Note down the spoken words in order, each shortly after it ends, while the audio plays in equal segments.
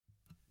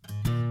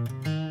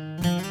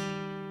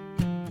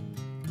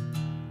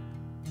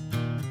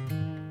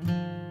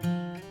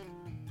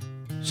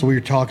So we were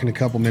talking a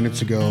couple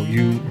minutes ago.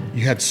 You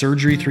had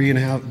surgery three and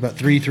a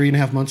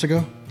half months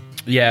ago?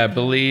 Yeah, I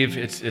believe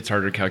it's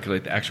hard to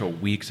calculate the actual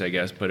weeks, I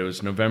guess, but it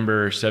was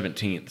November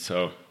 17th.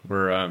 So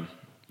we're,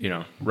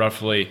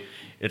 roughly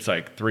it's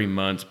like 3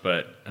 months,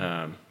 but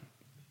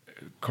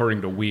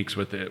according to weeks,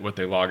 what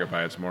they log it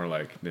by, it's more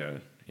like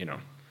the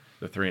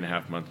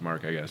 3.5 month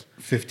mark, I guess.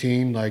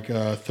 15,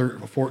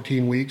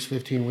 14 weeks,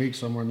 15 weeks,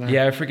 somewhere in there.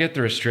 Yeah, I forget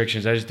the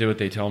restrictions. I just do what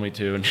they tell me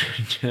to.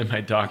 And my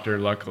doctor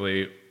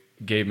luckily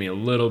gave me a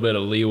little bit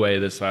of leeway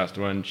this last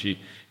one. She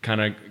kind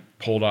of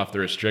pulled off the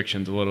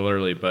restrictions a little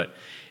early, but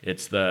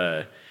it's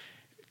the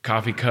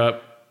coffee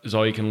cup is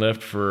all you can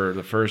lift for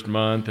the first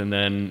month. And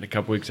then a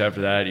couple weeks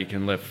after that, you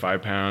can lift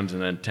 5 pounds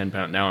and then 10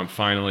 pounds. Now I'm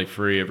finally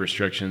free of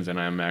restrictions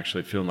and I'm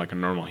actually feeling like a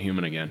normal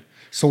human again.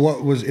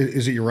 So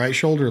is it your right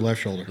shoulder or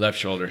left shoulder? Left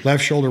shoulder.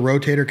 Left shoulder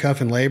rotator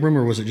cuff and labrum,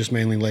 or was it just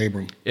mainly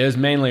labrum? It was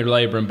mainly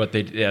labrum, but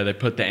they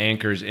put the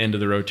anchors into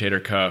the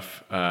rotator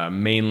cuff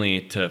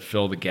mainly to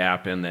fill the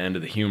gap in the end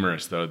of the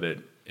humerus, though,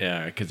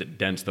 because it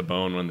dents the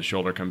bone when the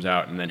shoulder comes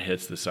out and then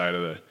hits the side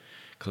of the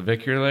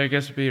clavicular, I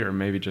guess it'd be, or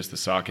maybe just the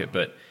socket.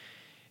 But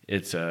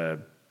it's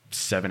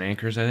 7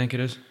 anchors, I think it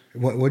is.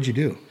 What'd you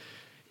do?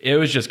 It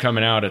was just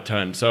coming out a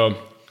ton. So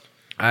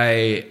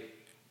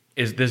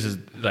this is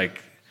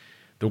like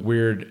the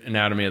weird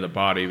anatomy of the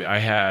body. I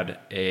had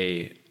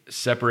a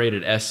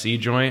separated SC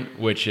joint,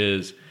 which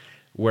is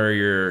where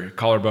your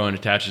collarbone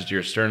attaches to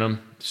your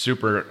sternum.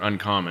 Super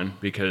uncommon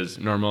because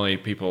normally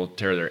people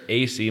tear their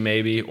AC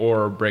maybe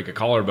or break a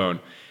collarbone.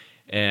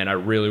 And I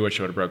really wish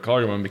I would have broke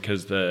collarbone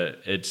because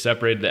it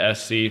separated the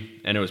SC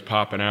and it was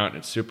popping out.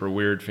 It's super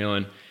weird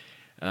feeling.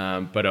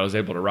 But I was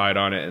able to ride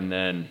on it, and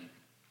then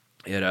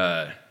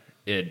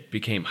it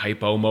became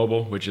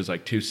hypomobile, which is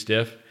like too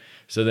stiff.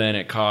 So then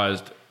it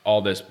caused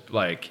all this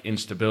like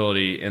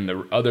instability in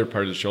the other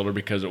part of the shoulder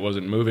because it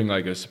wasn't moving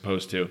like it was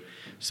supposed to.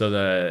 So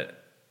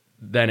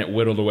then it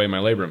whittled away my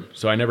labrum.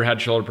 So I never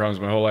had shoulder problems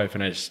my whole life,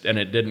 and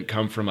it didn't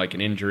come from like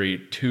an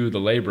injury to the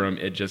labrum.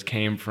 It just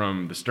came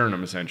from the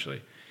sternum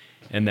essentially.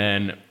 And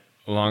then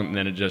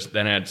I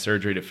had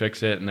surgery to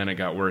fix it, and then it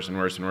got worse and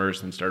worse and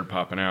worse and started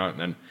popping out. And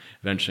then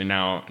eventually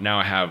now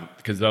I have,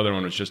 because the other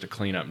one was just a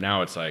cleanup.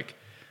 Now it's like,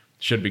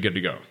 should be good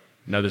to go.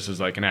 Now this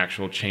is like an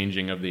actual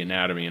changing of the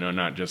anatomy,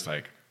 not just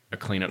like a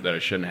cleanup that I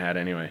shouldn't have had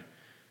anyway.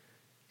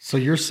 So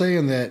you're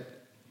saying that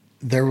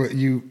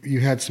you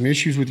had some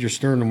issues with your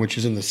sternum, which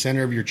is in the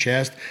center of your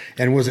chest,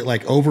 and was it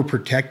like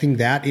overprotecting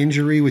that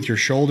injury with your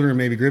shoulder and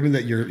maybe gripping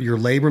that your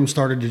labrum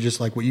started to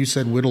just, like what you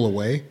said, whittle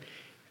away?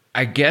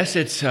 I guess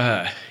it's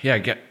I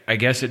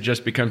guess it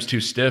just becomes too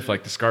stiff,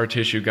 like the scar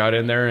tissue got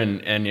in there,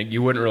 and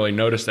you wouldn't really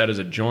notice that as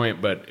a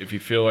joint, but if you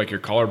feel like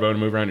your collarbone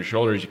move around your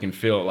shoulders, you can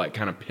feel it like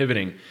kind of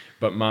pivoting.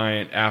 But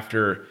mine,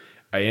 after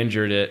I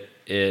injured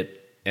it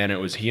and it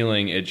was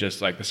healing, it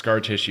just like the scar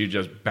tissue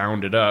just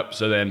bounded up.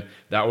 So then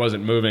that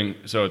wasn't moving.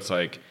 So it's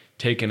like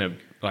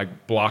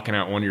blocking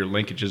out one of your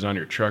linkages on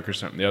your truck or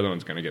something. The other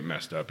one's going to get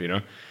messed up,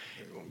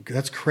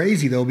 That's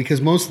crazy though,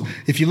 because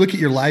if you look at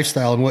your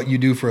lifestyle and what you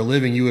do for a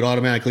living, you would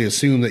automatically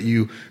assume that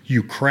you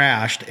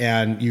crashed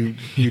and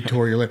you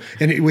tore your leg.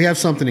 And we have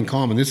something in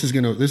common. This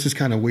is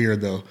kind of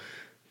weird though.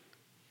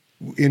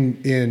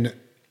 In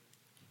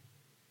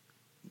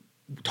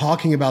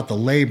talking about the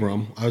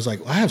labrum, I was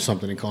like, I have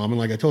something in common.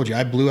 Like I told you,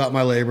 I blew out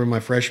my labrum my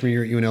freshman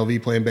year at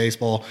UNLV playing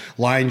baseball.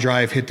 Line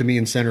drive hit to me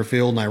in center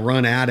field, and I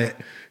run at it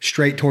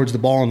straight towards the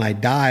ball, and I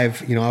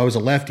dive. I was a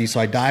lefty,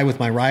 so I dive with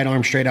my right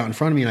arm straight out in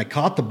front of me, and I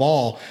caught the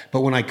ball. But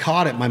when I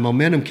caught it, my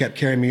momentum kept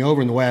carrying me over,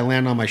 and the way I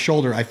landed on my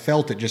shoulder, I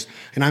felt it just.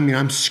 And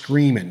I'm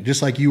screaming,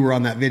 just like you were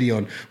on that video.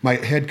 And my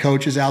head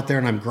coach is out there,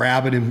 and I'm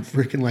grabbing him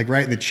freaking like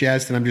right in the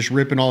chest, and I'm just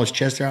ripping all his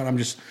chest out. And I'm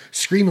just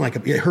screaming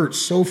it hurts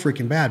so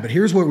freaking bad. But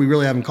here's what we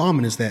really have in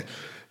common is that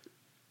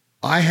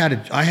I had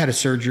a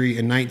surgery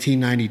in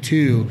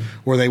 1992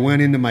 where they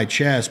went into my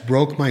chest,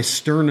 broke my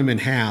sternum in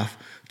half,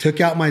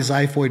 took out my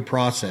xiphoid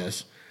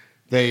process.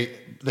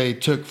 They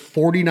took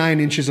 49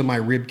 inches of my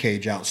rib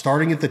cage out.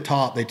 Starting at the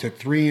top, they took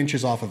 3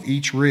 inches off of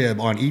each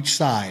rib on each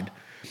side,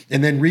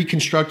 and then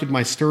reconstructed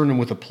my sternum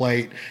with a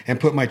plate and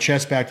put my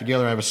chest back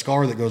together. I have a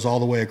scar that goes all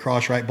the way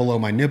across right below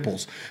my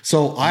nipples.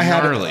 So I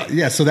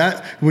so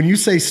that when you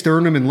say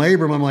sternum and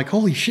labrum, I'm like,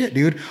 holy shit,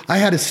 dude. I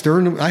had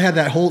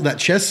that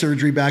chest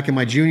surgery back in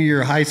my junior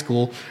year of high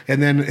school.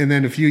 And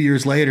then a few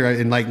years later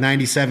in like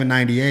 97,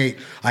 98,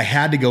 I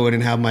had to go in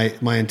and have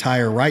my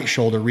entire right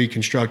shoulder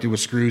reconstructed with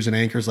screws and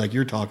anchors like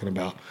you're talking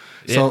about.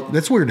 So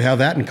that's weird to have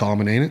that in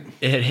common, ain't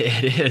it?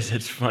 It is.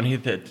 It's funny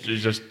that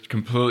there's just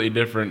completely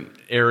different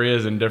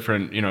areas and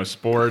different,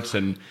 sports,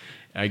 and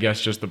I guess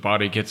just the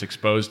body gets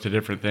exposed to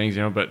different things,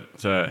 but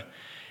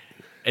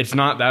it's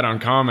not that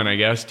uncommon, I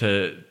guess,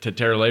 to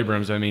tear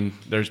labrums. I mean,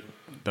 the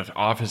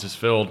office is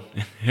filled.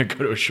 Go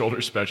to a shoulder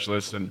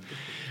specialist,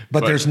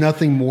 but there's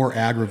nothing more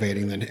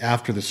aggravating than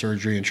after the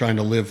surgery and trying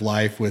to live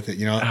life with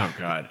it, Oh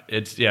God,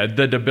 it's the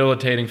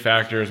debilitating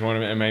factor is one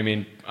of them. I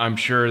mean, I'm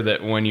sure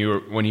that when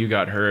you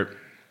got hurt,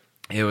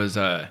 it was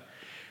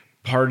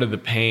part of the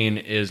pain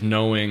is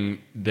knowing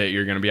that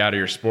you're going to be out of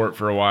your sport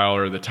for a while,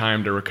 or the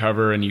time to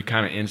recover, and you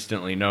kind of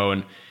instantly know.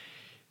 And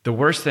the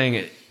worst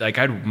thing, like,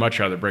 I'd much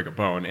rather break a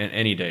bone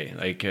any day.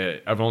 Like,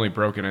 I've only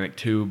broken, I think,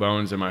 2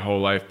 bones in my whole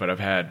life, but I've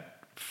had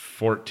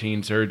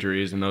 14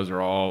 surgeries, and those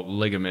are all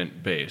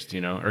ligament based,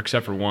 or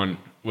except for one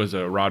was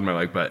a rod in my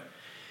leg, but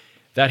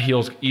that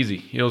heals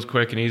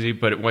quick and easy.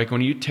 But like,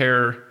 when you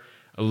tear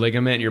a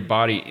ligament, your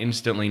body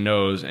instantly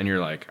knows, and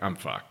you're like, I'm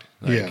fucked.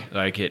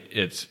 Like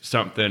it's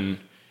something,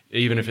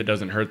 even if it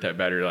doesn't hurt that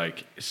bad, you're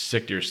like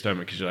sick to your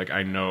stomach, because you're like,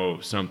 I know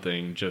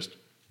something just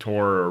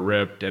tore or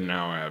ripped, and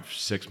now I have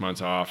 6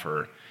 months off,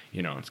 or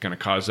it's going to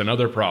cause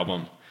another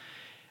problem.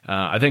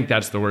 I think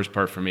that's the worst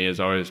part for me, is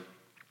always,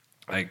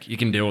 like, you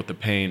can deal with the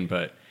pain,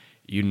 but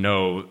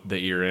that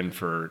you're in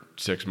for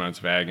 6 months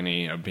of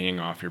agony of being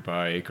off your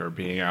bike, or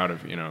being out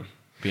of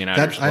being out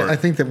of your sport. I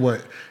think that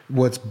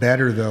what's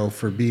better, though,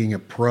 for being a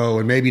pro,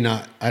 and maybe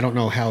not, I don't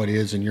know how it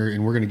is, and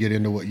we're going to get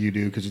into what you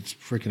do, because it's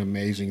freaking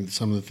amazing,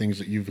 some of the things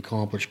that you've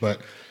accomplished, but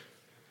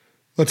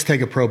let's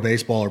take a pro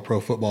baseball or pro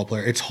football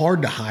player. It's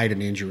hard to hide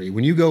an injury.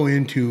 When you go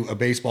into a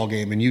baseball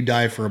game and you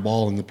dive for a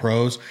ball in the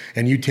pros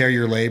and you tear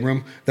your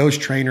labrum, those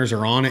trainers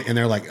are on it, and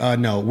they're like,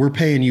 no, we're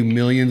paying you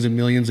millions and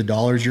millions of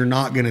dollars. You're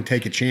not going to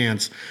take a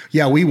chance.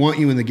 Yeah, we want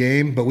you in the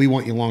game, but we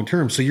want you long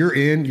term. So you're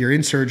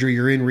in surgery,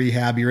 you're in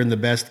rehab, you're in the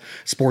best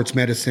sports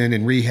medicine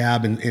and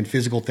rehab and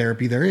physical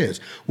therapy there is.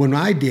 When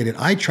I did it,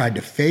 I tried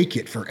to fake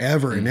it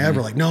forever and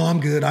ever. Like, no, I'm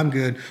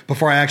good.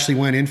 Before I actually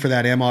went in for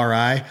that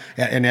MRI,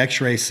 an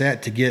X-ray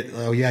set to get,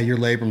 oh yeah, your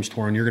labrum's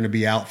torn, you're going to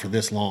be out for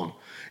this long.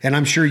 And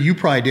I'm sure you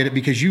probably did it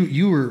because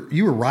you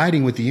were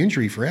riding with the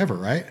injury forever,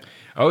 right?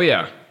 Oh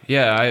yeah.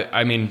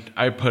 I mean,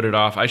 I put it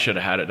off. I should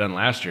have had it done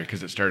last year,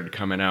 because it started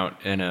coming out,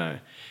 and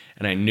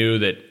I knew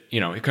that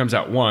it comes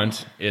out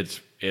once.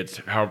 It's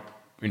how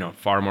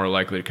far more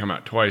likely to come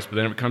out twice. But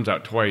then if it comes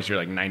out twice, you're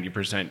like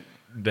 90%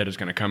 that it's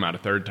going to come out a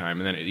third time,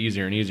 and then it's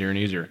easier and easier and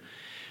easier.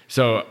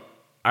 So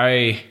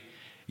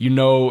you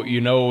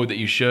know that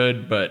you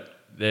should, but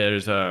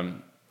there's a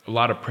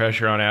lot of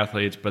pressure on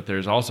athletes, but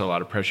there's also a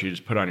lot of pressure you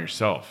just put on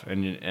yourself.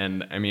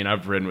 And I mean,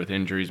 I've ridden with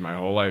injuries my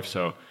whole life,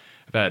 so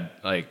I've had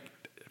like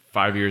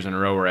 5 years in a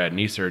row where I had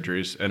knee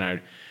surgeries, and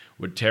I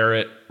would tear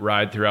it,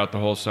 ride throughout the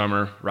whole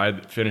summer,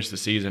 finish the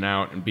season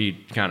out, and be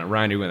kind of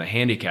riding with a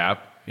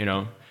handicap,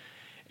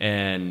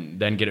 and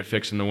then get it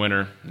fixed in the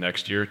winter.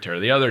 Next year, tear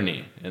the other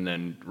knee, and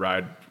then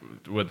ride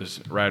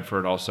for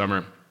it all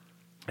summer,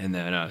 and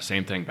then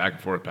same thing, back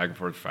and forth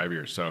for 5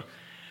 years. So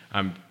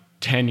I'm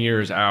 10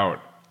 years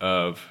out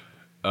of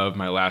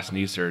my last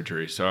knee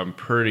surgery, so I'm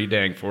pretty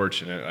dang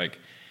fortunate. Like,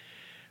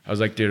 I was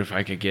like, dude, if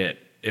I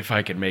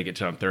could make it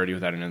till I'm 30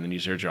 without another knee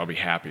surgery, I'll be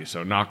happy.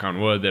 So knock on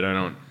wood that I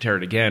don't tear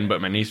it again,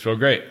 but my knees feel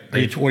great. Are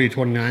you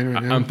 29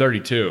 right now? I'm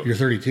 32. You're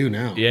 32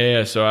 now.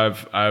 Yeah. So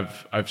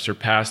I've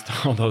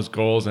surpassed all those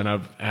goals, and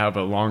have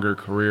a longer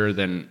career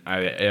than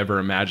I ever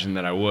imagined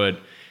that I would,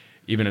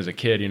 even as a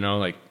kid.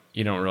 Like,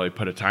 you don't really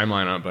put a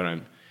timeline on it,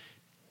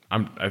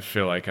 but I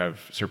feel like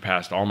I've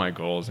surpassed all my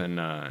goals,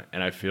 and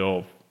I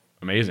feel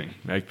amazing.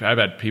 Like, I've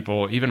had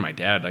people, even my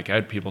dad, like, I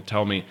had people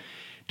tell me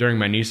during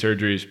my knee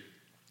surgeries,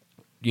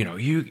 you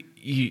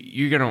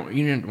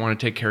didn't want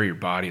to take care of your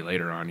body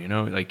later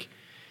on, like,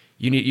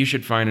 you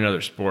should find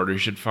another sport, or you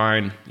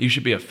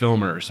should be a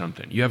filmer or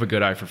something. You have a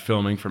good eye for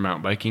filming, for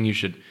mountain biking. You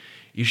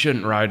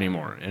shouldn't ride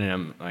anymore. And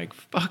I'm like,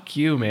 fuck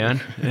you,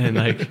 man. And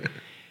like,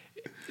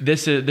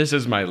 this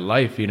is my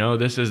life,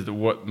 this is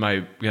what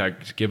my,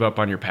 give up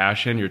on your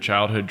passion, your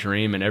childhood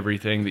dream, and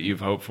everything that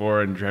you've hoped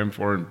for and dreamed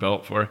for and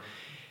built for.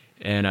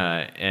 And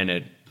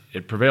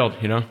it prevailed,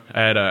 I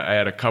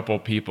had a couple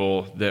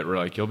people that were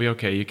like, you'll be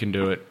okay, you can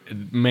do it.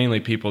 Mainly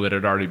people that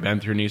had already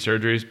been through knee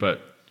surgeries,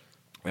 but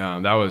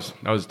that was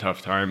a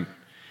tough time.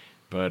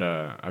 But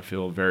I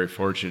feel very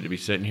fortunate to be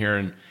sitting here,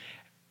 and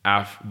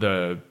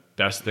the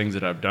best things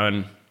that I've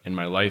done in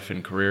my life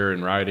and career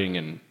and riding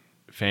and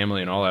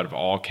family and all that have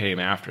all came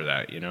after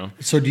that,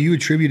 So do you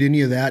attribute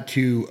any of that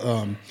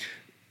to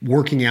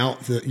working out,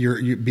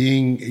 you're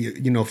being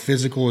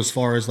physical as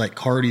far as like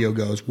cardio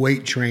goes,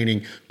 weight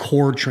training,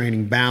 core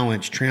training,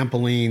 balance,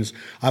 trampolines?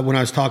 When I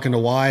was talking to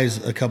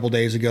Wise a couple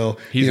days ago,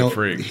 he's a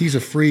freak. He's a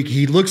freak.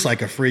 He looks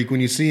like a freak.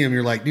 When you see him,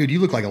 you're like, dude, you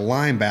look like a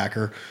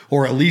linebacker,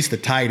 or at least a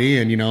tight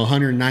end.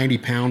 190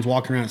 pounds,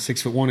 walking around at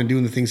 6'1" and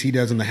doing the things he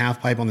does in the half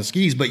pipe on the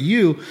skis. But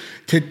you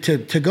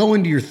to go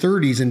into your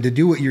 30s and to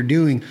do what you're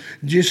doing,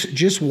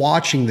 just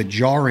watching the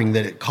jarring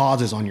that it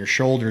causes on your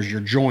shoulders, your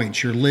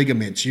joints, your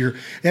ligaments, your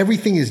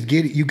everything.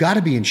 You got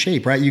to be in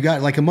shape, right? You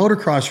got, like, a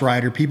motocross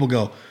rider, people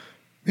go,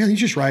 man,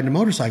 he's just riding a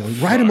motorcycle.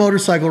 Ride a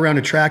motorcycle around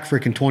a track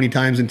freaking 20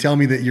 times and tell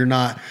me that you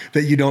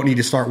don't need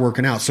to start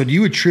working out. So do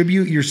you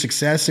attribute your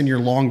success in your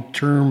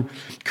long-term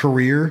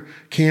career,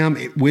 Cam,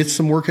 with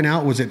some working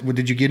out?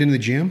 Did you get in the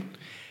gym?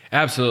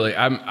 Absolutely.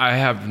 I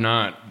have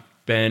not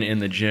been in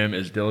the gym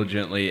as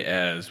diligently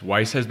as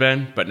Weiss has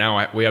been, but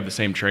now we have the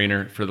same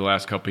trainer for the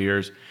last couple of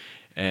years,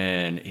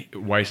 and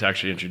Weiss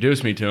actually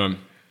introduced me to him,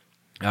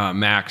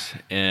 Max,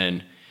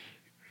 and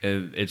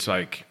it's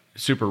like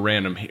super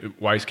random.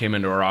 Weiss came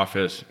into our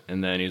office,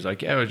 and then he's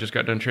like, "Yeah, I just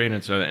got done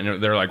training." So,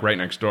 and they're like right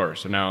next door.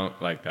 So now,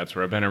 like, that's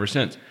where I've been ever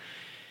since.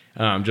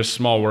 Just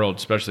small world,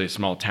 especially a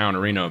small town,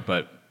 Reno.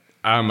 But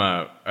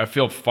I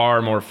feel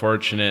far more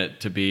fortunate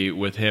to be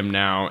with him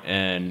now,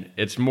 and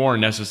it's more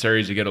necessary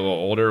as you get a little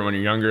older. When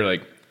you're younger,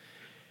 like,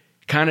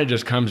 kind of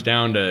just comes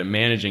down to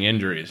managing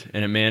injuries,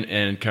 and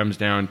it comes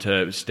down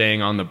to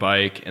staying on the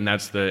bike,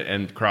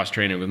 and cross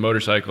training with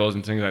motorcycles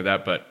and things like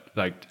that. But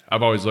like,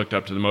 I've always looked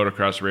up to the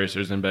motocross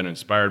racers and been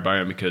inspired by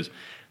them because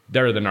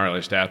they're the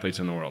gnarliest athletes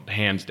in the world,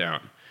 hands down.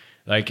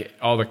 Like,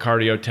 all the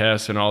cardio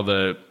tests and all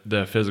the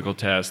physical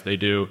tests they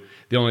do,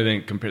 the only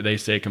thing they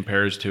say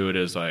compares to it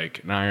is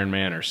like an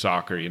Ironman or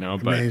soccer, you know.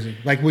 But amazing.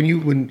 Like when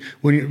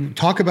you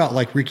talk about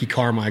like Ricky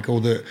Carmichael,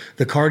 the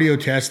cardio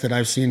tests that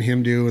I've seen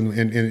him do,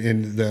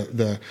 and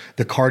the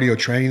cardio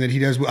training that he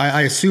does,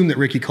 I assume that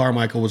Ricky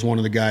Carmichael was one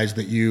of the guys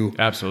that you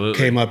absolutely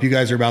came up. You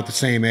guys are about the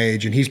same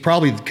age, and he's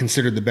probably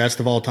considered the best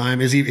of all time.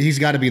 He's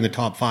got to be in the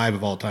top 5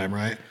 of all time,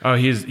 right? Oh,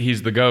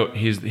 he's the GOAT.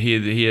 He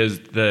is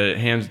the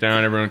hands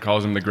down. Everyone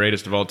calls him the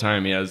greatest of all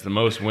time. He has the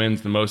most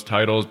wins, the most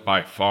titles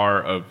by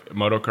far of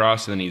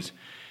motocross, and he's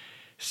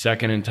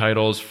second in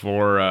titles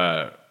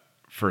for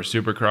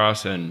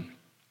Supercross, and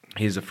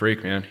he's a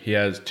freak, man. He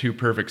has 2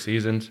 perfect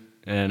seasons,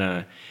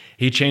 and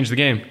he changed the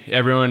game.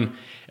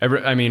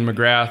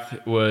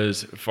 McGrath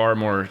was far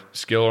more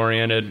skill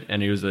oriented,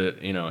 and he was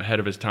ahead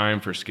of his time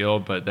for skill.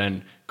 But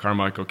then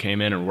Carmichael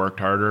came in and worked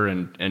harder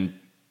and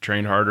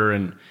trained harder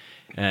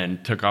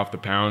and took off the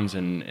pounds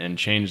and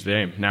changed the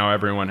game. Now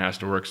everyone has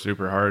to work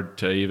super hard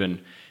to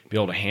even be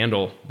able to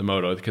handle the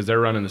moto, because they're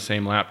running the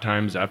same lap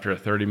times after a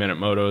 30-minute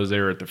moto as they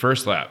were at the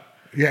first lap.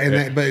 Yeah,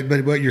 and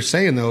but what you're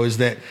saying though is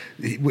that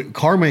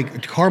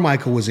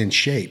Carmichael was in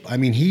shape. I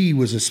mean, he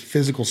was a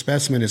physical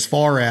specimen as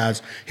far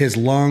as his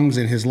lungs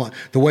and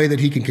the way that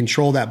he can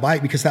control that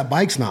bike, because that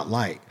bike's not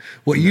light.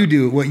 What you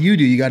do,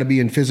 you got to be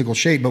in physical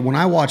shape. But when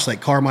I watch like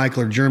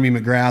Carmichael or Jeremy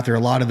McGrath or a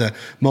lot of the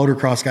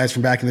motocross guys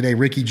from back in the day,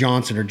 Ricky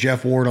Johnson or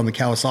Jeff Ward on the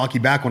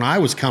Kawasaki, back when I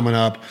was coming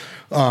up,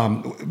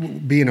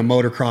 being a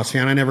motocross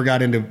fan, I never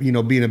got into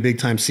being a big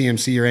time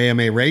CMC or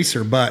AMA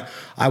racer, but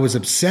I was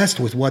obsessed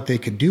with what they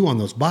could do on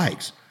those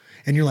bikes.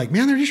 And you're like,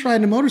 man, they're just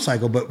riding a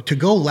motorcycle. But to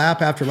go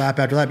lap after lap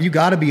after lap, you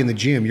got to be in the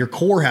gym. Your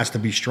core has to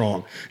be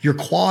strong. Your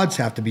quads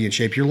have to be in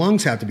shape. Your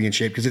lungs have to be in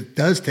shape, because it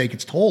does take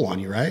its toll on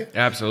you, right?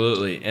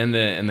 Absolutely. And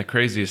the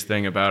craziest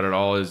thing about it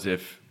all is,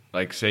 if,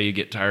 like, say you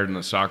get tired in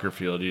the soccer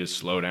field, you just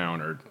slow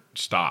down or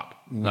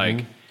stop. Mm-hmm.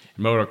 Like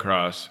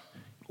motocross.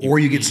 Or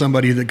you get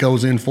somebody that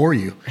goes in for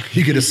you.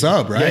 You get a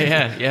sub, right?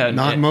 Yeah.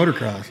 Not in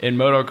motocross. In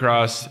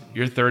motocross,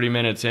 you're 30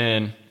 minutes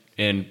in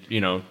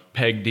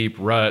peg deep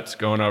ruts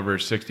going over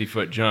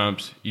 60-foot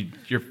jumps.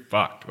 You're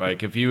fucked.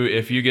 Like, if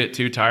you get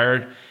too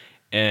tired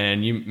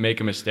and you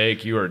make a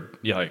mistake, you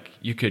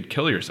could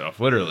kill yourself,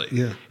 literally.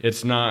 Yeah.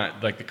 It's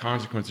not like, the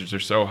consequences are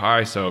so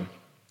high. So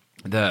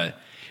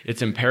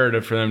it's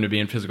imperative for them to be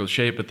in physical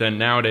shape. But then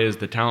nowadays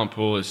the talent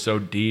pool is so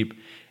deep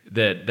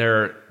that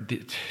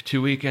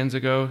 2 weekends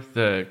ago,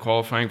 the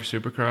qualifying for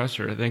Supercross,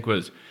 or I think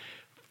was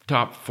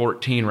top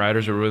 14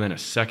 riders were within a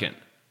second.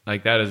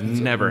 Like, that has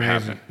never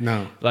happened.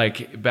 No.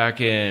 Like, back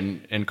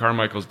in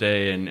Carmichael's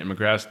day and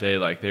McGrath's day,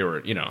 like, they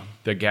were,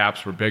 the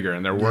gaps were bigger,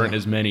 and there weren't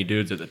as many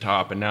dudes at the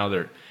top, and now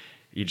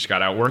you just got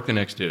to outwork the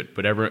next dude.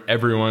 But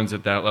everyone's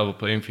at that level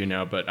playing field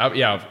now. But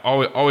I've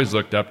always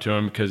looked up to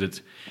him, because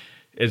it's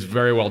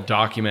very well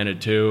documented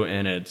too,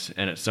 and it's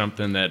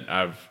something that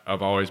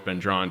I've always been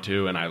drawn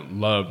to, and I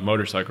love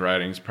motorcycle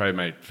riding. It's probably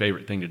my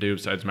favorite thing to do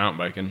besides mountain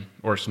biking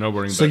or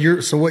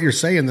snowboarding. So what you're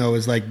saying though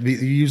is, like, you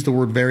use the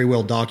word very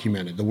well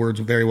documented. The word's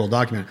very well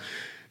documented,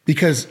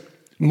 because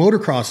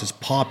motocross is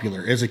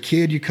popular. As a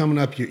kid, you coming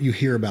up, you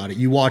hear about it.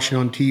 You watch it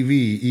on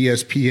TV,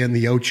 ESPN,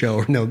 the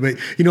Ocho, but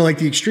like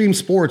the extreme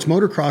sports.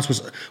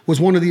 Motocross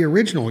was one of the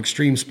original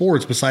extreme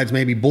sports, besides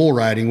maybe bull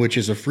riding, which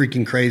is a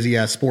freaking crazy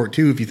ass sport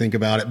too, if you think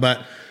about it.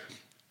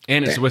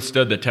 And it's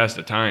withstood the test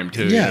of time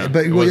too. Yeah,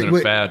 but it wasn't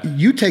a fad.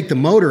 You take the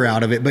motor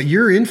out of it, but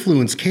your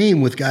influence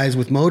came with guys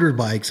with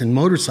motorbikes and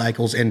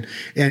motorcycles, and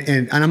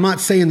I'm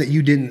not saying that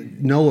you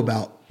didn't know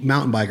about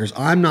mountain bikers.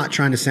 I'm not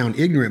trying to sound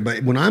ignorant,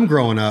 but when I'm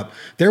growing up,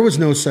 there was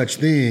no such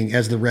thing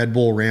as the Red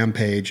Bull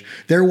Rampage.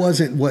 There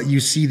wasn't what you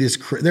see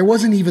there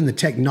wasn't even the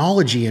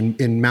technology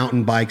in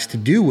mountain bikes to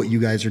do what you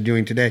guys are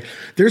doing today.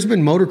 There's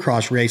been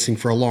motocross racing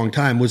for a long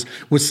time. Was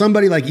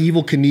somebody like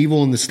Evel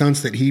Knievel and the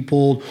stunts that he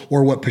pulled,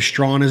 or what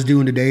Pastrana's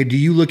doing today, do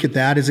you look at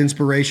that as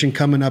inspiration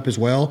coming up as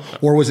well?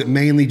 Or was it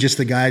mainly just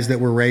the guys that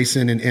were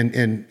racing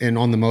and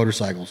on the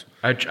motorcycles?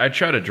 I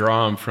try to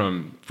draw them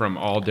from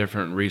all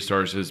different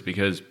resources,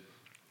 because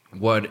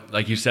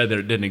like you said, that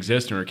it didn't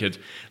exist when we were kids.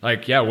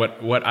 Like, yeah,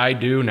 what I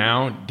do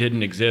now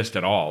didn't exist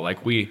at all. Like,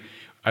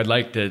 I'd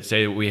like to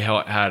say that we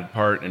had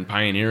part in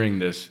pioneering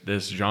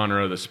this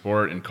genre of the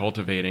sport and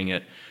cultivating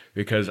it,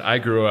 because I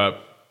grew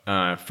up,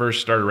 first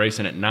started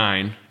racing at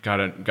 9, got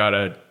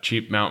a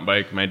cheap mountain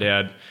bike. My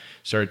dad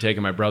started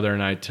taking my brother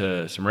and I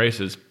to some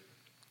races,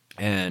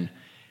 and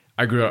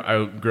I grew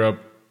up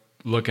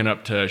looking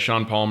up to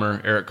Sean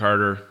Palmer, Eric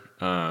Carter,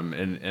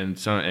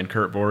 and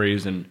Kurt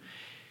Voorhees, and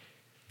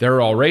they were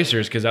all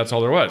racers because that's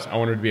all there was. I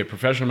wanted to be a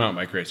professional mountain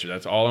bike racer.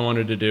 That's all I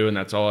wanted to do, and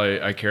that's all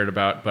I cared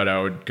about. But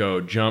I would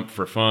go jump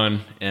for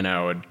fun, and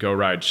I would go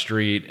ride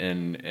street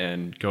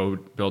and go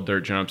build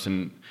dirt jumps,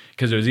 and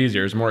because it was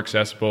easier, it was more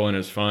accessible, and it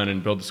was fun,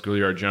 and build the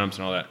schoolyard jumps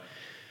and all that.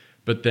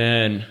 But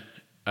then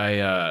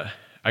I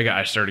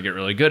started to get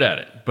really good at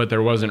it, but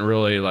there wasn't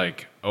really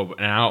like an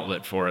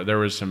outlet for it. There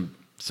was some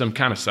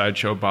kind of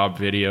sideshow Bob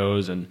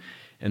videos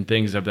and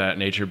things of that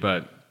nature,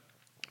 but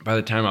by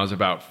the time I was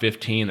about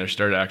 15, there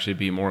started to actually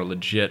be more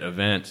legit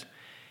events,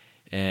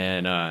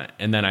 and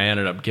then I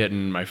ended up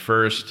getting my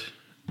first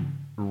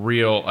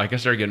real. Like I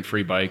started getting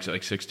free bikes at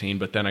like 16,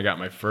 but then I got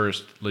my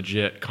first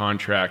legit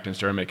contract and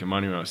started making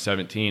money when I was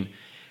 17,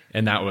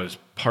 and that was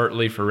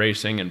partly for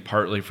racing and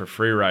partly for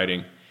free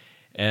riding.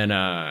 And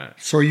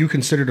so are you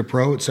considered a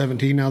pro at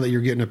 17 now that you're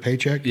getting a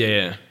paycheck?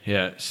 Yeah.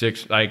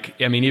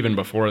 Even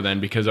before then,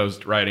 because I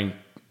was riding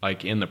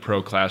like in the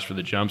pro class for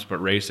the jumps, but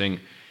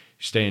racing,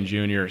 stay in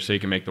junior so you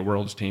can make the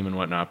world's team and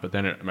whatnot. But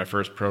then my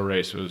first pro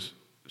race was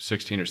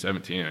 16 or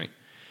 17, I think.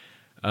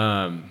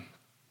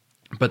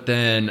 But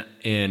then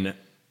the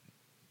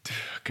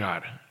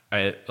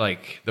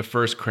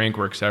first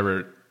Crankworx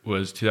ever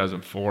was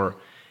 2004,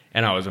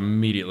 and I was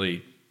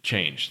immediately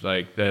changed.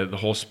 Like the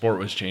whole sport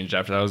was changed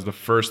after that. Was the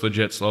first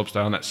legit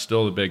slopestyle, and that's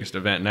still the biggest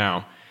event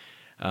now.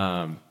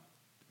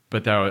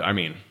 But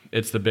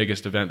it's the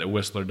biggest event that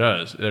Whistler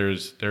does.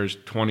 There's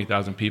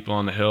 20,000 people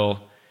on the hill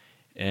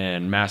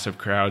and massive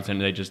crowds, and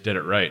they just did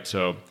it right.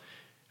 So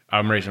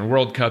I'm racing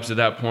World Cups at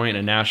that point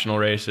and national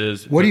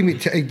races. What do you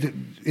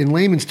mean? In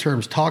layman's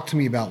terms, talk to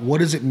me about what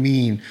does it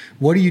mean?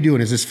 What are you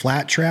doing? Is this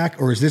flat track,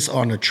 or is this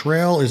on a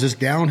trail? Is this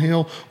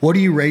downhill? What are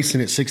you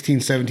racing at 16,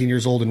 17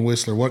 years old in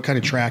Whistler? What kind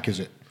of track is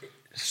it?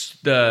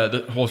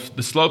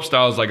 The slope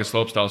style is like a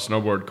slope style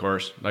snowboard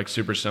course, like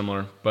super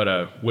similar,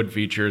 but wood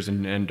features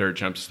and dirt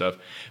jump stuff.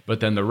 But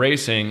then the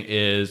racing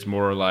is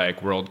more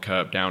like World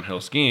Cup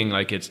downhill skiing.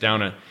 Like it's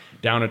down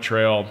a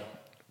trail,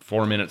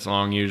 4 minutes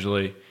long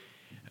usually.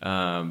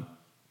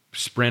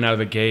 Sprint out of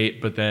the gate,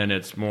 but then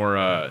it's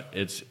more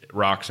it's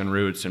rocks and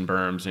roots and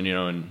berms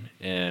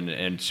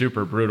and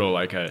super brutal.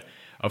 Like a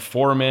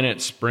 4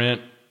 minute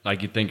sprint,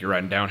 like you think you're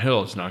riding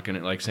downhill, it's not gonna,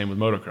 like same with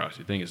motocross,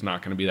 you think it's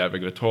not gonna be that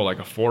big of a toll. Like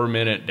a 4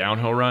 minute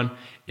downhill run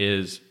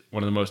is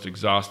one of the most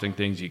exhausting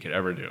things you could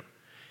ever do,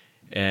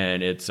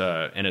 and it's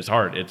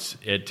hard.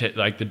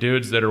 Like the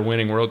dudes that are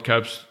winning World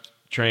Cups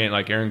train,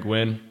 like Aaron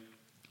Gwynn,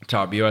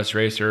 top US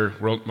racer,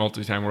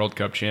 multi-time World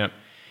Cup champ.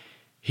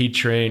 He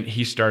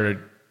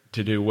started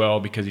to do well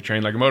because he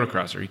trained like a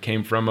motocrosser. He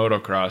came from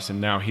motocross, and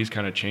now he's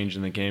kind of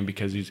changing the game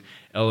because he's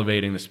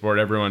elevating the sport.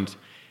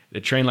 They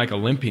train like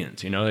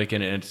Olympians,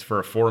 it's for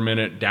a 4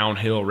 minute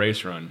downhill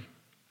race run.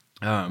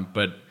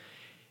 But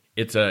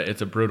it's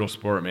a brutal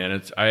sport,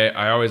 man.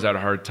 I always had a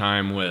hard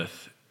time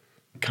with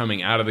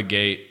coming out of the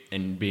gate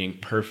and being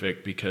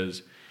perfect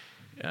because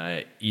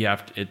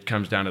it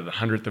comes down to the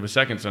 100th of a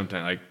second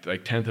sometimes.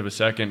 Like 10th of a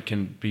second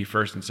can be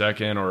first and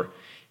second, or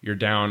you're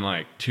down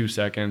like 2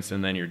 seconds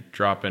and then you're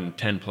dropping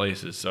 10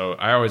 places. So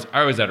I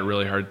always had a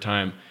really hard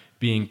time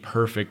being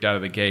perfect out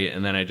of the gate.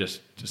 And then I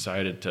just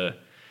decided to,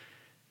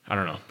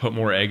 put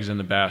more eggs in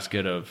the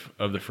basket of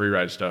the free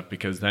ride stuff,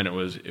 because then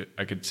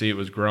I could see it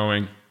was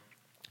growing,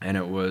 and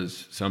it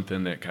was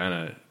something that kind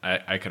of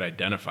I could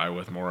identify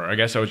with more. I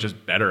guess I was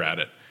just better at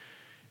it.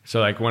 So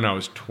like when I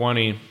was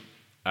 20,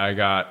 I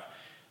got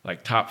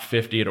like top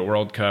 50 at a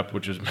World Cup,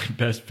 which was my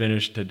best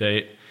finish to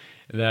date.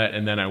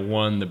 And then I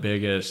won the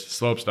biggest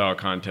slopestyle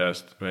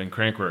contest in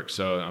Crankworx.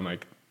 So I'm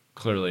like,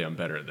 clearly I'm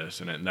better at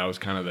this. And that was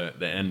kind of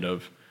the end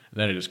of.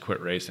 Then I just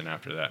quit racing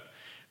after that.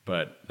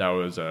 But that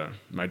was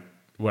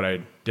what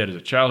I did as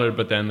a childhood.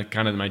 But then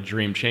kind of my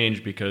dream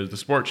changed because the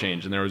sport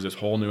changed, and there was this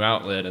whole new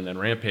outlet. And then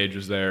Rampage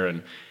was there,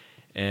 and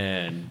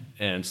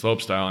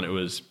slopestyle, and it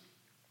was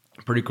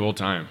a pretty cool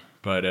time.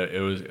 But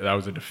that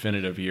was a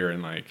definitive year,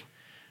 and like,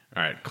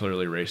 all right,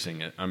 clearly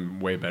racing it. I'm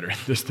way better at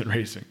this than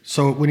racing.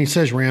 So when he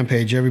says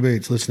Rampage, everybody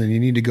that's listening,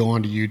 you need to go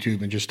onto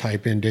YouTube and just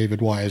type in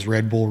David Wise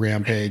Red Bull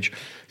Rampage.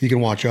 You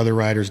can watch other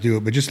riders do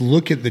it, but just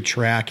look at the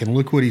track and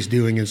look what he's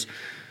doing.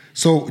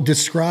 So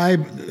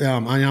describe,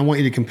 I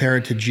want you to compare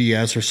it to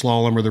GS or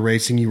slalom or the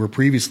racing you were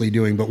previously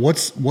doing, but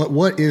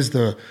what is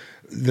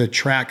the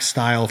track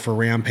style for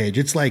Rampage?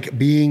 It's like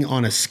being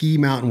on a ski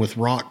mountain with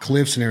rock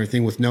cliffs and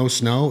everything with no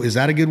snow. Is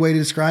that a good way to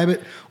describe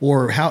it?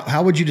 Or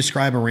how would you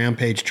describe a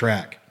Rampage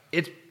track?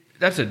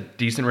 That's a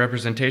decent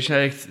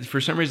representation.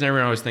 For some reason,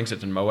 everyone always thinks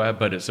it's in Moab,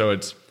 but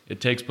it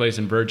takes place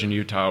in Virgin,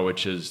 Utah,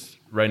 which is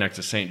right next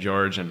to St.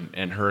 George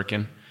and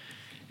Hurricane,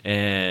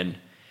 and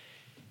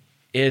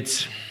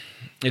it's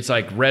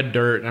like red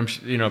dirt.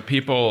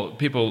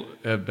 People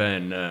have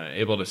been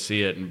able to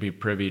see it and be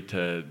privy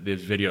to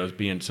these videos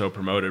being so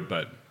promoted,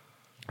 but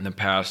in the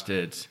past,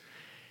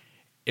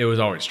 it was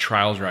always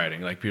trials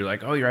riding. Like people are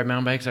like, oh, you ride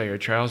mountain bikes? Oh, you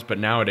ride trials? But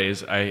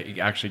nowadays, I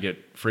actually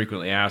get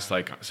frequently asked,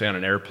 like, say on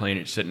an airplane,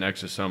 you're sitting next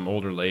to some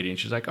older lady, and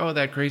she's like, oh,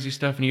 that crazy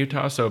stuff in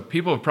Utah. So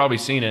people have probably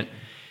seen it.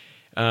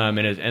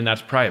 And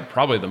that's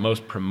probably the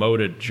most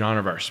promoted genre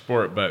of our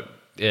sport. But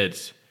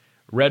it's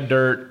red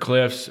dirt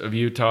cliffs of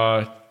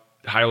Utah,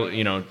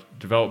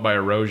 developed by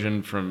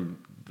erosion from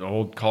the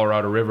old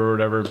Colorado River or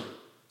whatever.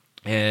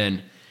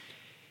 And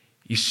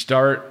you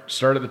start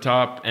at the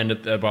top, end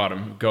at the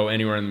bottom, go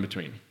anywhere in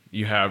between.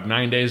 You have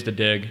 9 days to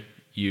dig.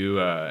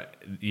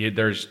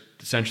 There's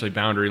essentially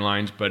boundary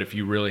lines, but if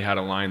you really had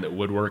a line that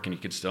would work and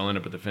you could still end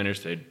up at the finish,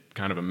 they'd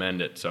kind of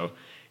amend it. So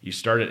you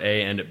start at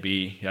A, end at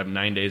B. You have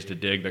 9 days to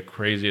dig the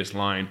craziest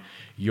line.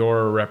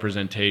 Your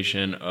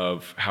representation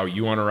of how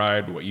you want to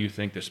ride, what you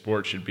think the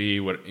sport should be,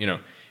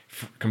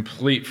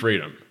 complete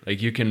freedom.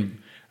 Like you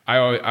can, I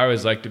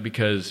always liked it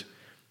because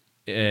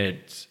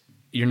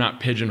you're not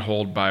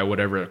pigeonholed by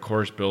whatever a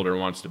course builder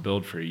wants to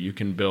build for you. You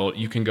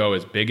can go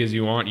as big as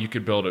you want. You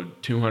could build a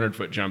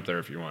 200-foot jump there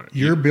if you want it.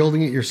 You're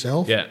building it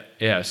yourself?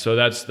 Yeah. So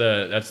that's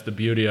the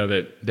beauty of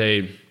it.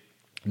 They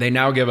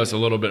now give us a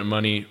little bit of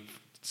money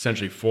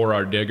essentially for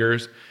our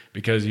diggers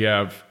because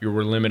you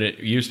were limited.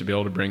 You used to be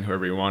able to bring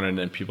whoever you wanted, and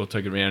then people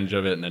took advantage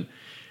of it and then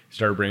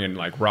started bringing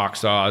like rock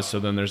saws. So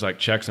then there's like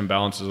checks and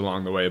balances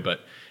along the way. But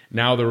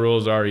now the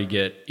rules are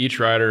each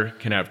rider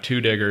can have 2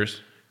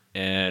 diggers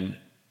and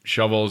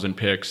shovels and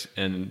picks,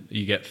 and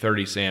you get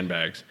 30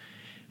 sandbags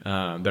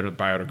that are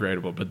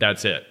biodegradable, but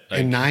that's it.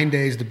 And 9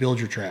 days to build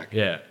your track.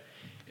 Yeah.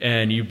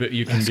 And you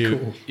can that's do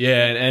cool.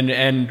 Yeah, and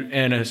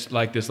it's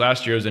like this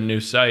last year was a new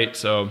site,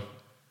 so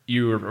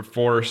you were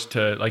forced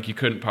to, like, you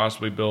couldn't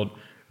possibly build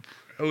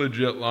a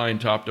legit line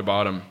top to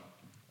bottom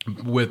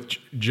with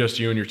just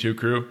you and your 2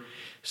 crew.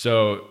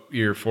 So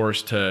you're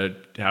forced to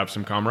have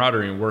some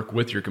camaraderie and work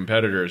with your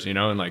competitors,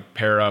 and like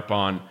pair up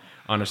on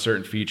a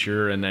certain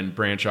feature and then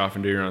branch off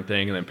and do your own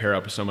thing and then pair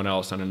up with someone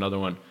else on another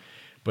one.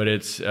 But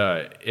it's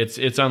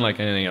unlike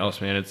anything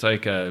else, man. It's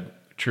like a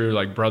true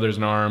like brothers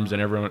in arms,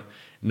 and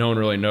no one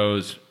really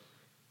knows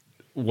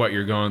what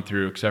you're going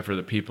through except for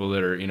the people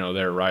that are,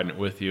 there riding it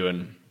with you.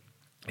 And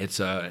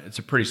it's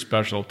a pretty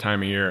special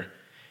time of year.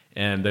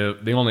 And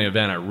the only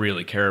event I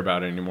really care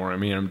about anymore. I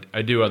mean,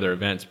 I do other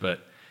events, but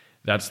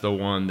that's the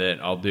one that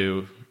I'll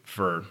do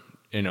for,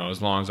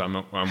 as long as I'm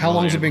How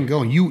long has it been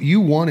going? You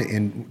won it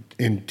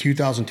in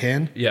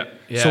 2010? Yeah.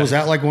 So was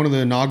that like one of the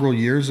inaugural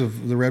years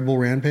of the Red Bull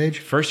Rampage?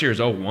 First year is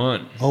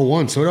 01.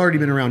 01. So it already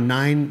been around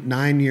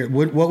nine years.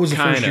 What was the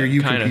first year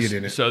you competed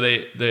in it? So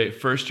the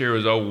first year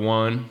was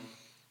 01.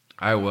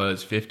 I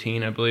was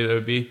 15, I believe that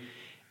would be.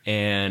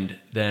 And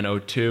then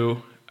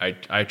 02,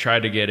 I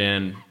tried to get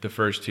in the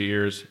first 2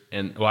 years.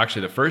 And well,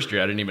 actually the first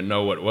year I didn't even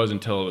know what it was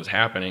until it was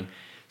happening.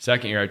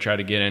 Second year I tried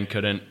to get in,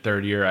 couldn't.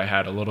 Third year I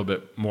had a little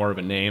bit more of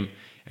a name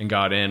and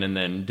got in, and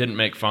then didn't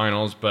make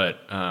finals, but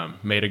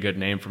made a good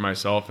name for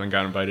myself and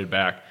got invited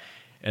back.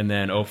 And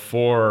then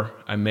 04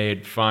 I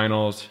made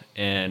finals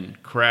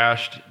and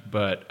crashed,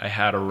 but I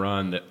had a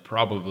run that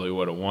probably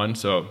would have won,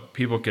 so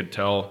people could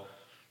tell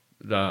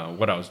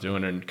what I was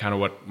doing and kind of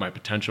what my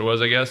potential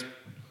was, I guess.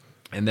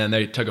 And then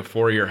they took a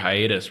 4-year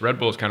hiatus. Red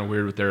Bull is kind of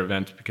weird with their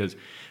events because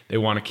they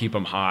want to keep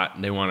them hot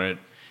and they want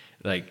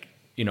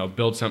to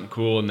build something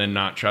cool and then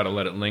not try to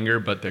let it linger.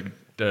 But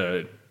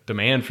the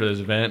demand for this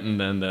event and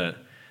then the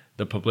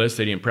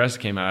publicity and press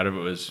that came out of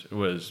it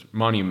was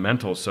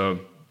monumental.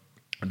 So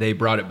they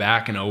brought it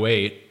back in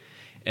 08,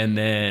 and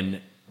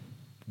then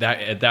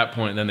at that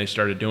point then they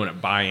started doing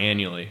it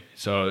biannually.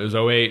 So it was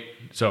 08,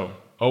 so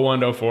 01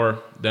 to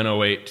 04, then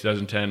 08,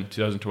 2010,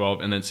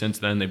 2012, and then since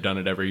then they've done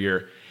it every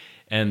year.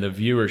 And the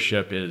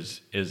viewership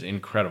is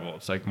incredible.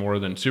 It's like more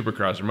than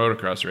Supercross or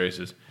motocross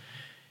races.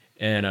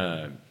 And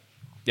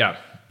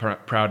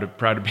proud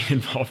to be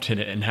involved in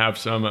it and have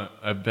some.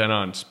 I've been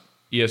on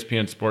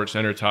ESPN Sports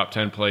Center top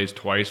 10 plays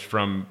twice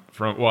from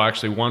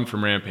actually one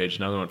from Rampage,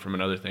 another one from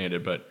another thing I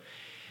did. But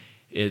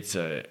it's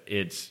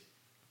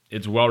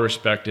well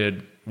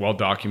respected, well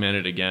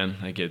documented again.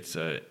 Like it's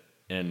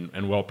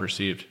and well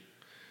perceived.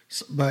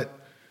 But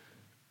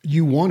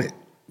you won it.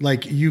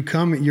 Like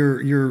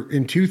you're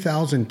in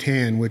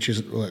 2010, which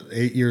is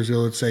 8 years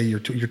ago. Let's say you're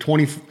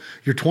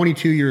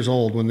 22 years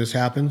old when this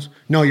happens.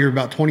 No, you're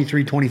about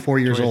 23, 24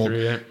 years old.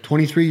 Yeah.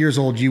 23 years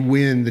old. You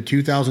win the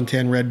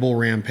 2010 Red Bull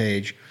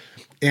Rampage,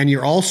 and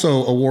you're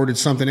also awarded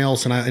something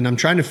else. And I'm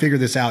trying to figure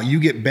this out. You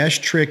get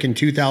best trick in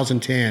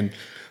 2010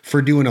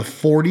 for doing a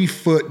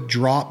 40-foot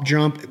drop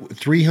jump,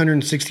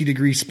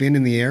 360-degree spin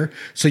in the air.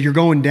 So you're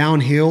going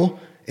downhill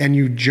and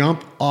you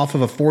jump off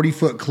of a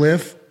 40-foot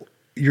cliff.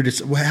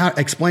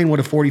 Explain what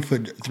a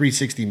 40-foot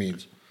 360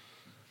 means.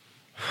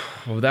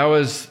 Well, that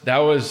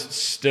was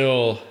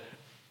still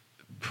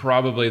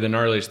probably the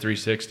gnarliest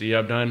 360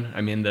 I've done.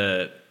 I mean,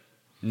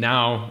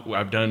 now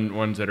I've done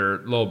ones that are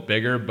a little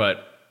bigger,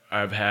 but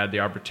I've had the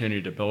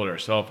opportunity to build it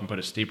ourselves and put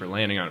a steeper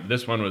landing on it.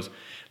 This one was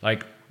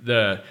like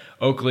the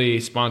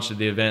Oakley sponsored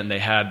the event, and they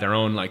had their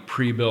own like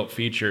pre-built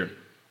feature.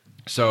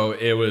 So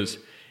it was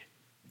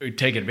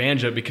take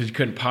advantage of it because you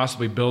couldn't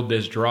possibly build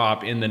this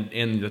drop in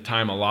the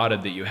time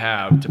allotted that you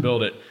have to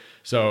build it.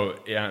 So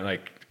yeah,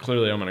 like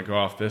clearly I'm going to go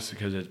off this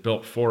because it's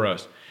built for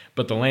us.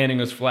 But the landing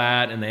was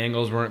flat and the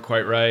angles weren't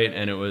quite right,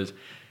 and it was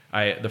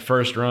the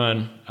first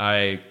run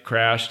I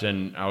crashed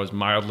and I was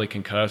mildly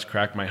concussed,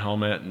 cracked my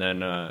helmet, and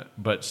then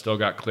but still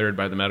got cleared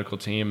by the medical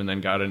team, and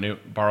then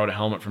borrowed a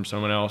helmet from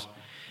someone else,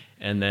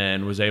 and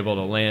then was able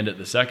to land at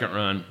the second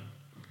run.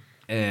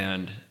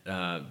 And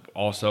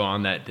also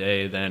on that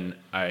day, then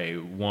I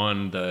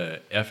won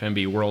the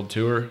FMB World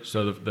Tour.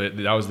 So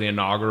that was the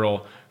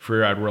inaugural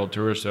Freeride World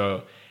Tour.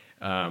 So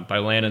by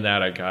landing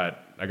that, I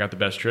got the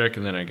best trick,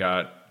 and then I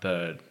got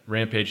the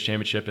Rampage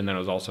Championship, and then I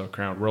was also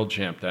crowned world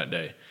champ that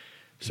day.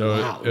 So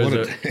wow, it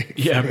was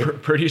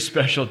pretty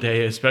special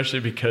day, especially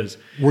because.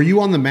 Were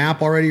you on the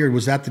map already, or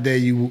was that the day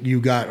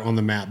you got on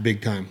the map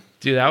big time?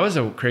 Dude, that was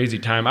a crazy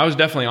time. I was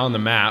definitely on the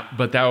map,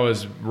 but that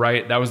was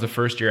the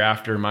first year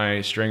after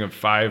my string of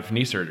 5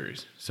 knee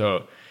surgeries.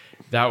 So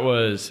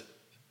I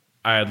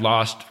had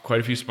lost quite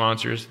a few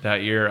sponsors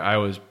that year. I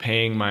was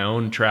paying my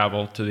own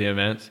travel to the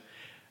events.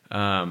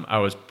 I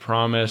was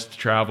promised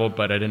travel,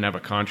 but I didn't have a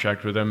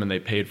contract with them, and they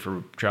paid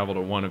for travel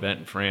to one event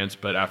in France.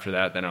 But after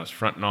that, then I was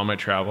fronting all my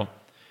travel.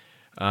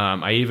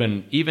 I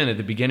even at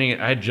the beginning,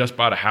 I had just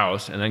bought a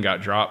house and then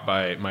got dropped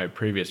by my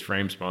previous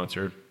frame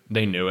sponsor.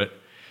 They knew it.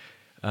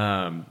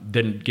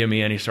 Didn't give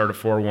me any sort of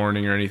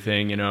forewarning or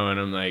anything, and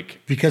I'm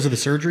like... Because of the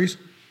surgeries?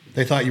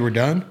 They thought you were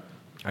done?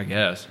 I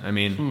guess. I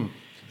mean...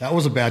 That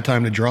was a bad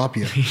time to drop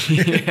you.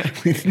 Yeah.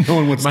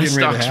 Knowing what's my getting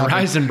ready to stock's happen.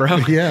 rising, bro.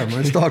 Yeah,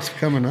 my stock's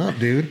coming up,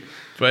 dude.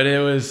 But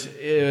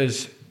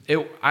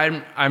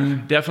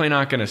I'm definitely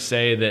not going to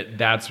say that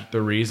that's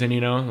the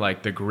reason,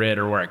 like the grit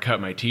or where I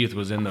cut my teeth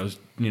was in those,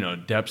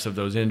 depths of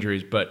those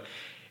injuries. But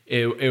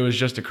it was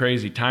just a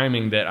crazy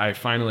timing that I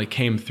finally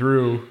came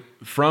through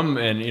from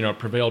and,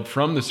 prevailed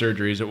from the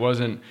surgeries. It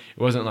wasn't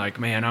like,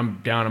 man,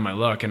 I'm down on my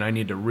luck and I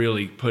need to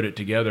really put it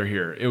together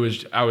here.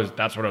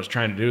 That's what I was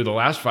trying to do the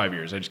last 5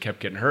 years. I just kept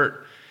getting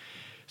hurt.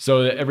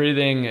 So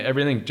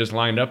everything just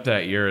lined up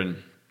that year.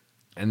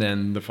 And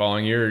then the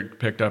following year,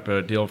 picked up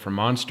a deal from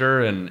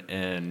Monster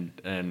and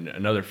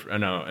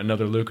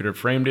another lucrative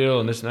frame deal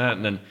and this and that,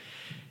 and then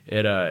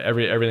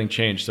everything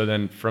changed. So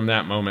then from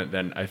that moment,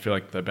 then I feel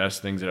like the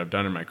best things that I've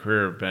done in my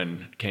career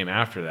came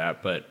after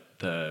that. But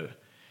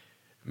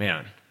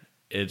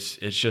it's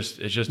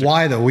just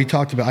why though? I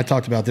talked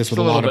about this with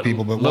a lot of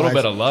people, but a little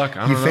bit of luck.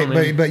 I don't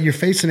know, but you're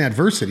facing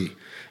adversity.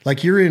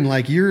 Like you're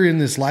in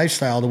this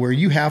lifestyle to where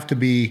you have to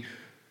be.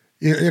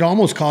 It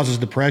almost causes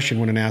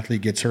depression when an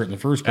athlete gets hurt in the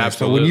first place.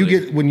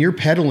 Absolutely. But when you're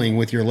pedaling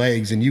with your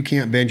legs and you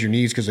can't bend your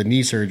knees because of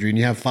knee surgery, and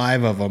you have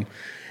 5 of them,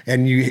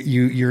 and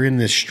you're in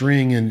this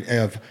string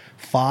of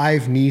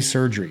 5 knee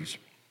surgeries,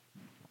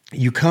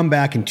 you come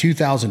back in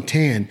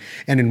 2010,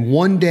 and in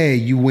one day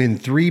you win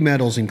 3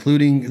 medals,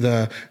 including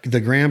the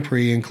Grand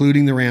Prix,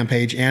 including the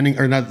Rampage,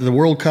 or not the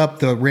World Cup,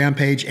 the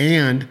Rampage,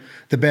 and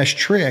the best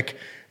trick.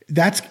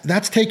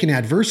 That's taking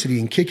adversity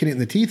and kicking it in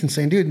the teeth and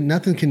saying, dude,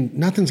 nothing's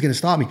going to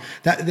stop me.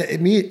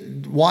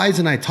 Wise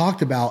and I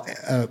talked about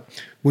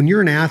when you're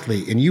an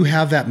athlete and you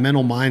have that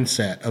mental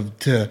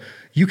mindset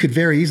you could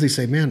very easily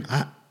say, man,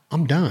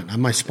 I'm done.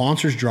 My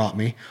sponsors dropped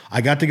me.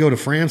 I got to go to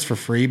France for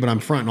free, but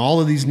I'm fronting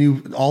all of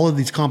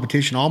these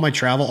competition, all my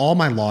travel, all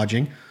my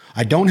lodging.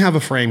 I don't have a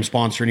frame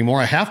sponsor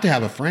anymore. I have to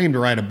have a frame to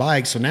ride a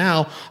bike. So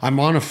now I'm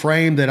on a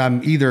frame that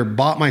I'm either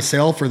bought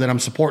myself or that I'm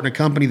supporting a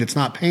company that's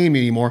not paying me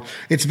anymore.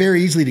 It's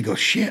very easy to go,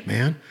 shit,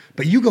 man.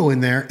 But you go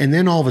in there and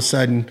then all of a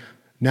sudden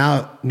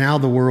now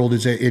the world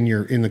is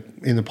in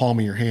the palm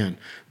of your hand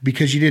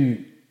because you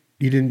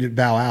didn't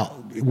bow out.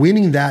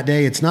 Winning that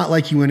day, it's not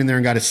like you went in there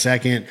and got a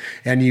second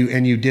and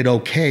you did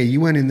okay.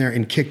 You went in there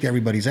and kicked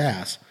everybody's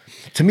ass.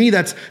 To me,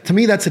 that's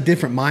a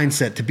different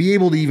mindset. To be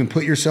able to even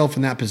put yourself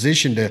in that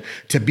position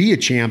to be a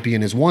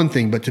champion is one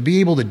thing, but to be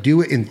able to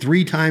do it in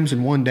 3 times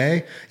in one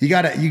day,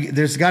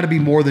 there's got to be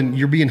more than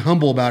you're being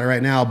humble about it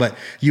right now. But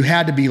you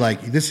had to be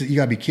like, you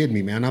got to be kidding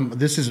me, man.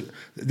 This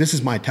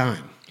is my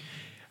time.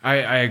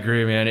 I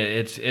agree, man.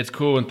 It's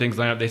cool when things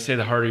line up. They say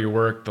the harder you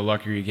work, the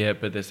luckier you get.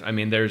 But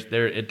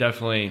it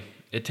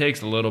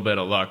takes a little bit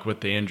of luck with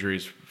the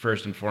injuries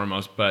first and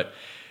foremost. But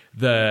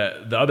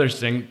the other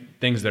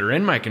things that are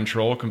in my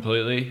control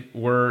completely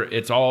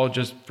it's all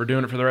just for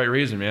doing it for the right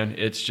reason, man.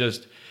 It's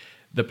just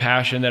the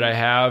passion that I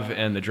have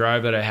and the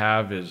drive that I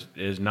have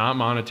is not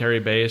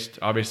monetary based.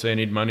 Obviously I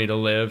need money to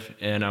live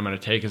and I'm going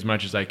to take as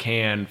much as I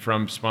can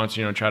from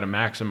sponsoring and try to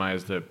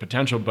maximize the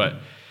potential, but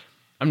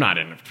I'm not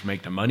in it to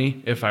make the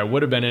money. If I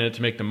would have been in it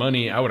to make the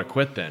money, I would have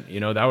quit then.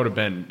 That would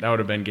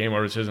have been game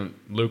over. This isn't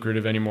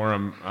lucrative anymore.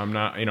 I'm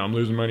not, I'm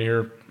losing money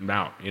here. I'm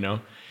out,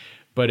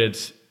 but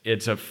it's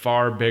a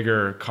far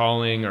bigger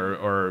calling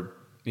or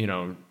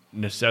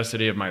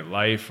necessity of my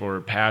life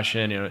or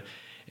passion.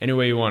 Any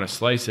way you want to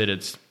slice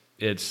it,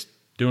 it's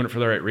doing it for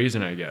the right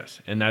reason, I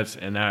guess. And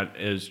that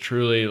is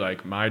truly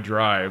like my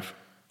drive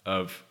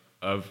of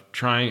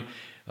trying,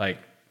 like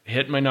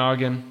hitting my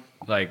noggin,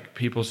 like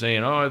people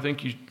saying, "Oh, I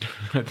think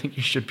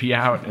you should be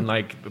out," and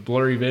like the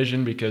blurry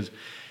vision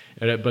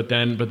but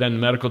then the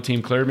medical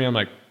team cleared me. I'm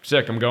like,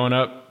 sick. I'm going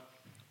up,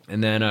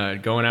 and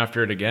then going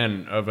after it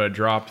again of a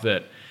drop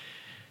that.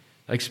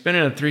 Like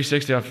spinning a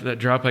 360 off that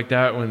drop like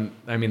that when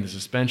the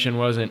suspension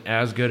wasn't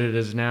as good as it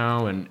is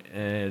now, and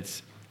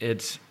it's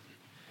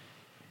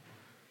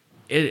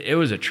it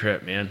was a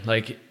trip, man.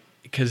 Like,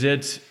 because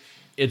it's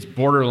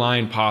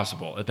borderline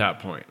possible at that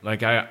point.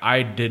 Like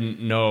I didn't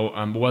know,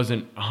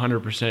 wasn't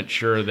 100%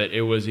 sure that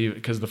it was even,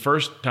 because the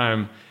first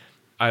time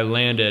I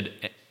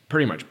landed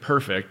pretty much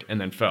perfect and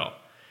then fell.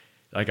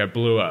 Like I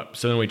blew up.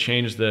 So then we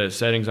changed the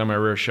settings on my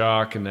rear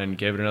shock and then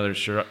gave it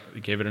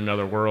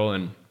another whirl,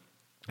 and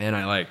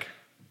I like,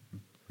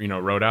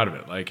 rode out of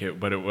it. Like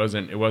but it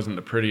wasn't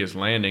the prettiest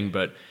landing,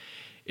 but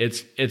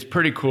it's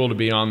pretty cool to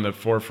be on the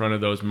forefront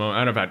of those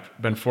moments.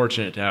 I've been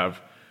fortunate to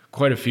have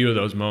quite a few of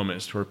those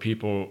moments where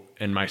people,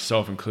 and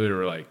myself included,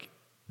 were like,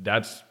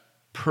 that's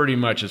pretty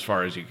much as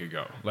far as you could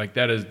go. Like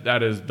that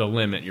is the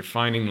limit. You're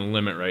finding the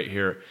limit right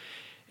here,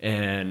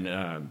 and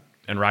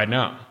riding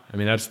out. I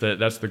mean, that's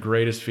the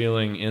greatest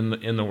feeling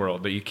in the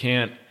world. That you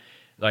can't,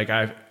 like,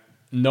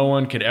 no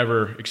one could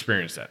ever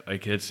experience that.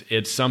 Like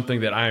it's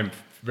something that I'm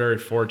very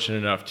fortunate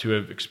enough to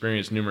have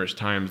experienced numerous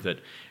times that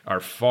are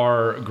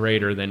far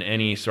greater than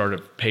any sort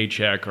of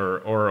paycheck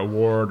or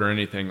award or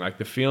anything. Like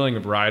the feeling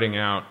of riding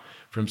out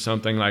from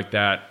something like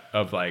that,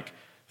 of like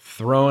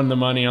throwing the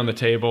money on the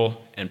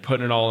table and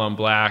putting it all on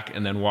black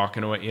and then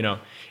walking away.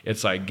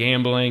 It's like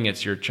gambling.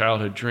 It's your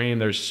childhood dream.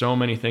 There's so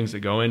many things that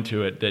go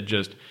into it that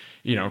just,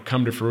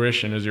 come to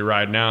fruition as you're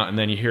riding out, and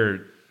then you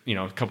hear,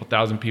 a couple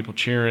thousand people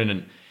cheering,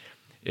 and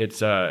it's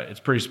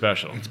pretty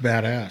special. It's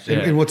badass. Yeah.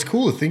 And what's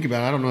cool to think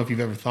about, I don't know if you've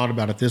ever thought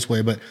about it this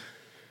way, but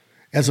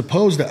as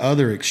opposed to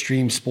other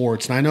extreme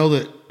sports, and I know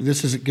that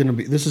this is going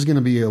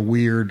to be a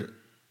weird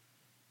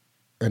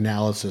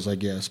analysis, I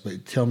guess,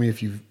 but tell me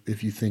if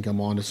you think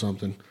I'm onto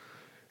something.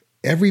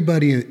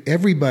 Everybody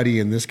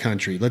in this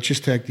country, let's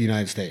just take the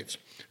United States,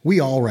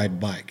 we all ride a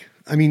bike.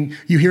 I mean,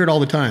 you hear it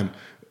all the time.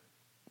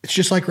 It's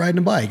just like riding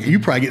a bike. You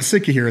probably get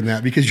sick of hearing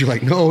that because you're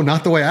like, no,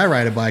 not the way I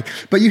ride a bike.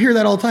 But you hear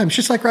that all the time. It's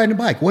just like riding a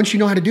bike. Once you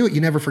know how to do it,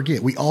 you never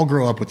forget. We all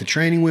grow up with the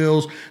training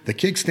wheels, the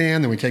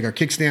kickstand, then we take our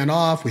kickstand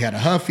off. We had a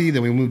Huffy,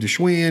 then we moved to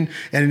Schwinn,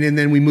 and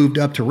then we moved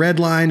up to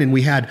Redline, and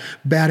we had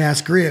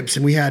badass grips,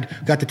 and we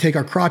got to take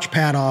our crotch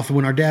pad off. And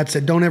when our dad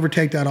said, don't ever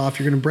take that off,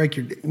 you're going to break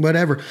your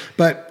whatever.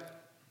 But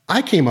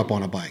I came up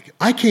on a bike.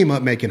 I came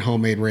up making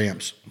homemade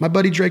ramps. My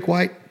buddy Drake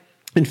White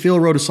and Phil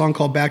wrote a song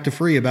called Back to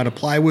Free about a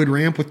plywood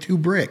ramp with 2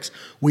 bricks.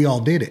 We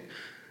all did it.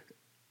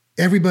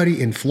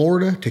 Everybody in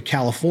Florida to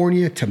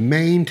California to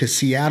Maine to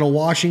Seattle,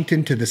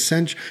 Washington to the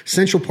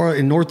central part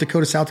in North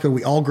Dakota, South Dakota,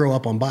 we all grow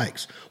up on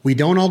bikes. We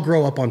don't all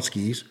grow up on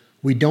skis.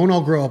 We don't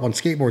all grow up on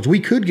skateboards. We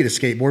could get a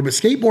skateboard, but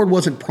skateboard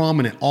wasn't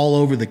prominent all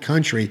over the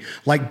country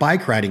like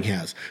bike riding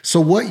has. So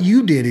what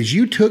you did is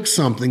you took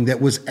something that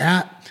was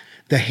at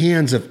the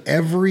hands of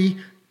every,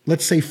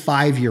 let's say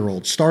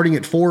 5-year-old, starting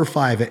at 4 or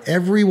 5, at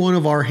every one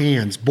of our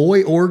hands,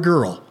 boy or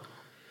girl,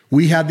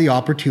 we had the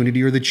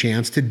opportunity or the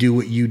chance to do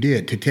what you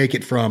did, to take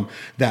it from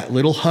that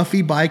little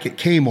Huffy bike at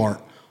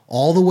Kmart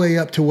all the way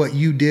up to what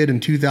you did in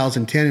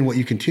 2010 and what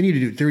you continue to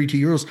do at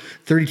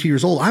 32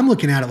 years old. I'm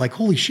looking at it like,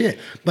 holy shit.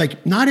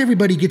 Like, not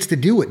everybody gets to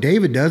do what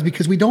David does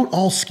because we don't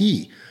all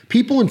ski.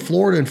 People in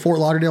Florida and Fort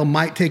Lauderdale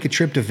might take a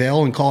trip to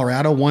Vail in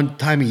Colorado one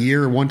time a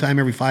year or one time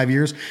every 5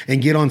 years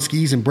and get on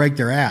skis and break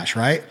their ass,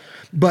 right?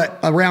 But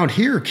around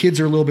here,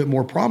 kids are a little bit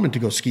more prominent to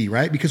go ski,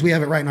 right? Because we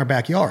have it right in our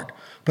backyard.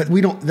 But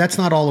that's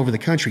not all over the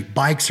country.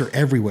 Bikes are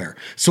everywhere.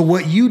 So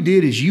what you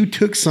did is you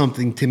took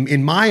something,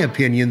 in my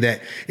opinion,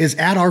 that is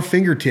at our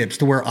fingertips,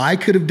 to where I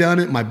could have done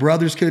it, my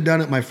brothers could have done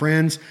it, my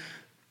friends.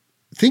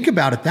 Think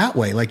about it that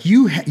way. Like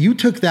you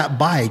took that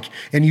bike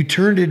and you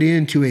turned it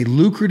into a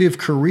lucrative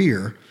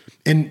career,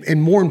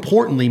 and more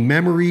importantly,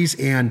 memories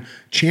and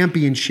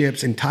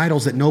championships and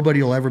titles that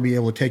nobody will ever be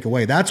able to take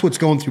away. That's what's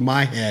going through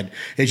my head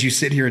as you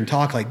sit here and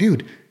talk like,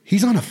 dude,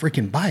 he's on a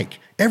freaking bike.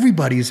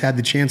 Everybody has had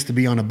the chance to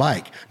be on a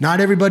bike.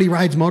 Not everybody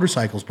rides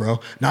motorcycles, bro.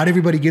 Not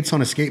everybody gets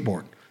on a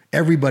skateboard.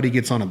 Everybody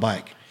gets on a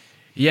bike.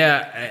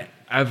 Yeah,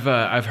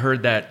 I've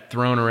heard that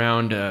thrown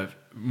around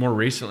more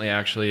recently,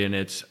 actually, and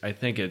I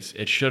think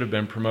it should have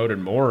been promoted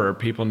more, or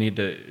people need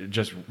to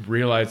just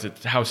realize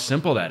how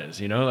simple that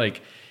is,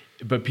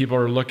 but people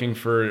are looking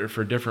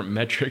for different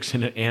metrics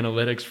and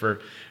analytics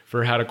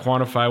for how to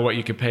quantify what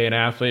you could pay an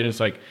athlete. And it's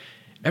like,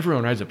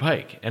 everyone rides a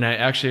bike. And I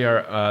actually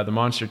the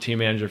Monster team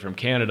manager from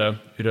Canada,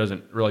 who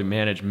doesn't really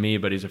manage me,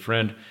 but he's a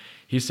friend,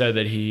 he said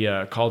that he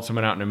called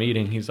someone out in a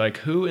meeting. He's like,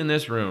 who in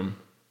this room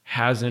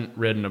hasn't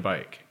ridden a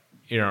bike,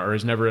 or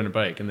has never ridden a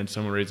bike? And then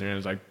someone raised their hand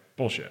and was like,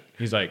 bullshit.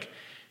 He's like,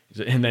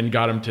 and then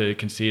got him to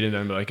concede, and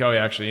then be like, oh,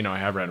 yeah, actually, I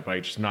have ridden a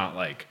bike, just not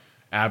like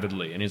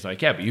avidly. And he's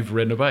like, yeah, but you've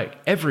ridden a bike.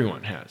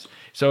 Everyone has.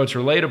 So it's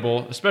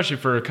relatable, especially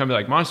for a company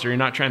like Monster. You're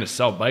not trying to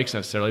sell bikes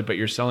necessarily, but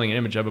you're selling an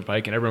image of a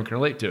bike, and everyone can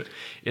relate to it.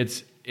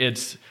 It's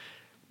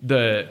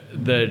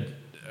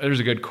there's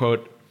a good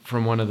quote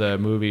from one of the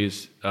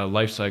movies,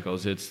 Life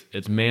Cycles.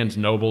 It's man's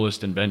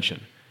noblest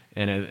invention,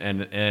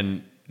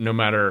 and no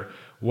matter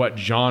what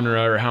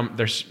genre or how,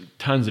 there's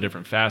tons of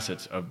different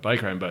facets of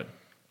bike riding, but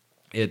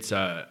it's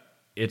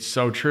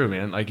so true,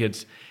 man. Like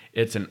it's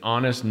an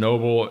honest,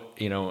 noble,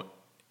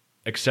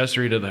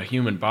 accessory to the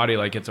human body.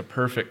 Like it's a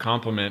perfect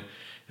complement.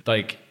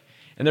 Like,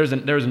 and there's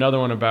another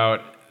one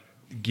about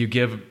you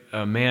give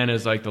a man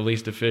is like the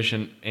least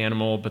efficient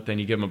animal, but then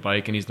you give him a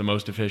bike and he's the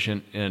most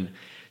efficient. And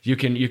you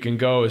can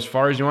go as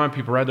far as you want.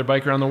 People ride their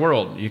bike around the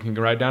world. You can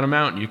ride down a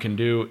mountain. You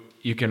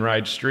can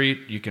ride street.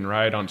 You can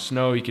ride on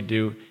snow. You could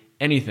do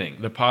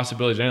anything. The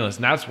possibilities are endless.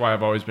 And that's why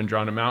I've always been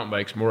drawn to mountain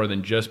bikes more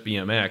than just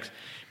BMX,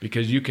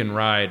 because you can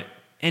ride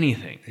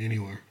anything.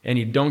 Anywhere. And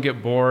you don't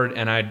get bored.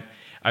 And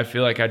I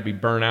feel like I'd be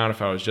burnt out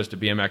if I was just a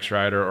BMX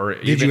rider. Or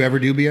Did you ever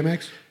do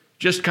BMX?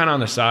 Just kind of on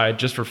the side,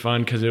 just for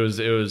fun, because it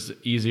was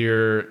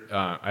easier.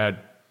 I had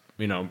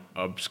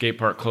a skate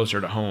park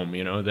closer to home,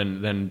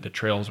 than the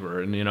trails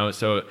were, and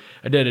so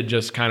I did it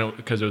just kind of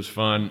because it was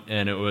fun,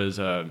 and it was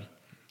a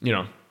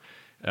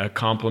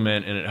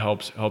compliment, and it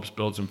helps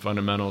build some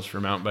fundamentals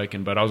for mountain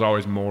biking. But I was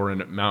always more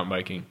into mountain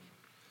biking.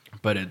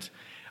 But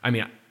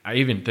I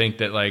even think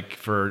that like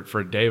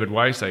for David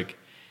Weiss, like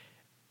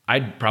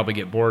I'd probably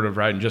get bored of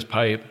riding just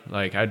pipe.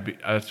 Like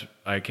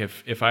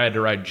if I had to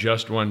ride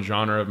just one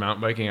genre of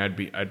mountain biking,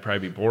 I'd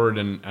probably be bored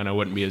and I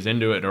wouldn't be as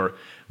into it. Or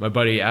my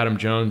buddy Adam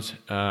Jones,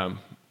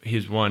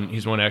 he's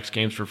won X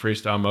Games for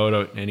freestyle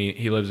moto, and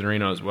he lives in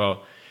Reno as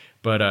well.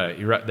 But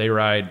they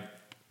ride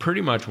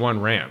pretty much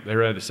one ramp. They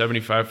ride the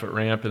 75-foot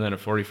ramp and then a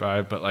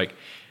 45. But like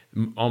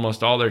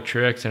almost all their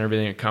tricks and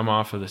everything that come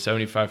off of the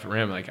 75-foot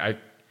ramp, like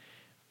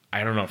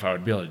I don't know if I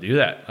would be able to do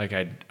that. Like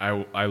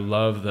I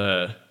love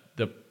that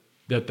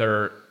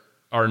there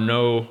are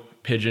no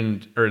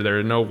there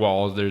are no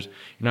walls. You're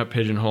not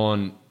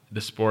pigeonholing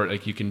the sport.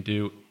 Like you can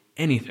do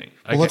anything.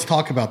 Well, let's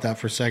talk about that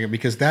for a second,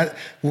 because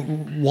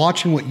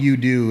watching what you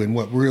do and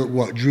what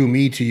drew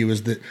me to you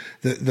is that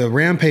the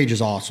Rampage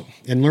is awesome,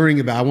 and learning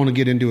about. I want to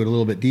get into it a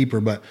little bit deeper,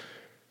 but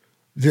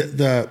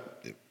the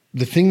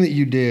thing that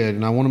you did,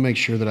 and I want to make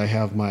sure that I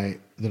have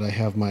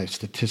my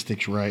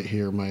statistics right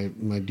here,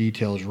 my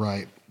details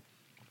right,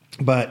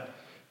 but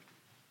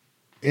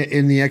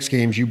in the X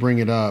Games you bring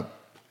it up.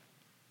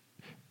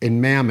 In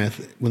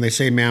Mammoth, when they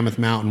say Mammoth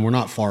Mountain, we're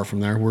not far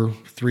from there. We're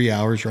 3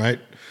 hours, right?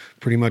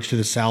 Pretty much to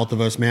the south of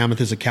us. Mammoth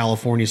is a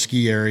California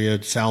ski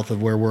area south of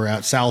where we're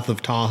at, south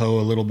of Tahoe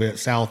a little bit,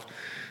 south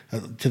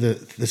to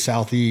the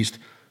southeast.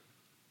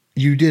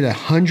 You did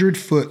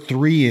 100-foot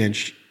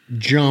 3-inch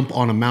jump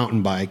on a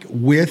mountain bike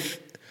with.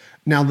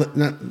 Now,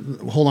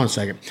 hold on a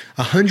second.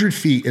 100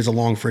 feet is a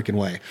long freaking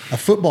way. A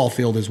football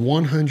field is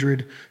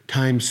 100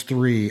 times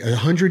 3.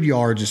 100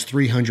 yards is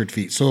 300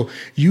 feet. So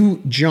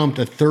you jumped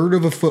a third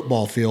of a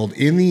football field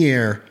in the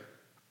air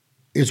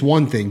is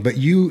one thing, but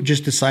you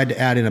just decide to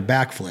add in a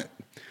backflip.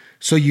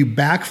 So you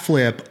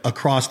backflip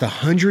across a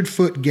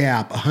 100-foot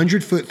gap,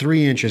 100 foot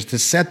 3 inches to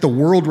set the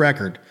world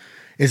record.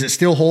 Is it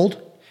still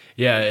hold?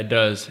 Yeah, it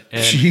does.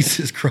 And,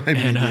 Jesus Christ.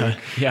 And,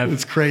 yeah,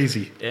 it's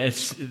crazy.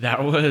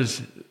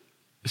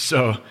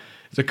 So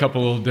there's a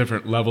couple of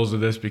different levels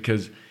of this,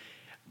 because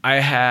I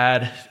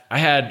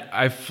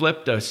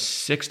flipped a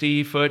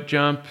 60-foot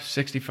jump,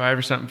 65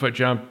 or something foot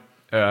jump.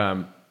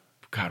 God,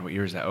 what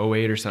year is that?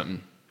 08 or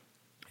something.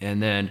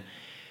 And then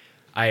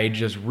I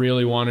just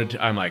really wanted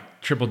to. I'm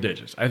like triple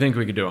digits. I think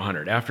we could do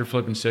 100 after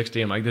flipping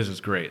 60. I'm like, this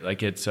is great.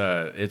 Like it's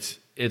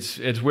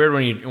weird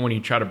when you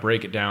try to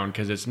break it down,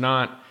 because it's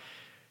not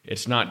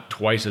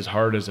twice as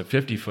hard as a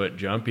 50-foot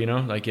jump,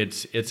 like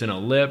it's an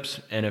ellipse.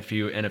 And if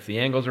the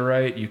angles are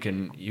right, you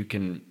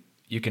can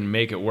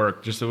make it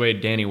work just the way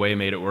Danny Way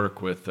made it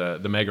work with the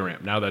Mega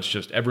Ramp. Now that's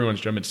just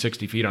everyone's jumping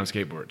 60 feet on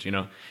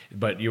skateboards,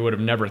 but you would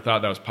have never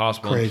thought that was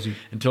possible. Crazy.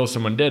 Until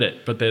someone did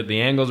it. But the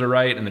angles are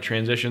right and the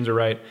transitions are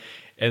right.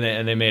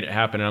 And they made it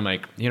happen. And I'm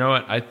like, you know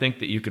what? I think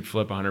that you could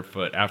flip 100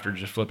 foot after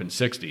just flipping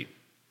 60.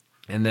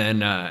 And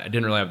then I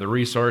didn't really have the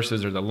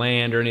resources or the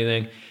land or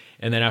anything.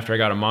 And then after I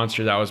got a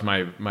Monster, that was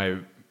my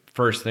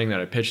first thing that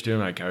I pitched to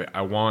him. Like,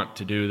 I want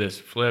to do this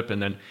flip.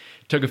 And then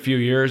it took a few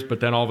years,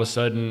 but then all of a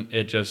sudden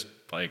it just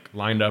like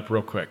lined up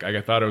real quick. Like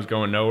I thought it was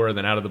going nowhere.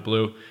 Then out of the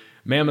blue,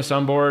 Mammoth's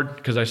on board,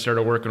 because I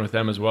started working with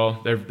them as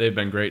well. They've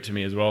been great to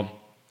me as well.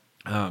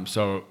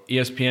 So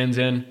ESPN's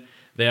in.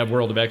 They have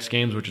World of X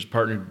Games, which is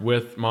partnered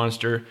with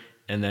Monster.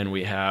 And then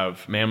we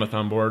have Mammoth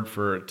on board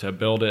to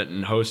build it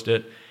and host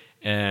it.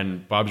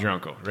 And Bob's your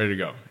uncle, ready to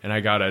go. And I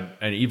got an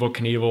Evel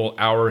Knievel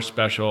hour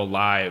special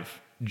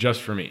live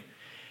just for me.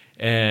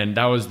 And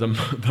that was the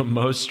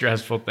most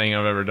stressful thing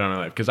I've ever done in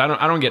my life, because I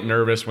don't get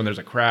nervous when there's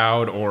a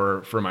crowd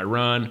or for my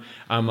run.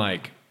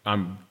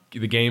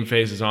 The game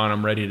phase is on.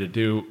 I'm ready to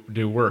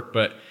do work.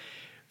 But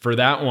for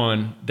that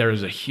one,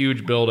 there's a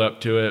huge build up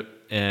to it.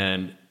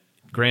 And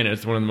granted,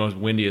 it's one of the most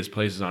windiest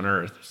places on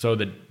earth. So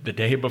the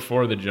day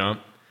before the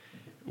jump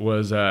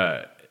was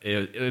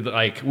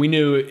like we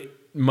knew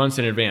months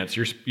in advance,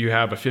 you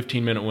have a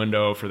 15-minute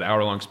window for the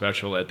hour-long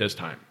special at this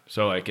time.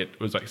 So like it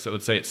was like, so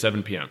let's say it's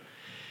 7 p.m.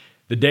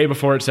 The day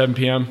before at 7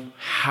 p.m.,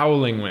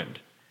 howling wind.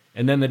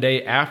 And then the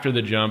day after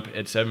the jump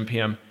at 7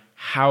 p.m.,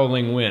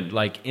 howling wind.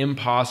 Like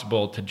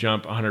impossible to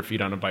jump 100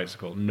 feet on a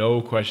bicycle.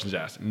 No questions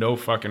asked. No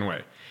fucking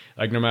way.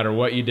 Like no matter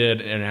what you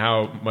did and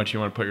how much you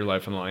want to put your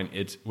life on the line,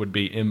 it would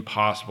be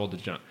impossible to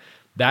jump.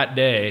 That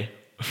day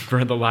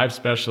for the live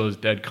special is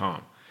dead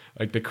calm.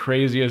 Like the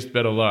craziest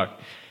bit of luck.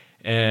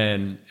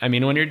 And I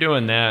mean, when you're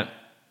doing that,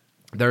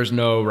 there's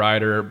no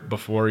rider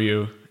before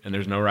you and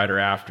there's no rider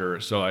after.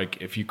 So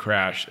like if you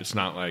crash, it's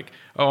not like,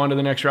 oh, on to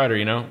the next rider,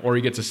 you know, or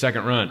he gets a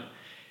second run.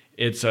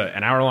 It's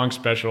an hour-long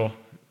special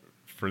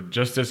for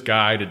just this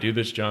guy to do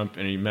this jump,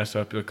 and you mess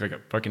up, you look like a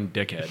fucking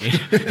dickhead.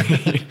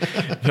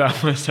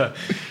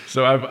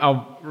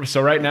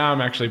 So right now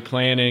I'm actually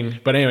planning.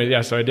 But anyway, yeah.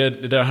 So I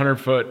did a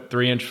 100-foot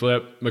 3-inch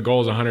flip. The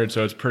goal is 100,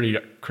 so it's pretty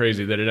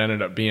crazy that it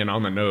ended up being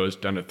on the nose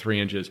down to 3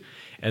 inches.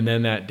 And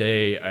then that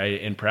day,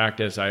 in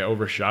practice, I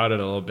overshot it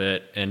a little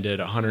bit and did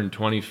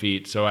 120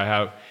 feet. So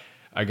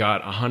I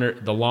got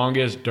 100, the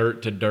longest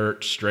dirt to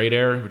dirt straight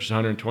air, which is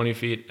 120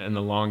 feet, and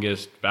the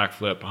longest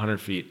backflip 100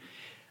 feet.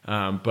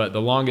 But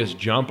the longest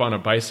jump on a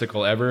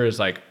bicycle ever is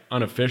like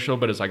unofficial,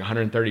 but it's like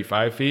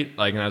 135 feet,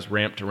 like, and that's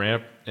ramp to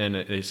ramp, and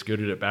they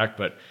scooted it back.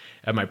 But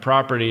at my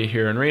property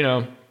here in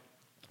Reno,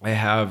 I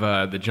have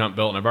the jump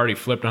built, and I've already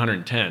flipped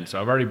 110. So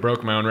I've already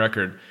broke my own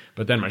record,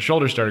 but then my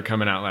shoulders started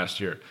coming out last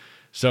year.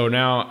 So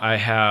now I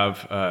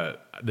have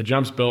the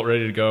jumps built,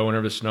 ready to go.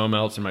 Whenever the snow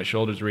melts and my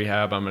shoulders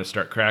rehab, I'm going to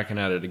start cracking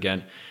at it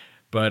again.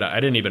 But I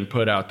didn't even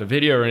put out the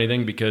video or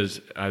anything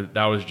because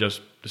that was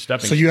just the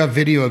stepping. So you have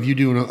video of you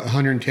doing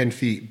 110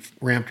 feet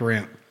ramp to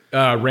ramp.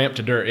 Ramp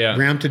to dirt, yeah.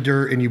 Ramp to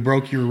dirt, and you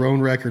broke your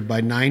own record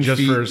by 9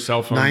 just feet. for a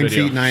cell phone 9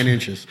 video. feet 9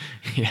 inches.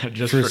 Yeah,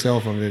 just for a cell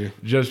phone video.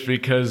 Just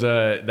because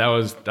that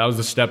was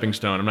the stepping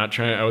stone.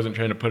 I wasn't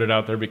trying to put it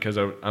out there because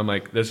I'm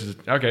like, this is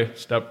okay.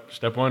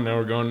 Step one. Now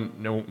we're going.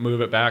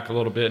 Move it back a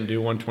little bit and do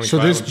 125.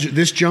 So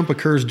this jump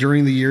occurs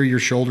during the year your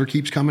shoulder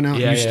keeps coming out.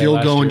 Yeah, you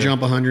still go and year.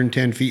 jump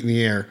 110 feet in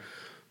the air.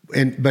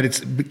 But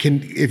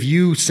if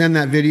you send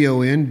that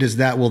video in,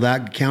 will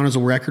that count as a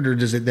record, or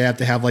they have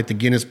to have like the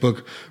Guinness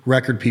Book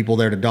record people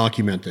there to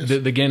document this?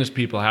 The Guinness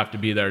people have to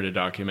be there to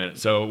document it.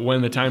 So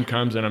when the time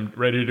comes and I'm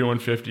ready to do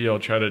 150, I'll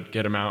try to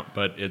get them out.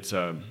 But it's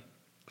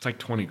like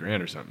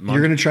 $20,000 or something. You're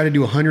going to try to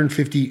do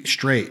 150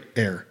 straight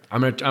air. I'm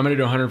gonna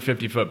do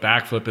 150 foot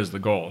backflip is the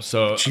goal.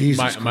 So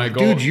my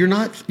goal, dude, you're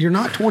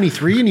not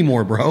 23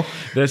 anymore, bro.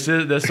 This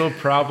will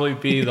probably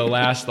be the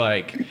last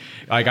like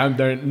I'm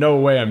there. No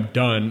way I'm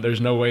done.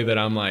 There's no way that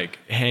I'm like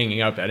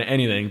hanging up at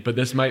anything. But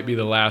this might be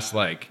the last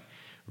like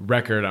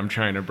record I'm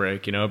trying to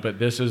break, you know. But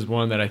this is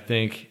one that I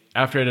think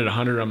after I did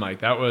 100, I'm like,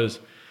 that was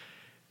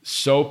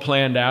so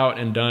planned out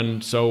and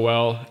done so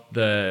well.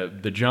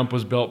 The jump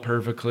was built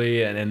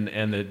perfectly, and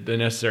the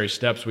necessary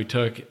steps we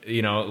took,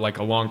 you know, like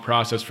a long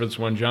process for this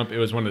one jump. It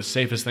was one of the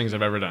safest things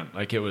I've ever done.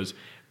 Like it was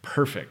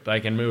perfect.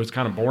 Like, and it was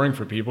kind of boring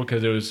for people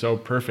because it was so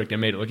perfect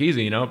and made it look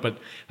easy, you know. But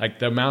like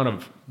the amount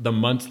of the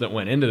months that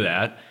went into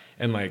that,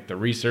 and like the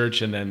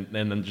research, and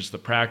then just the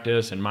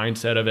practice and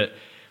mindset of it,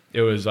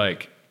 it was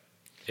like.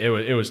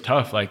 It was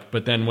tough, like,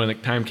 but then when the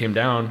time came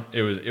down,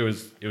 it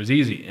was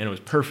easy and it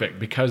was perfect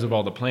because of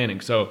all the planning.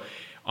 So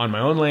on my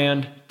own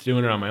land,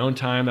 doing it on my own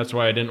time. That's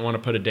why I didn't want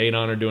to put a date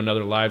on or do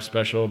another live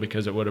special,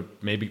 because it would have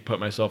maybe put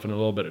myself in a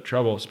little bit of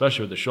trouble,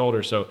 especially with the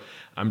shoulder. So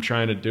I'm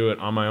trying to do it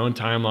on my own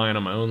timeline,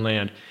 on my own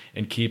land,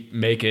 and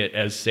make it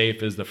as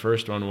safe as the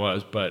first one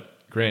was. But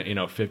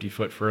 50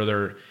 foot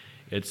further,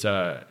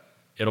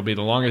 it'll be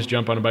the longest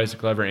jump on a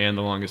bicycle ever and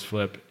the longest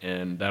flip,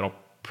 and that'll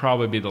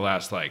probably be the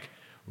last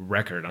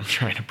record I'm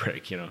trying to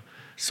break,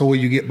 So will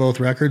you get both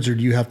records, or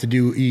do you have to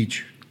do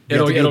each? You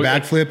have to do a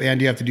backflip, and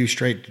you have to do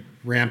straight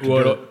ramp to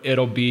dirt?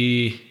 It'll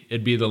be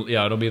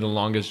the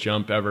longest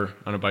jump ever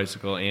on a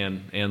bicycle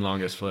and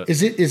longest flip.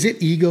 Is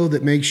it ego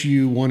that makes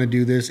you want to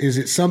do this? Is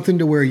it something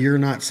to where you're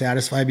not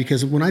satisfied?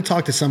 Because when I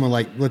talk to someone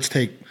like, let's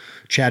take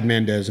Chad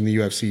Mendez in the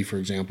UFC, for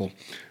example,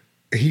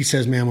 he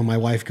says, man, when my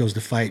wife goes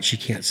to fight, she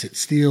can't sit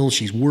still.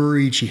 She's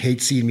worried. She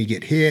hates seeing me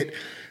get hit.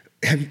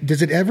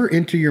 Does it ever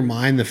enter your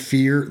mind the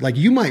fear? Like,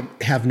 you might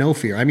have no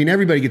fear. I mean,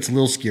 everybody gets a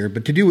little scared,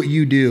 but to do what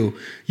you do,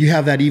 you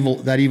have that evil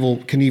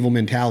Knievel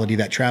mentality,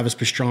 that Travis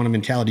Pastrana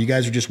mentality. You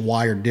guys are just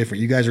wired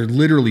different. You guys are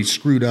literally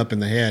screwed up in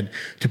the head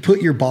to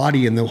put your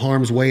body in the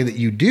harm's way that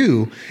you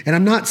do. And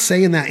I'm not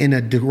saying that in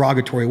a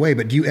derogatory way,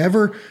 but do you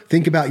ever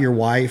think about your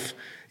wife,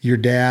 your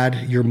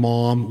dad, your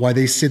mom, why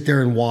they sit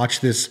there and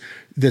watch this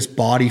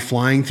body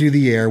flying through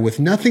the air with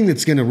nothing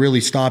that's going to really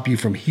stop you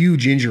from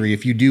huge injury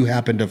if you do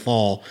happen to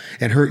fall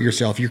and hurt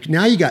yourself?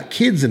 Now you got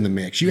kids in the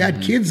mix. You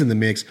had kids in the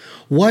mix.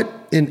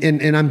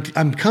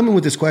 I'm coming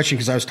with this question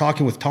because I was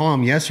talking with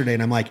Tom yesterday,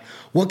 and I'm like,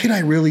 what can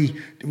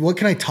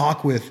I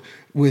talk with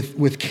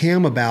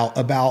Cam about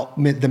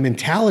the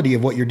mentality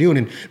of what you're doing?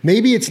 And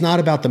maybe it's not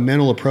about the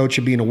mental approach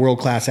of being a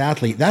world-class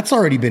athlete. That's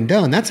already been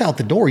done. That's out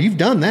the door. You've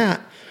done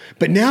that.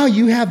 But now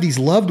you have these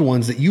loved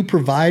ones that you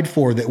provide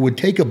for that would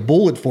take a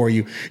bullet for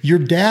you. Your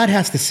dad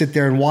has to sit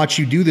there and watch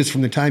you do this from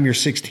the time you're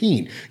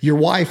 16. Your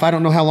wife, I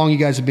don't know how long you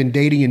guys have been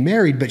dating and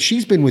married, but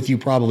she's been with you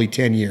probably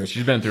 10 years.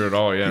 She's been through it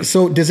all, yeah.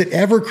 So does it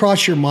ever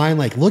cross your mind,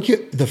 like, look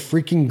at the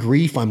freaking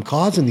grief I'm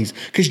causing these?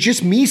 Because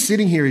just me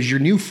sitting here as your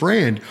new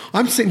friend,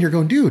 I'm sitting here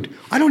going, dude,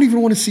 I don't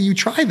even want to see you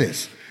try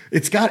this.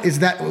 Does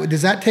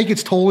that take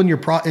its toll in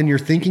your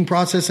thinking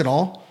process at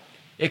all?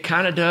 It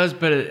kind of does,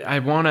 but I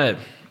want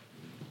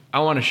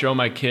to show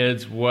my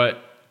kids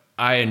what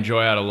I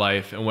enjoy out of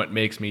life and what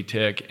makes me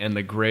tick. And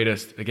the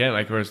greatest, again,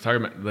 like I was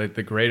talking about, like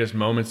the greatest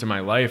moments in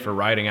my life are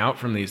riding out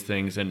from these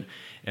things and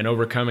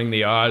overcoming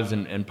the odds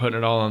and putting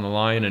it all on the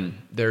line.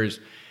 And there's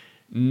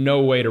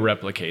no way to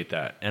replicate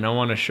that. And I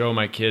want to show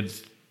my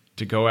kids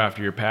to go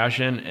after your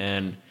passion,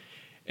 and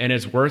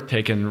it's worth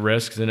taking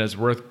risks, and it's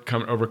worth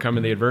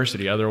overcoming the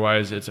adversity.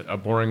 Otherwise, it's a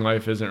boring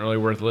life isn't really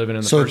worth living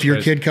in the first place. So if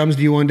your kid comes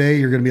to you one day,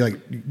 you're going to be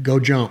like, go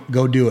jump,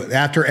 go do it.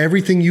 After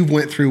everything you've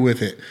went through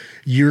with it,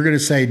 you're going to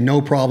say, no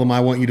problem.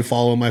 I want you to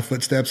follow in my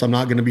footsteps. I'm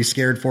not going to be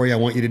scared for you. I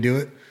want you to do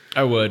it.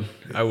 I would.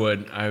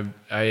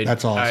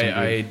 That's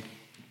awesome.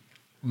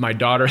 My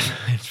daughter,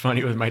 it's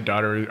funny with my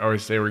daughter, we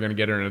always say we're going to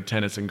get her into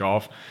tennis and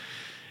golf.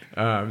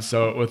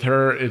 So with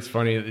her, it's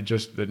funny,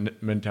 just the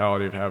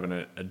mentality of having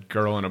a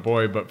girl and a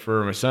boy. But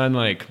for my son,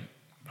 like,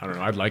 I don't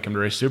know, I'd like him to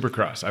race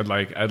Supercross.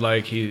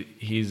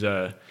 He's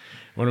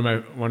one of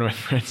my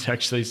friends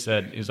actually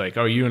said, he's like,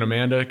 oh, you and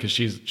Amanda, because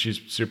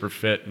she's super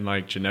fit and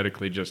like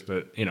genetically just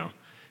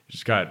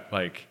she's got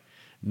like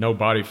no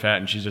body fat,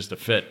 and she's just a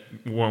fit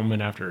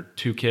woman after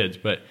 2 kids.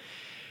 But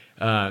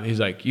he's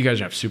like, you guys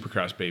have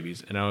Supercross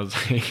babies. And I was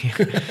like,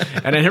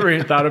 and I never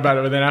even thought about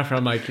it. But then after,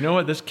 I'm like, you know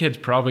what? This kid's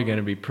probably going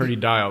to be pretty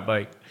dialed.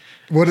 Like,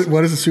 what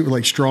is a super,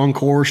 like strong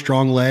core,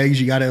 strong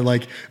legs? You got to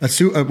like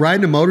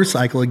riding a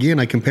motorcycle. Again,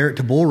 I compare it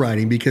to bull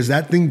riding because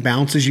that thing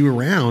bounces you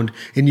around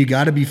and you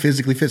got to be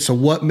physically fit. So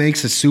what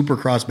makes a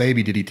Supercross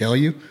baby? Did he tell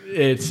you?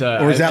 It's,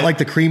 or is that like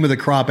the cream of the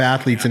crop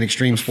athletes in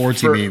extreme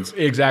sports he means?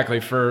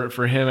 Exactly. For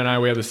him and I,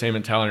 we have the same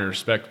mentality and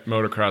respect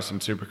motocross and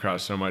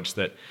Supercross so much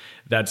that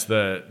that's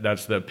the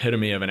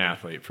epitome of an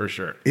athlete for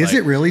sure. Is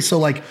it really?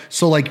 So I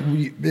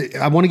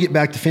want to get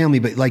back to family,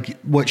 but like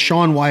what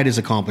Shaun White has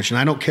accomplished, and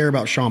I don't care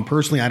about Shaun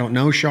personally. I don't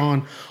know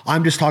Shaun.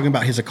 I'm just talking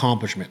about his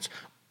accomplishments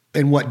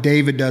and what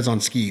David does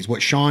on skis,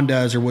 what Shaun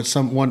does, or what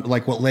someone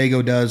like what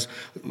Lego does,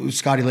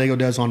 Scotty Lego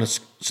does on a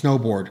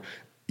snowboard.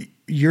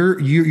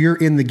 You're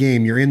in the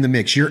game. You're in the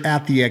mix. You're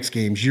at the X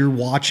Games. You're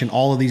watching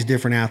all of these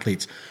different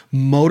athletes,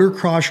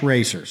 motocross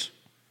racers.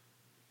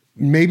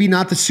 Maybe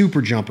not the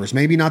super jumpers,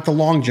 maybe not the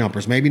long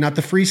jumpers, maybe not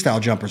the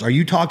freestyle jumpers. Are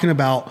you talking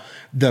about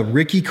the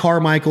Ricky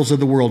Carmichaels of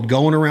the world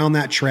going around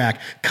that track,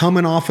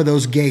 coming off of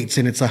those gates,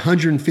 and it's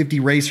 150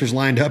 racers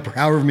lined up, or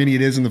however many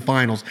it is in the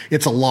finals?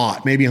 It's a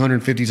lot. Maybe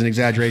 150 is an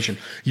exaggeration.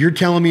 You're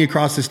telling me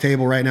across this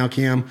table right now,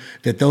 Cam,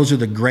 that those are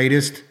the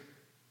greatest,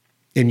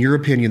 in your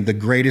opinion, the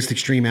greatest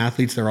extreme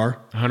athletes there are?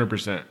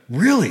 100%.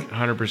 Really?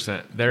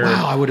 100%.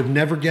 Wow, I would have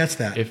never guessed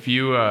that.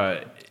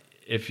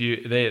 If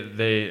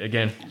they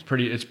again,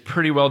 it's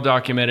pretty well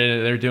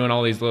documented. They're doing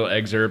all these little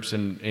excerpts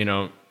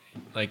and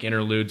like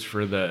interludes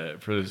for the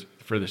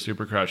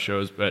Supercross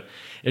shows, but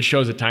it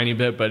shows a tiny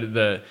bit. But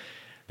the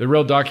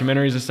real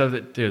documentaries and stuff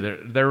that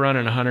they're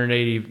running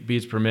 180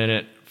 beats per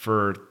minute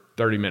for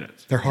 30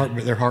 minutes. Their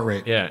heart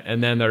rate. Yeah,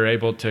 and then they're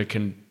able to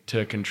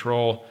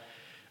control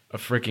a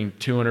freaking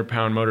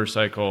 200-pound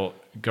motorcycle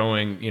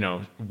going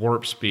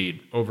warp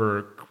speed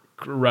over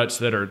ruts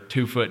that are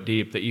 2 foot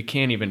deep that you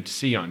can't even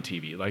see on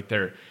TV. Like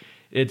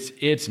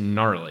it's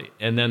gnarly.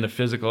 And then the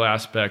physical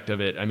aspect of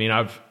it. I mean,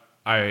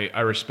 I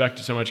respect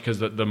it so much because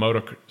the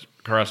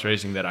motocross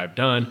racing that I've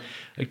done,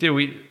 like,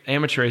 dude,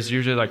 amateur races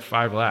usually like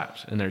 5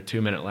 laps and they're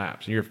 2-minute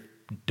laps and you're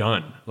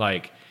done.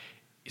 Like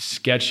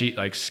sketchy,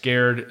 like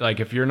scared.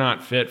 Like if you're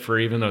not fit for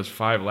even those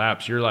 5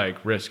 laps, you're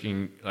like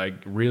risking like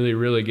really,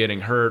 really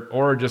getting hurt,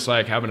 or just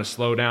like having to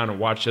slow down and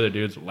watch the other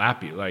dudes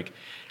lap you. Like,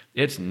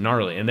 it's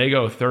gnarly, and they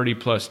go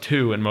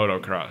 30+2 in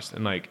motocross,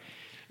 and like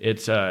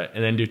it's and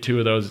then do two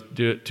of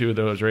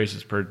those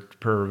races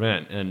per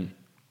event, and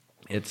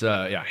it's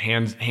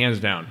hands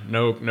down,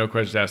 no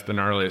questions asked, the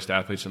gnarliest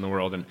athletes in the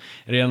world. And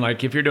then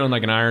like if you're doing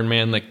like an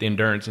Ironman, like the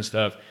endurance and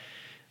stuff,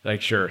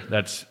 like sure,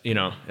 that's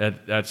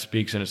that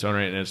speaks in its own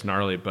right and it's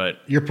gnarly, but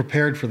you're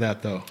prepared for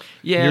that though.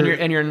 Yeah,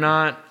 and you're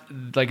not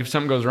like, if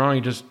something goes wrong,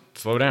 you just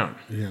slow down.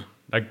 Yeah,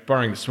 like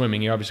barring the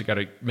swimming, you obviously got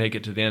to make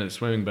it to the end of the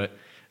swimming, but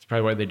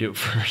probably why they do it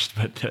first.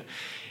 But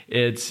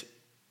it's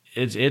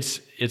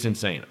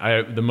insane. I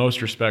have the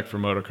most respect for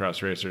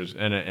motocross racers,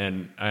 and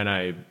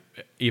I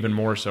even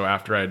more so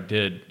after I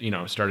did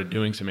started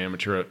doing some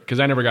amateur, because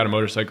I never got a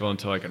motorcycle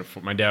until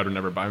my dad would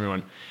never buy me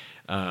one.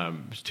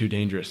 It's too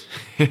dangerous.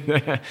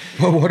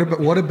 Well,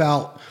 what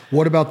about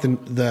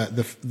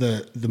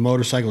the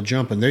motorcycle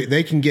jumping?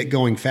 They can get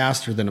going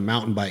faster than a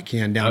mountain bike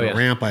can down a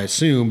ramp, I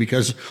assume,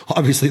 because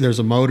obviously there's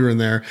a motor in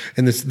there,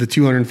 and the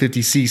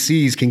 250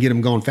 cc's can get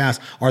them going fast.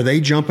 Are they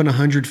jumping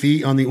 100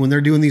 feet when they're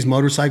doing these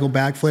motorcycle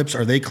backflips?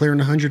 Are they clearing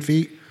 100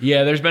 feet?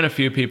 Yeah, there's been a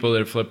few people that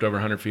have flipped over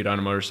 100 feet on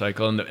a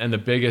motorcycle, and the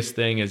biggest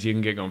thing is you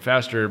can get going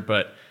faster,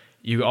 but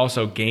you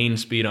also gain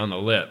speed on the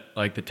lip.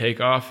 Like the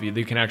takeoff,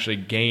 you can actually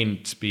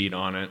gain speed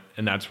on it,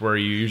 and that's where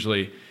you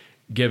usually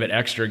give it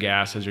extra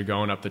gas as you're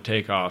going up the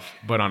takeoff.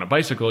 But on a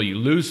bicycle, you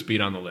lose speed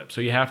on the lip,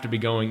 so you have to be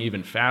going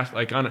even fast.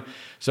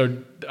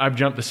 So I've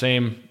jumped the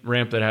same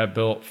ramp that I have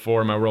built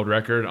for my world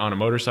record on a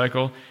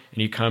motorcycle,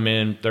 and you come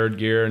in third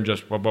gear and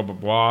just wop, wop,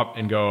 wop, wop,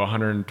 and go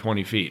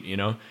 120 feet,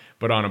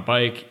 But on a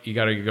bike, you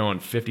got to go going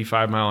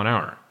 55 mile an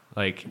hour.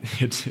 Like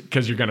it's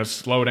because you're going to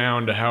slow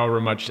down to however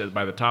much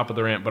by the top of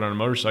the ramp. But on a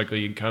motorcycle,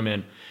 you can come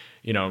in,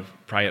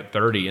 probably at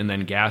 30 and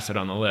then gas it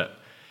on the lip.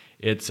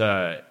 It's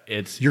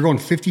You're going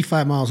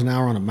 55 miles an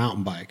hour on a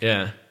mountain bike.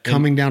 Yeah.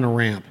 Coming down a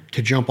ramp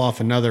to jump off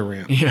another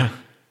ramp. Yeah.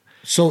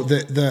 So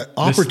the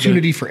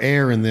opportunity for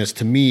air in this,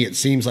 to me, it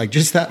seems like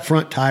just that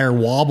front tire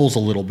wobbles a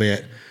little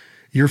bit.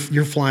 You're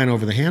flying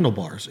over the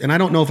handlebars. And I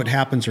don't know if it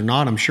happens or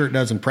not. I'm sure it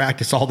does in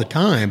practice all the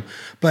time.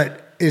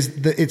 But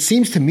it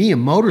seems to me a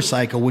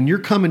motorcycle, when you're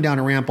coming down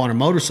a ramp on a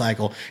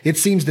motorcycle, it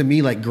seems to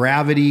me like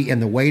gravity and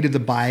the weight of the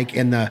bike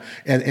and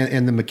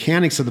the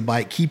mechanics of the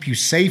bike keep you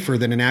safer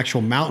than an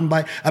actual mountain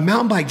bike. A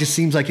mountain bike just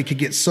seems like it could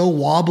get so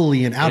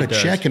wobbly and out of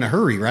check in a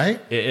hurry,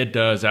 right? It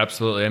does,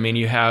 absolutely. I mean,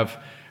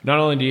 not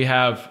only do you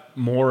have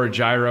more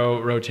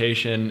gyro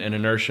rotation and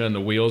inertia in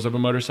the wheels of a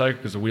motorcycle,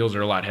 because the wheels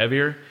are a lot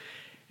heavier,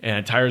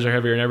 and tires are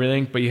heavier and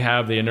everything, but you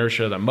have the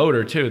inertia of the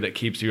motor too that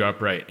keeps you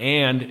upright.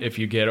 And if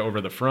you get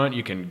over the front,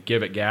 you can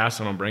give it gas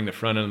and it'll bring the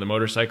front end of the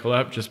motorcycle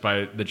up just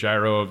by the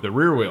gyro of the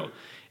rear wheel.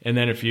 And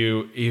then if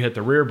you hit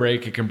the rear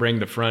brake, it can bring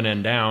the front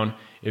end down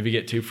if you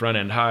get too front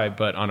end high.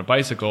 But on a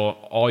bicycle,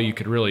 all you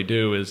could really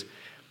do is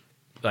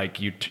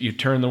like you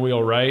turn the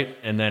wheel right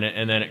and then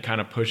it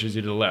kind of pushes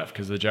you to the left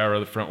because the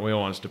gyro of the front wheel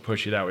wants to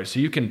push you that way. So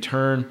you can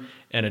turn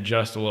and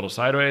adjust a little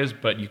sideways,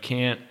 but you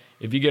can't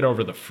if you get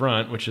over the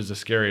front, which is the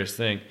scariest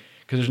thing,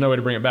 because there's no way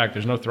to bring it back.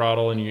 There's no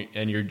throttle,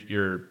 and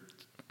you're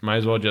might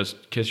as well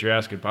just kiss your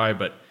ass goodbye.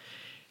 But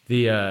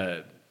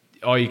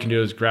all you can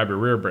do is grab your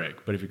rear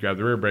brake. But if you grab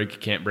the rear brake, you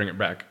can't bring it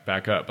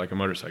back up like a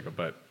motorcycle.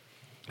 But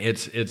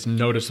it's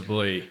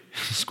noticeably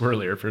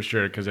squirrelier for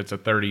sure because it's a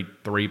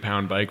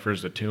 33-pound bike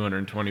versus a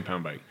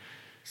 220-pound bike.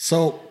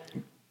 So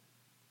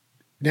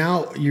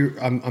now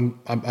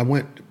I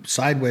went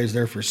sideways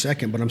there for a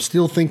second, but I'm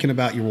still thinking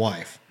about your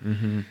wife.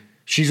 Mm-hmm.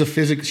 She's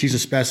a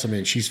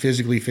specimen. She's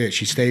physically fit.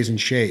 She stays in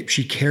shape.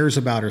 She cares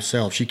about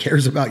herself. She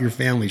cares about your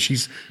family.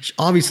 She's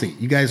obviously,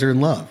 you guys are in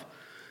love.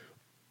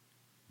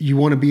 You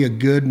want to be a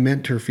good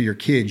mentor for your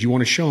kids. You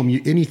want to show them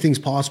anything's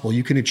possible.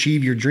 You can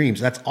achieve your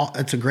dreams.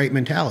 That's a great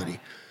mentality.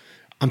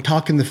 I'm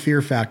talking the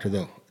fear factor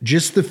though.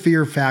 Just the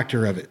fear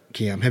factor of it,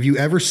 Cam. Have you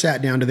ever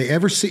sat down? Do they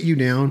ever sit you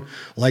down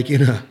like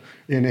in a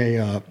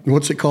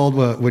what's it called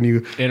when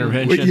you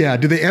intervention? Yeah.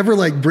 Do they ever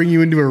like bring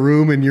you into a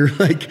room and you're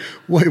like,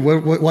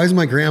 why is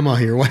my grandma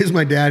here? Why is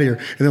my dad here?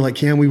 And they're like,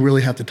 Cam, we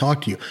really have to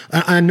talk to you.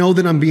 I know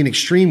that I'm being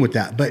extreme with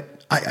that,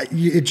 but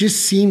it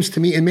just seems to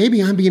me, and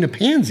maybe I'm being a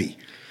pansy.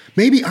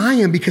 Maybe I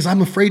am because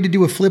I'm afraid to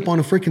do a flip on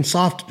a freaking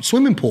soft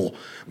swimming pool.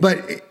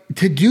 But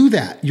to do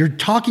that, you're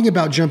talking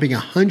about jumping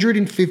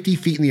 150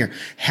 feet in the air,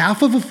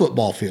 half of a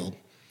football field,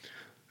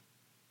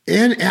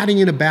 and adding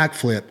in a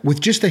backflip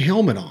with just a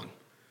helmet on.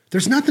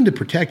 There's nothing to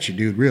protect you,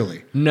 dude,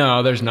 really.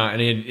 No, there's not.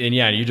 And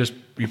yeah,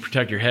 you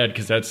protect your head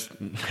because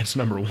that's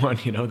number one,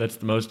 that's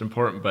the most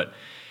important. But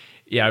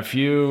yeah,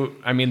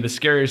 the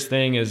scariest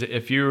thing is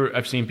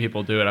I've seen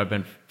people do it. I've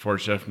been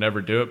fortunate enough to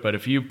never do it. But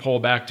if you pull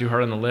back too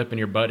hard on the lip and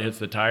your butt hits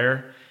the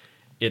tire,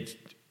 it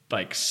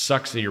like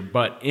sucks your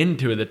butt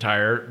into the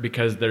tire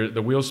because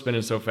the wheel's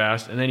spinning so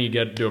fast, and then you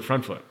get to do a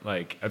front flip.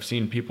 Like I've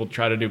seen people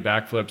try to do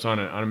backflips on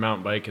a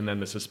mountain bike, and then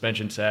the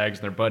suspension sags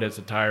and their butt hits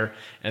the tire,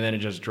 and then it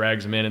just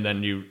drags them in, and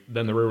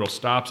then the rear wheel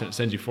stops and it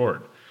sends you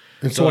forward.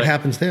 And so what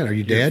happens then? Are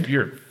you dead?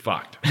 You're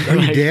fucked. Are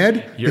you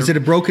dead? Is it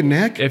a broken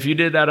neck? If you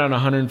did that on a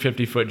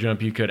 150-foot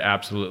jump, you could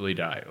absolutely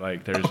die.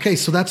 Okay,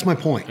 so that's my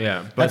point.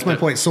 Yeah. That's my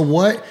point. So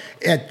what,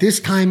 at this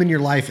time in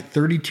your life, at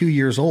 32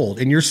 years old,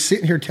 and you're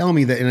sitting here telling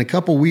me that in a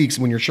couple weeks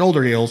when your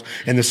shoulder heals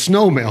and the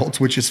snow melts,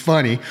 which is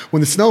funny, when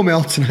the snow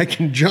melts and I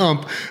can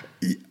jump,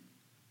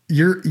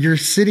 you're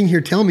sitting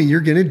here telling me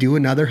you're going to do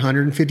another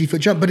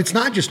 150-foot jump, but it's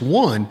not just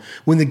one.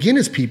 When the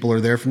Guinness people are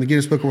there from the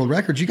Guinness Book of World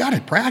Records, you got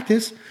to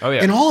practice. Oh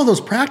yeah. And all of those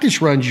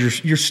practice runs,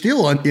 you're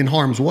still in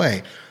harm's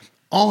way.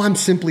 All I'm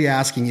simply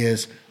asking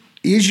is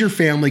your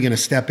family going to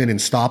step in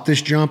and stop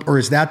this jump, or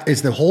is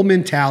the whole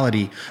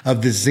mentality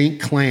of the Zink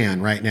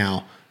clan right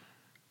now?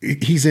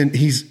 He's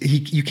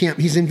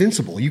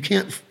invincible. You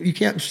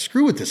can't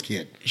screw with this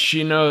kid.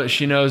 She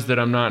knows that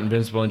I'm not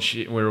invincible, and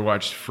we were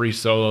watching Free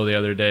Solo the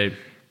other day.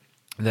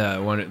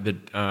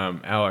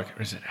 Alex,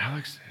 is it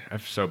Alex? I'm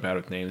so bad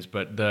with names,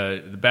 but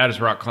the baddest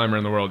rock climber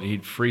in the world,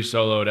 he'd free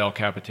soloed El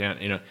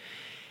Capitan.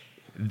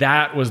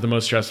 That was the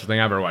most stressful thing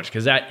I've ever watched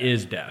because that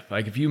is death.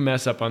 Like if you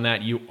mess up on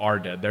that, you are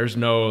dead. There's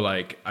no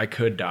like I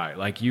could die.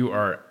 Like you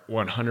are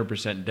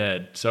 100%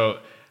 dead. So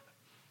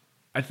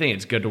I think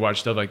it's good to watch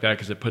stuff like that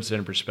because it puts it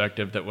in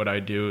perspective that what I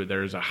do,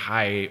 there's a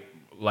high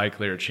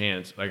likelier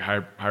chance, like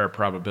higher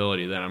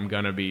probability that I'm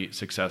going to be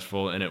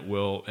successful and it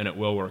will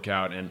work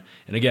out. And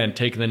again,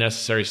 taking the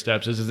necessary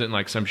steps. This isn't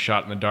like some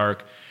shot in the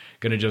dark,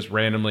 going to just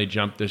randomly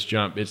jump this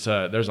jump. It's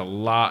there's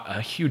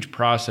a huge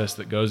process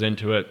that goes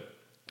into it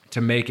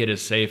to make it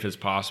as safe as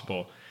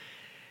possible.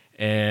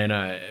 And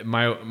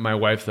my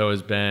wife though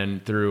has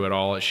been through it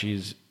all.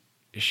 She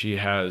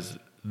has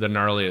the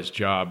gnarliest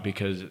job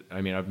because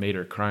I've made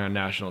her cry on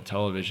national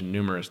television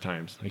numerous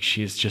times. Like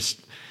she's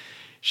just.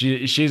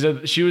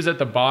 She was at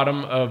the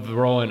bottom of the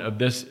rolling of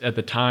this at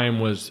the time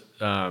was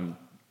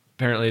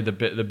apparently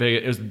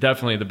it was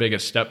definitely the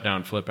biggest step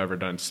down flip ever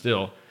done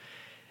still.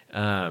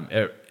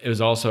 It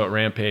was also at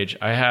Rampage.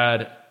 I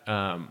had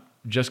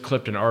just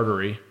clipped an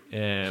artery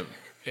a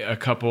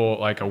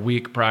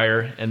week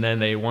prior, and then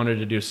they wanted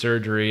to do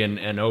surgery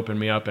and open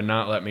me up and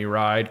not let me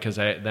ride because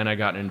I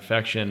got an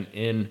infection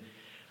in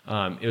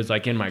it was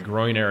like in my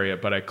groin area,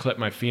 but I clipped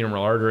my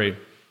femoral artery,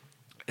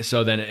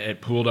 so then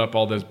it pooled up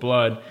all this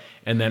blood,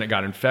 and then it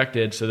got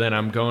infected. So then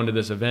I'm going to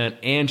this event,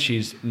 and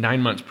she's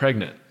 9 months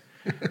pregnant.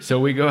 So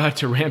we go out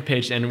to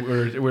Rampage, and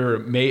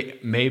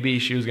maybe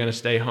she was going to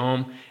stay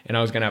home, and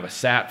I was going to have a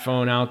sat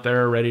phone out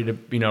there ready to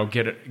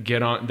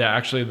get on.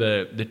 Actually,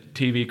 the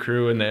TV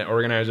crew and the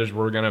organizers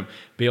were going to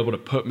be able to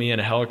put me in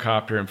a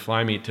helicopter and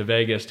fly me to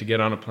Vegas to get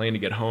on a plane to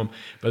get home.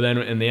 But then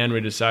in the end, we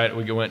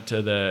went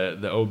to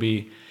the OB,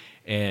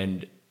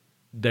 and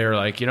they're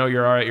like,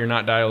 you're all right, you're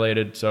not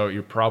dilated, so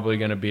you're probably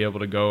going to be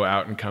able to go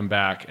out and come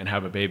back and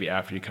have a baby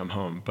after you come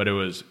home. But it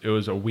was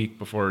a week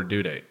before her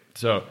due date,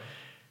 so.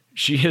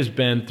 She has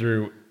been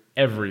through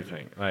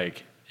everything,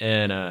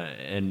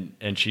 and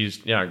she's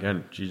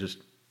she just.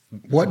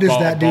 What does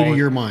that do to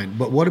your mind?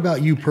 But what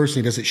about you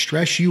personally? Does it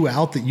stress you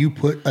out that you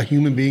put a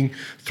human being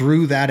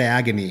through that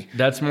agony?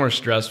 That's more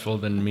stressful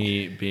than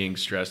me being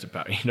stressed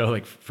about,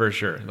 for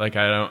sure. But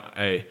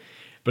at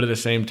the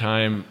same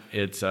time,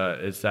 it's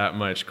that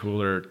much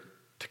cooler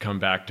to come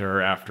back to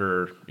her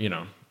after,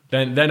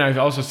 Then I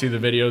also see the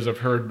videos of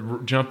her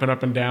jumping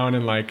up and down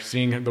and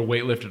seeing the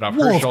weight lifted off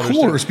her shoulders. Of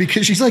course,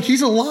 because she's like,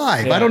 he's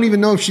alive. Yeah. I don't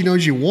even know if she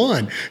knows you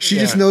won. She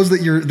just knows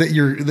that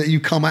you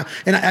come out.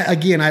 And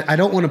I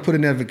don't want to put a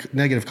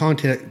negative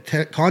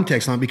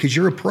context on it because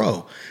you're a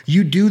pro.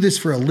 You do this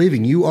for a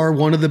living. You are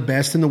one of the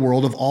best in the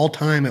world of all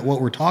time at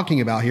what we're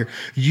talking about here.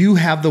 You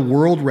have the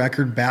world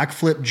record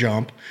backflip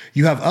jump.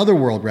 You have other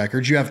world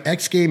records. You have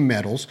X Game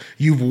medals.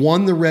 You've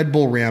won the Red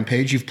Bull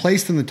Rampage. You've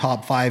placed in the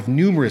top 5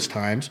 numerous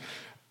times.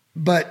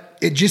 But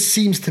it just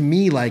seems to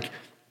me like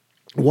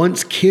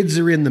once kids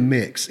are in the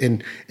mix,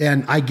 and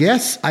I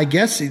guess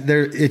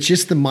it's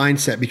just the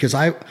mindset, because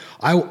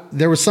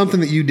there was something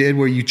that you did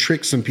where you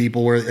tricked some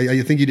people, where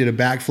I think you did a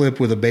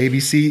backflip with a baby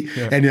seat,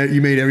 and you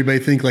made everybody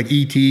think like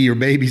E.T. or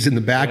babies in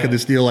the back of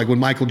this deal, like when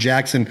Michael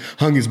Jackson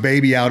hung his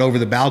baby out over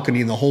the balcony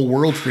and the whole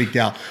world freaked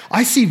out.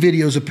 I see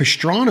videos of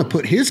Pastrana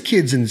put his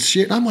kids in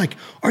shit, and I'm like,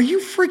 are you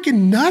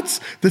freaking nuts?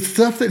 The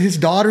stuff that his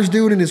daughter's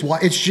doing and his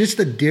wife, it's just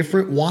a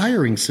different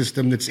wiring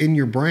system that's in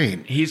your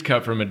brain. He's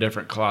cut from a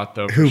different cloth,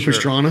 though. Who, sure.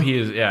 Pastrana? He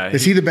is, yeah.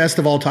 Is he the best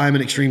of all time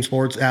in extreme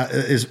sports?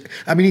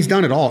 He's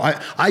done it all.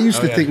 I used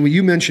to think, when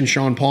you mentioned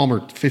Sean Palmer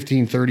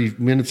 30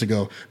 minutes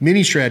ago,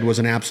 Mini Shred was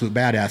an absolute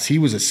badass. He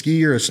was a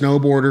skier, a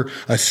snowboarder,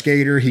 a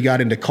skater. He got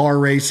into car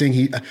racing.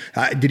 He was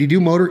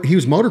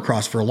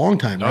motocross for a long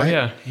time, right? Oh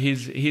yeah.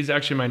 He's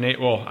actually my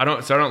neighbor. Well, I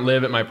don't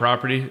live at my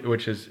property,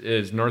 which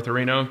is north of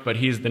Reno, but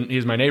he's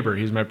my neighbor.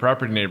 He's my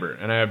property neighbor.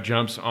 And I have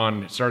jumps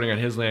starting on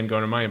his land,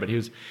 going to mine, but he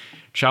was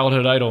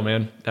childhood idol,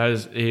 man.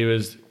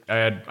 I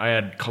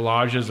had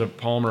collages of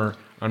Palmer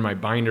on my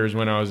binders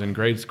when I was in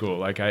grade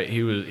school.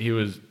 He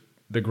was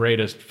the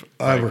greatest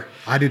ever.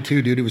 I did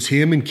too, dude. It was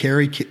him and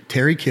Terry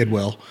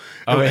Kidwell.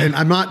 Oh, yeah. And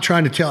I'm not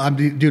trying to tell.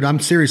 I'm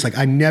serious.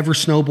 I never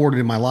snowboarded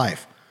in my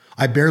life.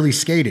 I barely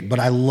skated, but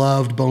I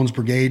loved Bones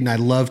Brigade, and I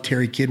loved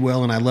Terry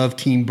Kidwell, and I loved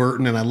Team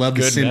Burton, and I loved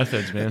the Sim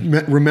methods,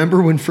 man.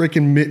 Remember when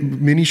freaking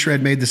Mini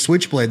Shred made the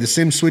Switchblade, the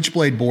Sim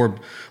Switchblade board,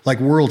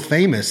 world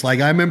famous?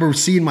 I remember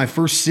seeing my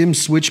first Sim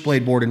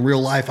Switchblade board in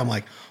real life. I'm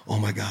like, oh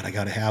my God, I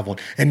got to have one.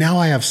 And now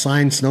I have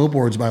signed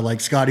snowboards by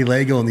Scotty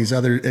Lego and these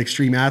other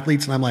extreme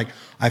athletes. And I'm like,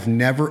 I've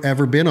never,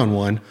 ever been on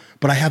one,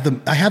 but I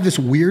have this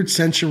weird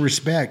sense of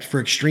respect for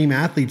extreme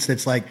athletes.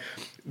 That's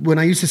when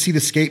I used to see the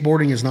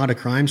skateboarding is not a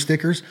crime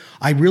stickers,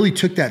 I really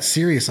took that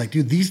serious.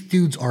 Dude, these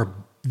dudes are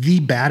the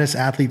baddest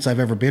athletes I've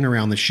ever been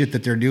around, the shit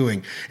that they're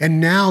doing.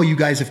 And now you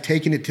guys have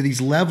taken it to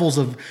these levels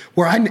of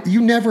where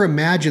you never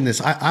imagined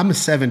this. I'm a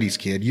 70s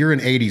kid. You're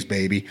an 80s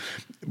baby.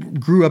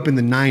 Grew up in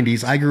the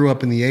 90s. I grew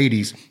up in the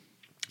 80s.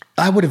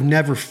 I would have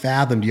never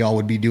fathomed y'all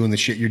would be doing the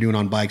shit you're doing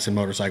on bikes and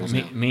motorcycles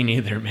now. Me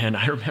neither, man.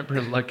 I remember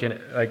looking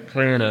at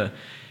playing a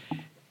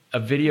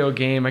video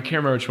game. I can't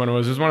remember which one it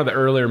was. It was one of the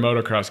earlier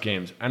motocross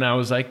games. And I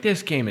was like,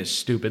 this game is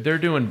stupid. They're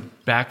doing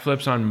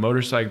backflips on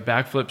motorcycle,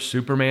 backflip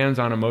Supermans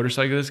on a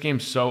motorcycle. This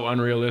game's so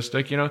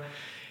unrealistic,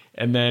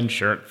 And then,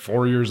 sure,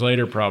 4 years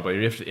later,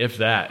 probably, if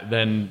that,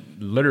 then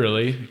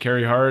literally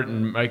Carey Hart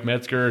and Mike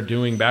Metzger are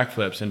doing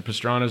backflips, and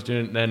Pastrana's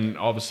doing, then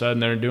all of a sudden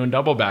they're doing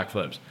double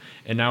backflips.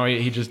 And now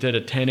he just did a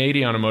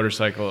 1080 on a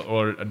motorcycle,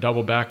 or a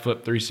double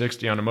backflip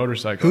 360 on a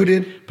motorcycle. Who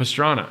did?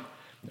 Pastrana.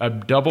 A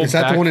double. Is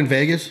that the one in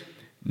Vegas?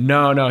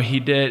 No, he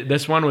did.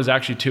 This one was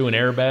actually to an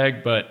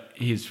airbag, but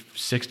he's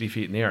 60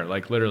 feet in the air,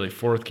 literally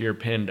fourth gear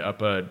pinned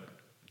up a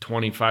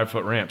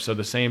 25-foot ramp. So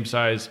the same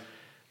size,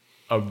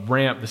 a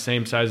ramp the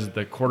same size as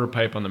the quarter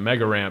pipe on the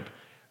mega ramp,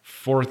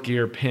 fourth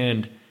gear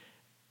pinned,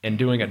 and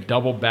doing a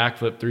double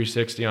backflip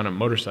 360 on a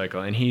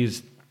motorcycle. And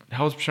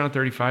how old is Pastrana?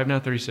 35 now,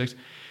 36?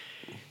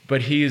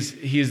 but he's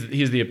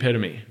the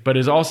epitome. But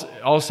is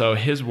also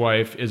his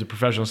wife is a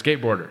professional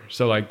skateboarder.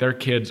 So like their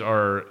kids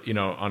are, you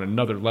know, on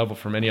another level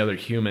from any other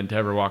human to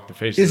ever walk the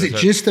face of Is this it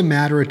earth. just a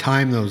matter of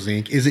time though,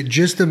 Zink? Is it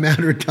just a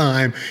matter of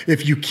time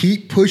if you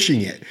keep pushing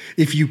it,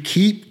 if you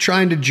keep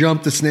trying to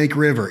jump the Snake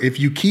River, if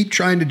you keep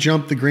trying to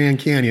jump the Grand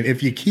Canyon,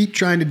 if you keep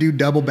trying to do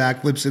double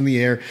backflips in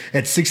the air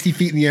at 60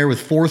 feet in the air with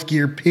fourth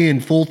gear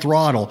pinned full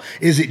throttle,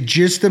 is it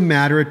just a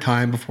matter of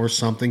time before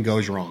something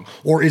goes wrong?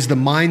 Or is the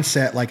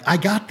mindset like, I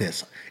got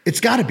this? It's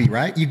got to be,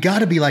 right? You got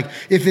to be like,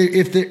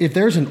 if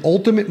there's an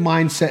ultimate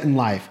mindset in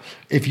life,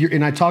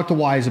 and I talk to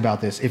Wise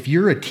about this, if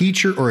you're a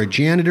teacher or a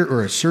janitor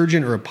or a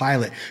surgeon or a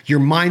pilot, your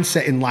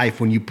mindset in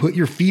life, when you put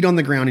your feet on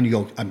the ground and you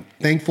go, I'm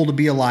thankful to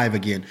be alive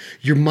again,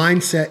 your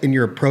mindset and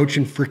your approach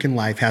in freaking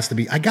life has to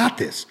be, I got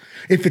this.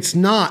 If it's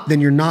not,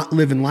 then you're not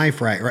living life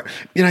right?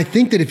 And I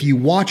think that if you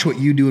watch what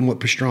you do and what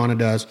Pastrana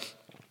does,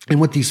 and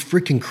what these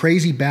freaking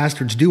crazy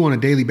bastards do on a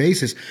daily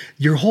basis,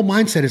 your whole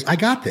mindset is, I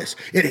got this.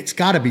 It's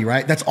got to be,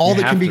 right? That's all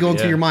that can be going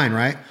through your mind,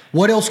 right?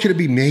 What else could it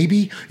be?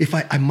 Maybe if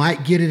I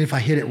might get it if I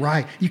hit it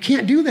right. You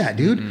can't do that,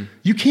 dude. Mm-hmm.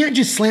 You can't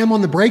just slam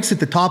on the brakes at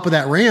the top of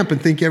that ramp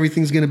and think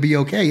everything's going to be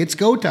okay. It's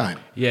go time.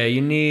 Yeah,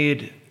 you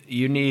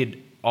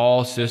need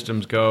all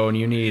systems go, and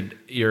you need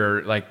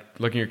your, like,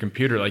 looking at your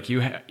computer, like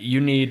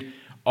you need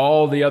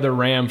all the other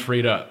RAM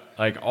freed up.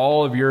 Like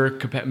all of your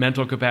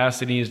mental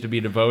capacity needs to be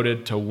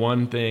devoted to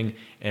one thing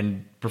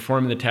and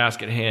performing the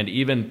task at hand.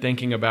 Even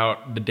thinking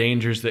about the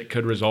dangers that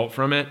could result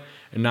from it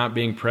and not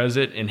being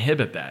present,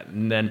 inhibit that.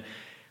 And then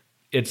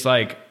it's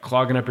like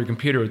clogging up your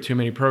computer with too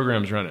many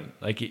programs running.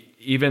 Like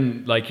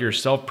even like your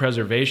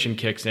self-preservation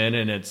kicks in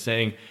and it's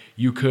saying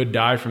you could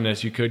die from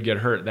this, you could get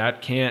hurt.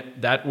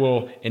 That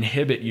will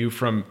inhibit you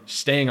from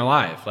staying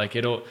alive. Like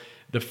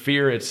the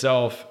fear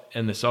itself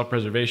and the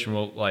self-preservation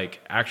will like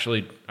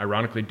actually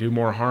ironically do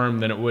more harm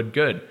than it would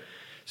good.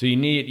 So you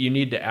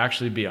need to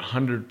actually be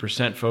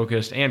 100%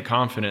 focused and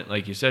confident,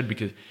 like you said,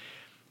 because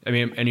I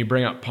mean, and you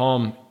bring up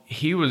Palm,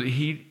 he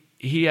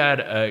had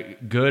a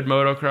good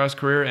motocross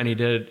career and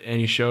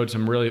he showed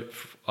some really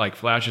like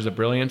flashes of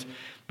brilliance,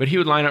 but he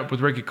would line up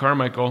with Ricky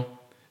Carmichael.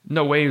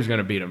 No way he was going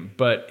to beat him,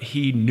 but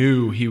he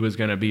knew he was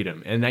going to beat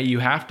him, and that you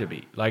have to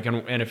be like,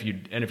 and if you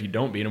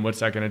don't beat him,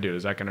 what's that going to do?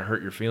 Is that going to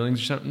hurt your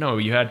feelings or something? No,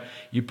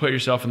 you put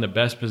yourself in the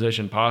best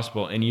position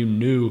possible, and you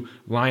knew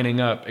lining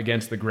up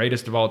against the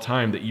greatest of all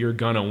time that you're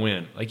going to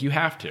win. Like you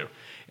have to,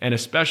 and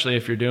especially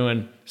if you're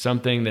doing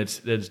something that's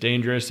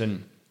dangerous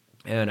and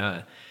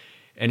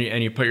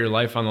you put your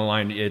life on the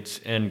line.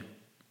 And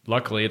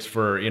luckily it's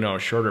for a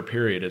shorter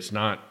period. It's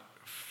not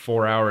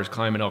 4 hours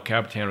climbing El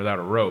Capitan without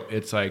a rope.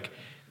 It's like.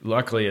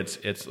 Luckily,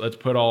 it's let's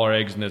put all our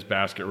eggs in this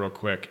basket real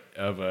quick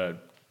of a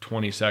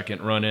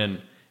 20-second run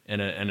in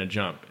and a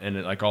jump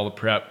and like all the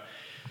prep.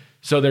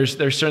 So there's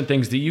certain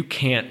things that you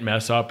can't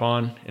mess up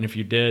on, and if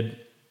you did,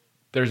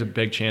 there's a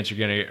big chance you're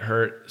going to get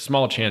hurt.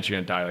 Small chance you're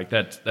going to die. Like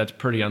that's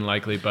pretty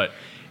unlikely, but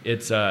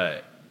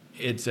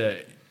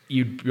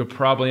you'll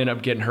probably end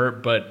up getting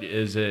hurt. But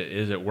is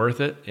it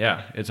worth it?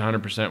 Yeah, it's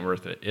 100%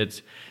 worth it.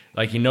 It's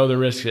like the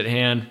risks at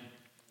hand,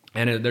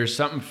 and there's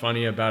something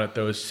funny about it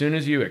though. As soon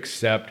as you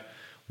accept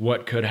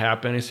what could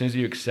happen, as soon as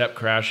you accept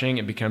crashing,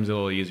 it becomes a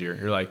little easier.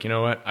 You're like, you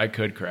know what? I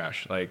could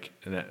crash. Like,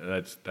 and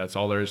that's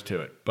all there is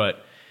to it.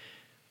 But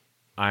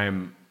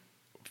I'm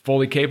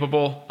fully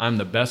capable. I'm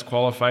the best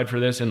qualified for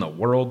this in the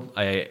world.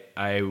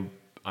 I'm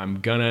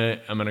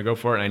gonna go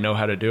for it. And I know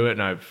how to do it.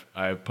 And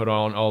I've put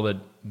on all the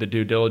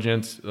due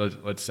diligence.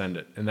 Let's send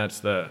it. And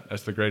that's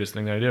the greatest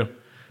thing that I do.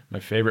 My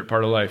favorite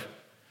part of life.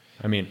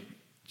 I mean,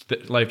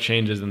 life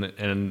changes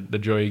and the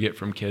joy you get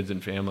from kids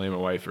and family and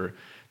my wife are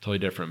totally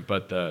different.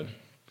 But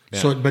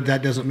but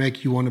that doesn't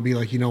make you want to be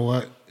like, you know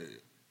what?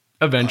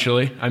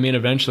 Eventually.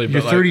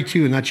 You're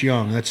 32 and that's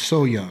young. That's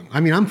so young. I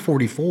mean, I'm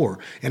 44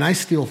 and I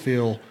still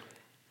feel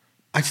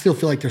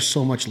like there's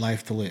so much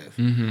life to live.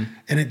 Mm-hmm.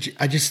 And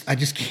I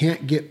just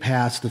can't get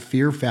past the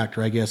fear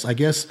factor, I guess.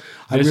 This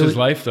is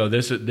life though.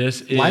 This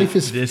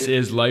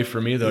is life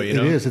for me though, It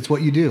is. It's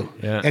what you do.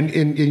 Yeah. And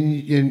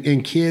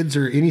in kids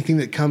or anything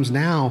that comes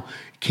now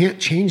can't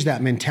change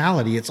that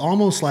mentality. It's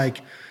almost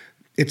like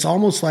this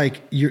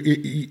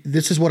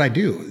is what I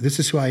do. This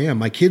is who I am.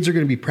 My kids are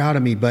going to be proud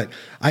of me. But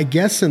I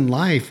guess in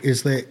life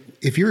is that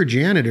if you're a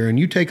janitor and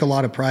you take a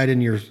lot of pride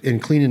in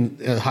cleaning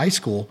high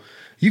school,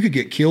 you could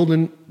get killed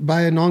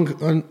by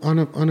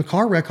on a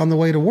car wreck on the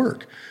way to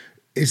work.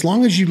 As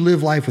long as you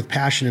live life with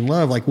passion and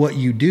love, like what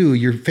you do,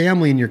 your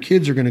family and your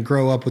kids are going to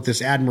grow up with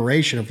this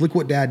admiration of look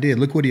what dad did,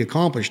 look what he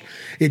accomplished.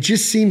 It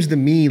just seems to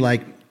me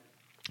like,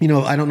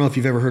 I don't know if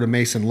you've ever heard of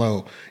Mason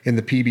Lowe in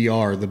the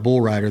PBR, the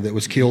bull rider that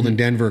was killed in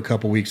Denver a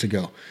couple weeks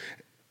ago.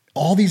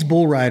 All these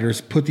bull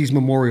riders put these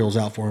memorials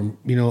out for him.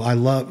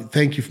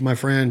 Thank you for my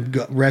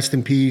friend, rest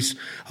in peace.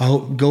 I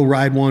hope go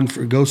ride one,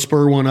 go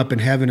spur one up in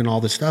heaven and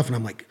all this stuff. And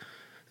I'm like,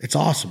 it's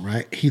awesome,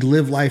 right? He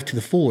lived life to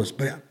the fullest,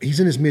 but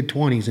he's in his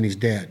mid-20s and he's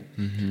dead.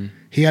 Mm-hmm.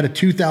 He had a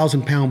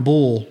 2,000-pound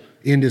bull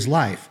end his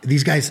life.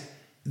 These guys,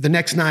 the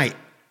next night,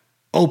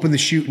 open the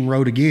chute and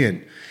rode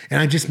again.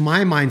 And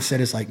my mindset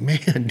is like,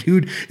 man,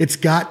 dude, it's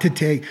got to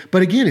take,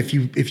 but again, if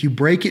you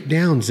break it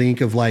down,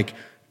 Zink, of like,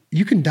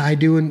 you can die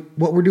doing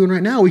what we're doing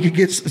right now. We could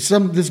get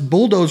this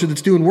bulldozer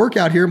that's doing work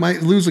out here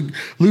might lose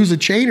a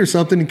chain or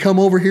something and come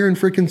over here and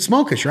freaking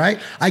smoke us, right?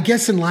 I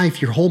guess in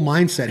life, your whole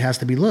mindset has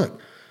to be, look,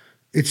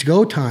 it's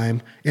go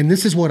time, and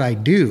this is what I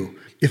do.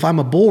 If I'm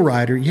a bull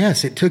rider,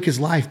 yes, it took his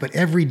life, but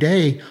every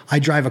day I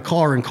drive a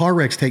car, and car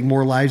wrecks take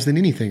more lives than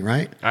anything,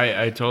 right?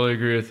 I totally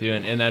agree with you,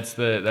 and that's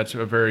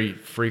a very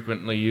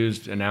frequently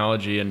used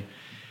analogy, and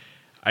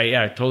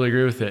I totally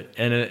agree with it.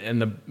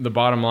 And the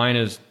bottom line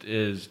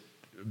is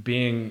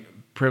being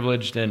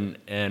privileged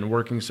and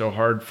working so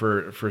hard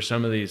for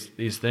some of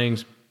these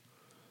things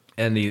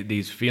and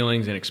these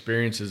feelings and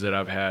experiences that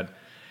I've had.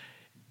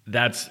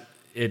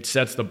 It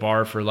sets the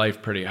bar for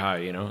life pretty high,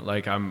 you know.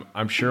 Like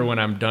I'm sure when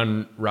I'm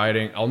done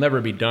riding, I'll never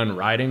be done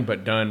riding,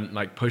 but done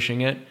like pushing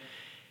it.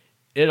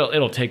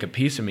 It'll take a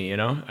piece of me, you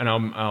know, and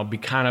I'll be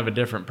kind of a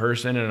different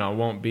person, and I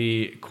won't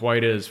be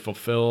quite as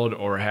fulfilled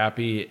or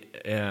happy.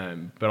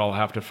 But I'll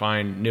have to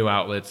find new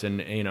outlets and,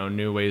 you know,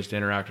 new ways to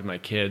interact with my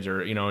kids,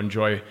 or, you know,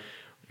 enjoy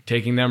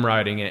taking them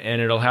riding it.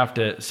 And it'll have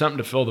something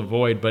to fill the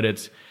void, but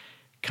it's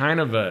kind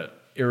of a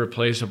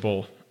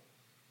irreplaceable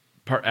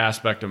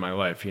aspect of my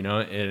life, you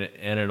know,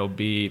 and it'll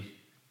be,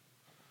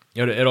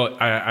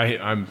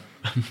 I'm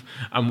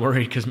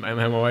worried because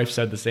my wife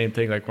said the same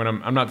thing. Like when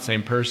I'm not the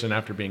same person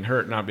after being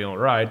hurt, not being able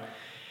to ride.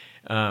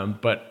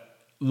 But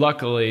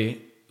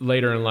luckily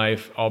later in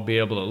life, I'll be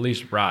able to at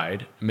least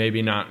ride,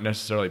 maybe not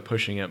necessarily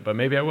pushing it, but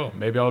maybe I will.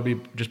 Maybe I'll be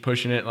just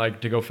pushing it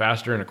like to go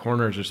faster in the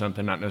corners or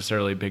something, not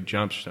necessarily big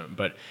jumps or something,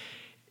 but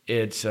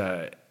it's,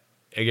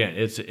 again,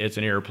 it's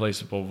an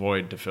irreplaceable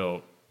void to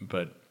fill,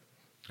 but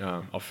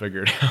I'll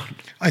figure it out.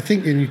 I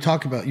think, and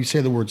you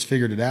say the words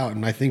figured it out,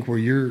 and I think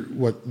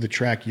what the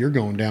track you're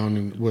going down,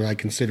 and what I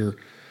consider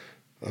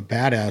a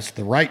badass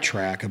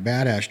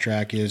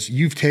track is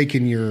you've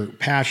taken your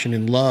passion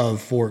and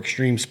love for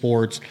extreme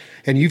sports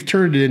and you've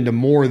turned it into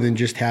more than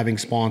just having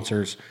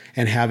sponsors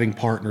and having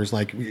partners,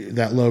 like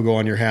that logo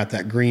on your hat,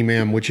 that Green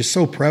M, which is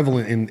so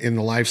prevalent in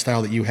the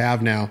lifestyle that you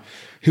have now.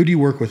 Who do you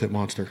work with at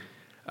Monster?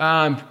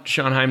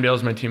 Sean Heimdall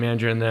is my team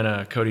manager, and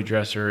then Cody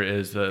Dresser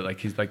is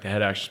he's like the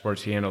head action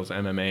sports. He handles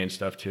MMA and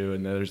stuff too,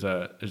 and there's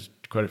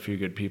quite a few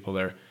good people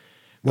there.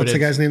 What's the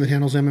guy's name that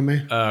handles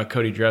MMA?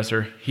 Cody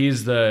Dresser.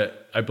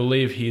 I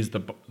believe he's the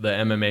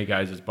MMA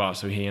guy's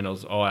boss, so he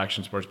handles all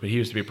action sports. But he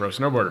used to be a pro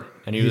snowboarder,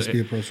 and he used to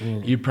be a pro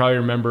snowboarder. You probably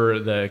remember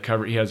the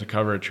cover. He has a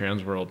cover of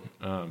Transworld,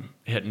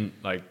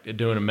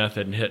 doing a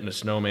method and hitting a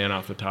snowman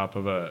off the top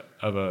of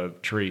a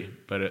tree.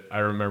 But I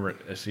remember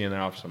seeing the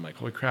office. I'm like,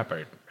 holy crap!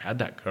 I had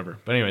that cover.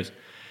 But anyways.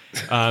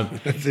 That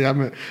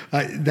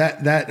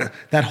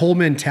whole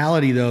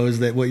mentality though is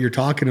that what you're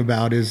talking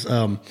about is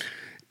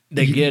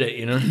they get it,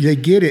 you know? They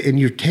get it. And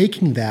you're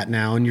taking that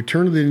now and you're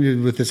turning it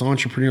into with this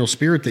entrepreneurial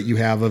spirit that you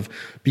have of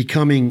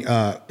becoming,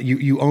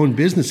 you own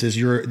businesses.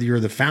 You're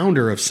the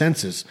founder of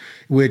Senses,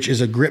 which is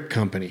a grip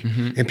company.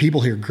 Mm-hmm. And people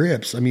hear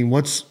grips. I mean,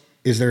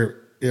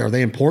 are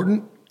they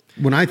important?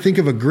 When I think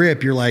of a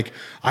grip, you're like,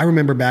 I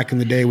remember back in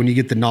the day when you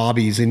get the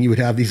knobbies and you would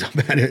have these up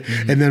at it,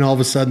 mm-hmm. and then all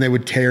of a sudden they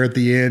would tear at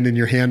the end and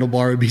your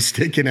handlebar would be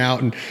sticking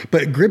out.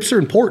 But grips are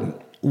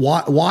important.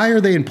 Why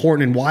are they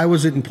important, and why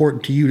was it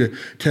important to you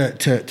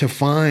to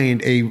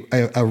find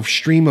a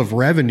stream of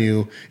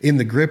revenue in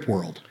the grip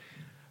world?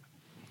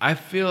 I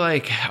feel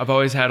like I've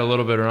always had a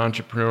little bit of an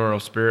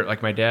entrepreneurial spirit.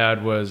 Like my dad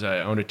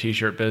owned a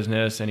t-shirt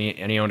business, and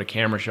he owned a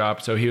camera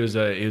shop, so he was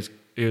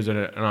an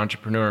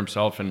entrepreneur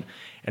himself, and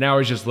I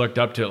always just looked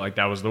up to it like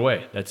that was the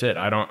way. That's it.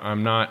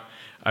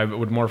 I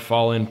would more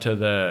fall into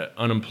the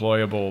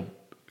unemployable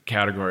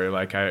category.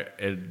 Like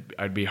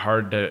I'd be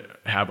hard to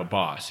have a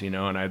boss, you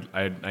know, and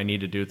I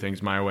need to do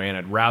things my way, and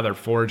I'd rather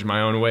forge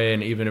my own way.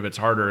 And even if it's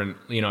harder, and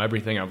you know,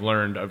 everything I've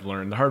learned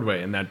the hard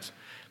way, and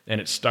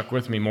it stuck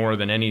with me more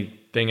than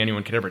anything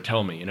anyone could ever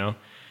tell me, you know,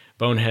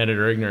 boneheaded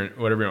or ignorant,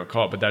 whatever you want to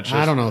call it. But that's just,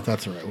 I don't know if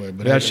that's the right way,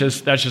 but that's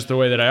just the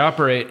way that I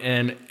operate.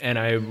 And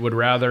I would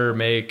rather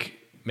make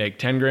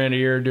 10 grand a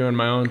year doing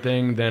my own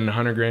thing than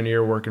 100 grand a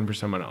year working for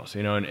someone else,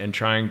 you know, and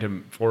trying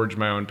to forge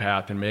my own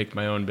path and make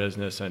my own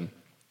business. And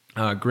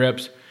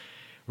grips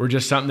were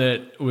just something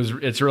that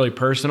it's really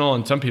personal,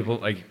 and some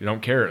people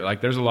don't care.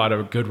 Like there's a lot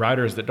of good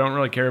riders that don't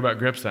really care about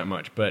grips that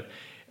much, but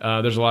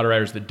there's a lot of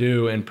riders that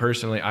do. And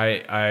personally,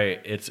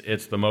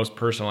 it's the most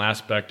personal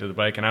aspect of the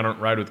bike, and I don't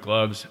ride with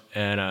gloves,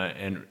 and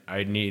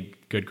I need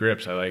good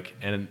grips.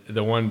 And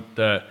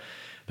the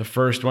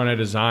first one I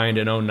designed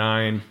in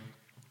 2009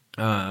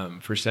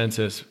 for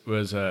Sensus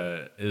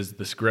is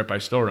this grip I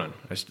still run.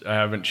 I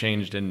haven't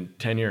changed in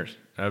 10 years.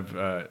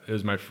 It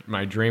was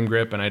my dream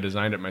grip, and I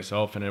designed it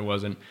myself, and it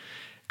wasn't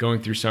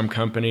going through some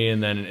company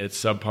and then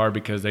it's subpar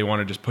because they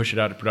want to just push it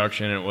out to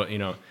production. And you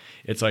know,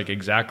 it's like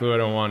exactly what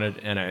I wanted,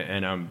 and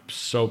I'm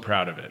so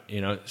proud of it, you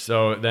know.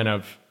 So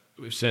then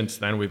since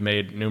then we've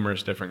made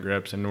numerous different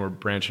grips, and we're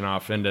branching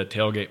off into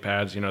tailgate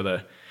pads, you know,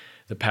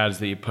 the pads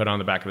that you put on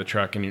the back of the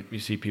truck, and you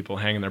see people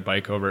hanging their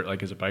bike over it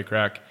like as a bike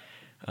rack.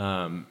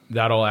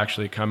 That'll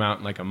actually come out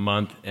in like a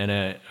month,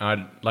 and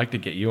I'd like to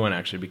get you one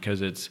actually,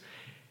 because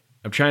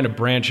I'm trying to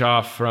branch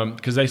off from,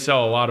 because they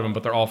sell a lot of them,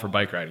 but they're all for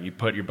bike riding. You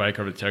put your bike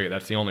over the tailgate,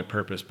 that's the only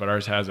purpose. But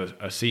ours has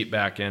a seat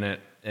back in it,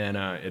 and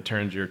it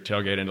turns your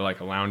tailgate into like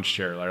a lounge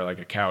chair or like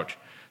a couch.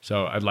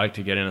 So I'd like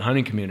to get in the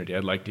hunting community.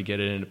 I'd like to get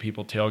it into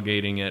people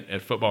tailgating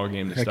at football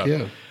games and Heck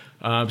stuff.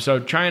 Yeah. So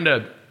trying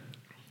to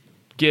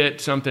get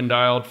something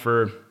dialed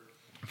for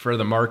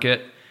the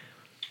market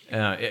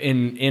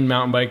in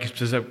mountain bike,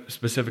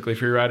 specifically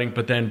free riding,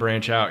 but then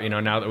branch out.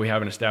 Now that we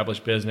have an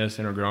established business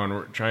and we're growing,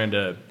 we're trying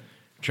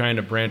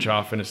to branch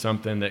off into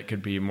something that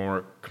could be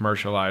more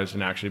commercialized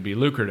and actually be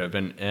lucrative,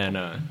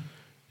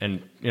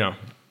 and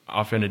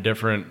off into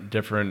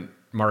different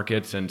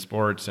markets and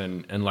sports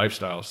and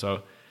lifestyles.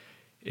 So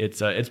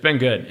it's been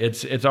good.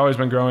 It's always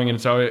been growing,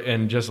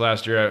 and just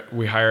last year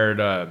I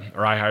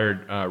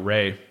hired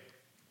Ray.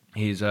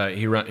 He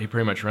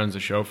pretty much runs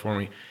the show for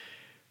me.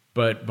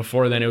 But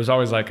before then, it was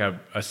always like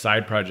a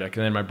side project,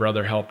 and then my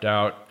brother helped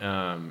out,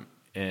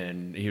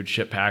 and he would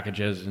ship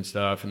packages and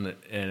stuff,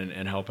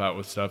 and help out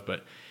with stuff.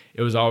 But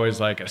it was always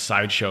like a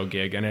sideshow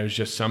gig, and it was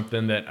just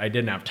something that I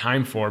didn't have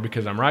time for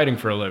because I'm riding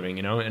for a living,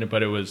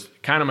 but it was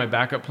kind of my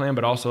backup plan,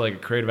 but also like a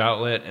creative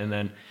outlet, and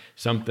then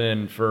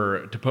something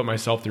to put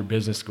myself through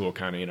business school,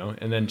 kind of,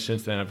 And then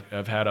since then,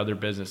 I've had other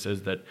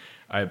businesses that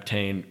I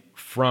obtained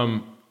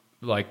from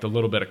like the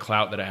little bit of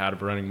clout that I had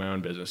of running my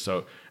own business.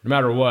 So no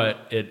matter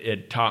what,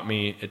 it taught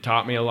me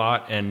a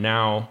lot. And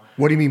now,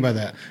 what do you mean by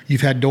that?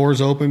 You've had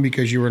doors open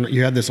because you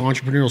had this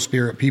entrepreneurial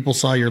spirit. People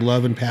saw your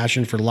love and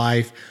passion for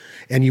life,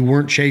 and you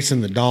weren't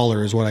chasing the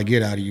dollar, is what I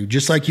get out of you.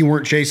 Just like you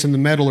weren't chasing the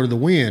medal or the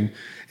win.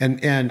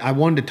 And I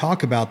wanted to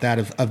talk about that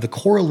of the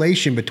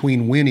correlation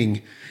between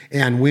winning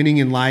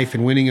in life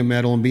and winning a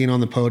medal and being on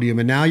the podium.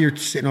 And now you're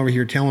sitting over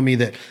here telling me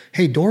that,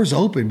 hey, doors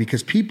open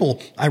because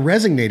I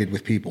resonated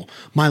with people.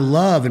 My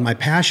love and my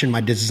passion,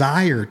 my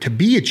desire to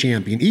be a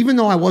champion, even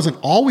though I wasn't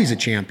always a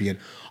champion,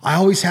 I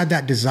always had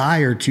that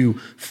desire to,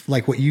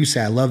 like what you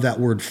said, I love that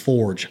word,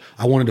 forge.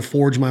 I wanted to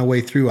forge my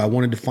way through. I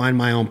wanted to find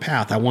my own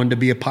path. I wanted to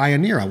be a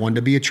pioneer. I wanted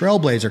to be a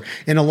trailblazer.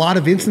 In a lot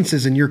of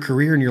instances in your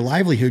career and your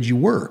livelihood, you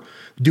were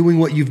doing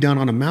what you've done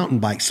on a mountain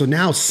bike. So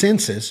now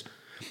Sensus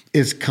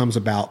comes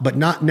about, but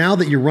not now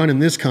that you're running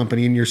this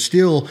company and you're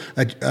still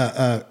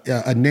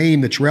a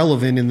name that's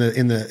relevant in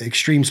the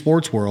extreme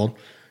sports world.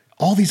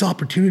 All these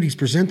opportunities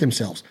present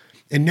themselves.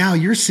 And now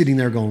you're sitting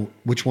there going,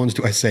 which ones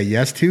do I say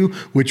yes to?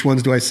 Which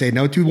ones do I say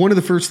no to? One of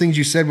the first things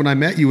you said when I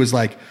met you was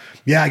like,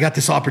 yeah, I got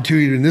this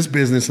opportunity in this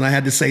business and I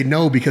had to say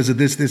no because of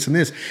this, this, and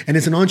this. And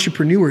as an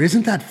entrepreneur,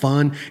 isn't that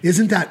fun?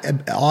 Isn't that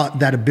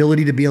that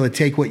ability to be able to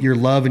take what your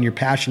love and your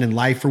passion in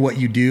life for what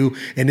you do?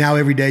 And now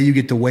every day you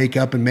get to wake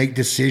up and make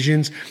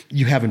decisions.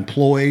 You have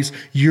employees,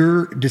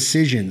 your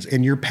decisions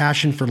and your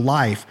passion for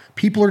life.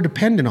 People are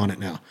dependent on it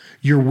now.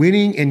 Your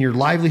winning and your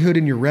livelihood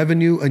and your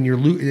revenue and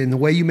and the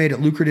way you made it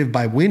lucrative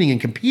by winning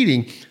and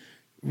competing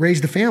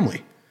raised a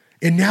family.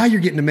 And now you're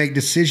getting to make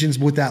decisions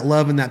with that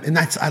love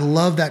I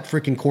love that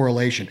freaking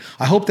correlation.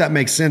 I hope that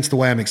makes sense the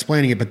way I'm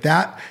explaining it, but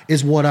that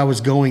is what I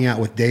was going at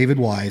with David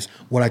Wise.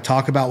 What I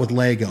talk about with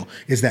Lego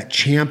is that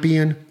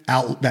champion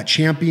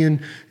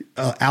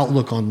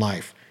outlook on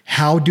life.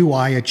 How do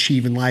I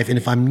achieve in life? And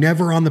if I'm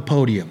never on the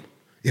podium,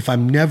 if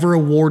I'm never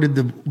awarded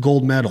the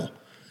gold medal,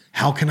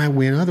 how can I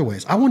win other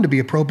ways? I wanted to be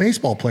a pro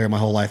baseball player my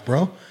whole life,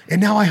 bro. And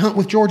now I hunt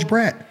with George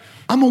Brett.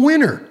 I'm a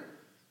winner.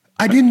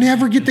 I didn't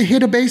ever get to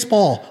hit a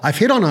baseball. I've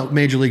hit on a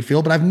major league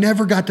field, but I've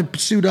never got to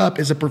suit up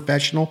as a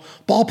professional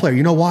ball player.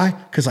 You know why?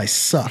 Because I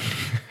sucked.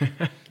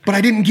 But I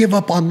didn't give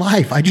up on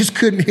life. I just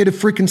couldn't hit a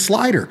freaking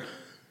slider.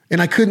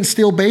 And I couldn't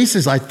steal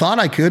bases. I thought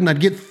I could, and I'd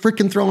get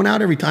freaking thrown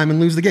out every time and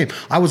lose the game.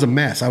 I was a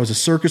mess. I was a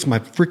circus. My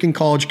freaking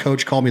college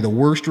coach called me the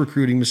worst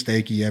recruiting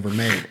mistake he ever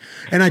made.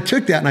 And I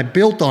took that and I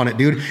built on it,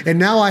 dude. And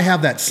now I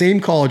have that same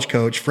college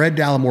coach, Fred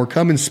Dallimore,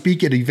 come and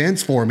speak at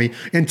events for me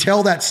and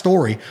tell that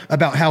story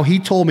about how he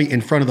told me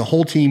in front of the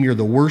whole team, you're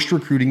the worst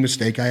recruiting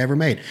mistake I ever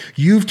made.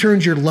 You've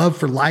turned your love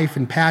for life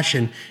and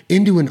passion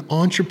into an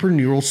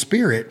entrepreneurial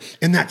spirit,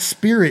 and that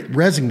spirit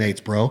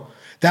resonates, bro.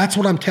 That's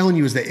what I'm telling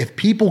you, is that if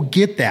people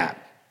get that,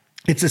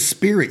 it's a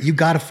spirit. You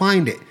got to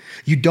find it.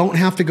 You don't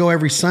have to go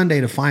every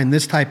Sunday to find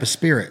this type of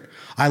spirit.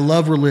 I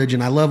love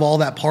religion. I love all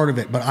that part of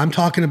it, but I'm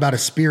talking about a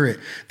spirit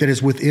that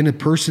is within a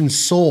person's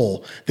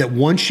soul that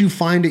once you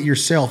find it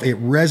yourself,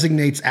 it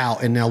resonates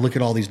out. And now look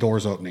at all these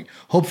doors opening.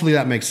 Hopefully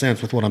that makes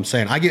sense with what I'm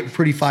saying. I get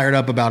pretty fired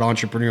up about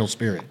entrepreneurial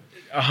spirit.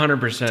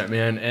 100%,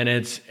 man. And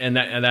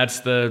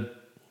that's the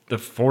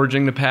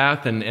forging the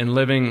path and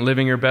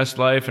living your best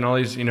life and all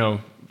these,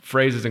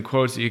 phrases and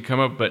quotes that you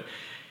come up, but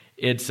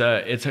it's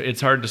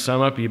hard to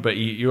sum up, but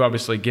you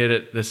obviously get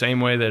it the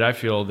same way that I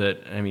feel.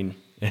 That, I mean,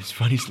 it's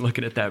funny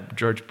looking at that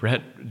George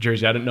Brett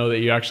jersey. I didn't know that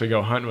you actually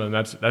go hunting with him.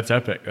 That's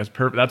epic. That's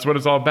perfect. That's what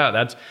it's all about.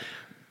 That's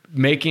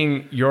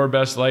making your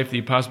best life that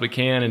you possibly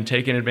can and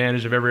taking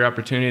advantage of every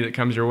opportunity that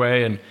comes your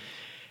way.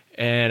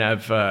 And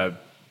I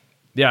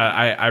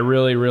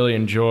really, really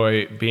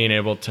enjoy being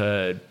able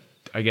to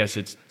I guess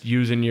it's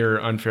using your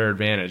unfair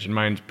advantage, and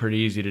mine's pretty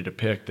easy to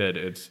depict that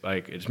it's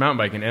mountain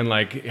biking, and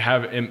like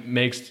it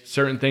makes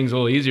certain things a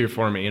little easier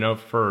for me,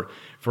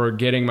 for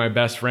getting my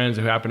best friends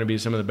who happen to be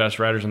some of the best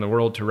riders in the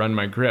world to run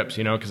my grips,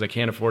 because I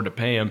can't afford to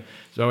pay them.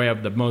 So we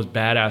have the most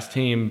badass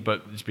team,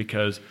 but it's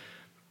because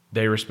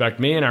they respect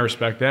me and I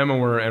respect them,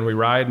 and we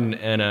ride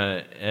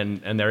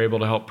and they're able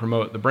to help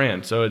promote the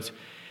brand. So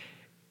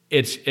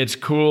it's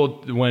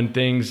cool when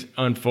things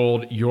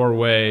unfold your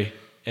way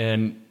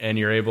and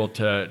you're able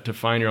to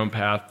find your own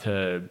path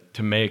to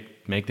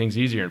make things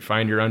easier and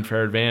find your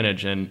unfair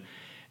advantage. I'm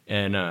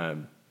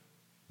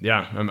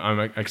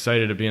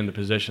excited to be in the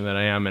position that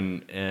I am,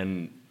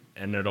 and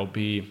it'll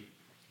be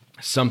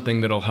something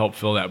that'll help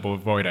fill that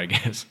void, I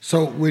guess.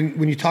 So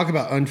when you talk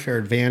about unfair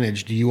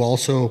advantage, do you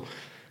also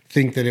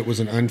think that it was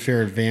an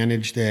unfair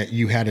advantage that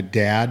you had a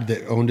dad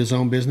that owned his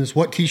own business?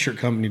 What t-shirt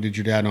company did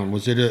your dad own?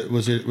 Was it It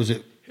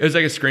was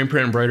like a screen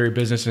print embroidery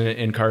business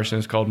in Carson.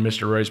 It's called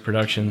Mr. Roy's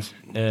Productions,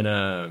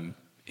 and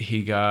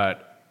he had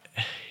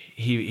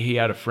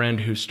a friend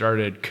who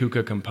started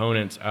Kuka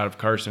Components out of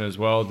Carson as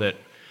well. That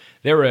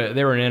they were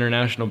an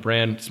international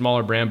brand,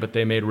 smaller brand, but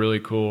they made really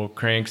cool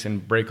cranks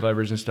and brake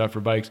levers and stuff for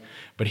bikes.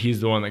 But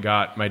he's the one that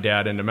got my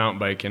dad into mountain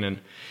biking, and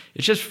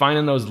it's just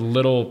finding those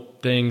little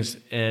things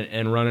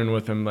and running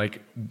with them.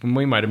 Like,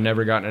 we might have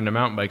never gotten into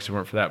mountain bikes if it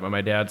weren't for that, but my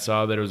dad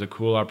saw that it was a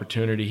cool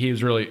opportunity. He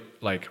was really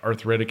like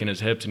arthritic in his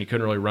hips, and he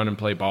couldn't really run and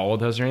play ball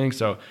with us or anything.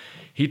 So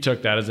he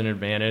took that as an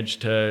advantage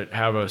to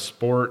have a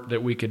sport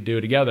that we could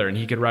do together, and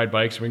he could ride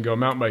bikes and we can go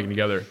mountain biking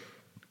together.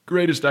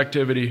 Greatest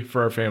activity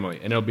for our family,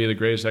 and it'll be the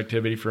greatest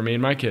activity for me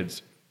and my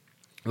kids.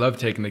 I love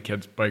taking the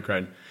kids bike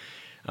riding.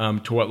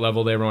 To what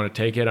level they ever want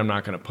to take it, I'm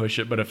not going to push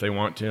it, but if they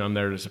want to, I'm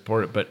there to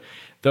support it. But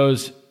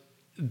those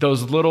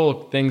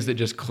little things that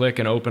just click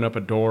and open up a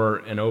door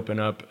and open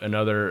up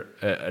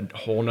a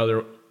whole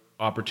nother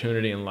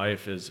opportunity in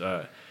life is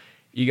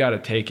you got to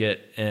take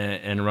it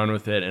and run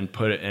with it and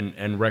put it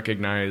and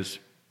recognize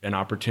an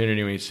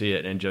opportunity when you see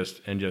it and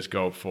just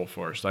go full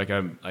force.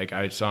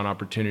 I saw an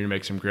opportunity to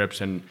make some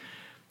grips and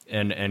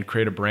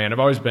create a brand. I've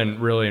always been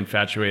really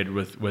infatuated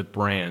with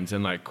brands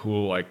and like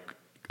cool like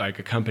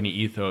a company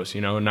ethos,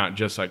 not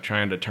just like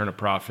trying to turn a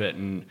profit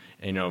and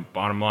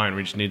bottom line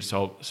we just need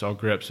to sell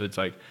grips. So it's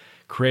like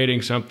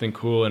creating something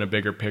cool in a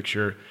bigger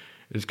picture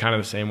is kind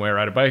of the same way I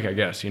ride a bike, I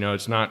guess.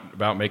 It's not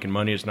about making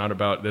money. It's not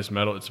about this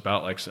medal. It's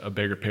about like a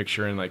bigger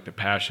picture and like the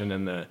passion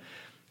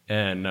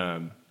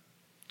and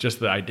just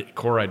the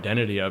core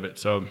identity of it.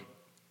 So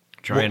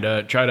try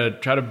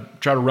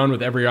to run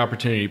with every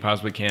opportunity you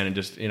possibly can, and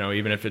just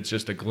even if it's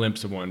just a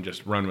glimpse of one,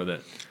 just run with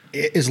it.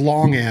 As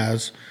long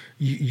as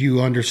you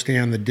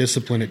understand the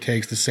discipline it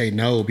takes to say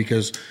no,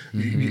 because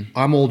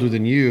I'm older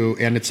than you,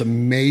 and it's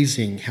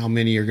amazing how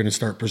many are going to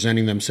start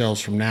presenting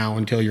themselves from now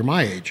until you're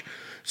my age.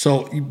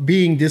 So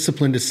being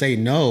disciplined to say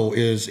no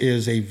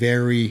is a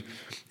very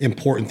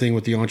important thing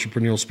with the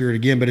entrepreneurial spirit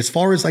again. But as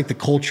far as like the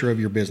culture of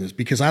your business,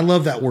 because I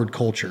love that word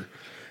culture.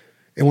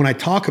 And when I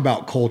talk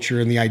about culture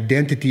and the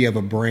identity of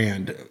a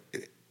brand,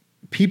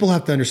 people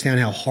have to understand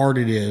how hard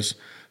it is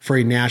for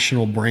a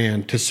national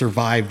brand to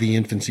survive the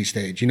infancy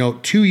stage.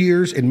 2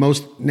 years and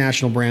most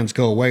national brands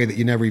go away that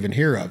you never even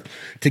hear of.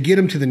 To get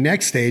them to the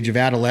next stage of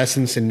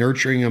adolescence and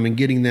nurturing them and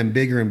getting them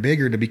bigger and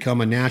bigger to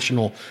become a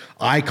national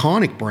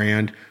iconic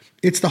brand,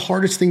 it's the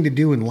hardest thing to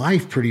do in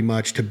life pretty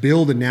much, to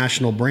build a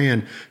national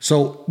brand.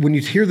 So when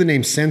you hear the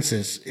name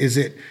Sensus,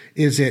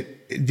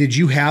 did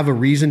you have a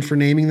reason for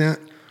naming that?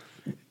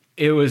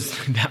 It was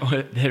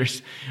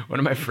there's one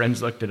of my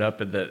friends looked it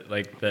up and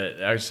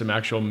there's some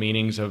actual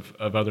meanings of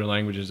other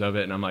languages of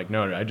it, and I'm like,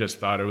 no, I just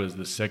thought it was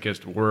the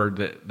sickest word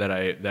that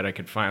I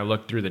could find. I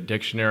looked through the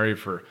dictionary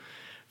for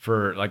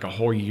like a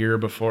whole year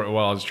while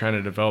I was trying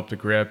to develop the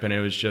grip, and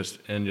it was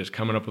just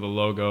coming up with a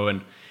logo,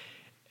 and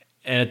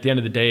at the end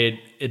of the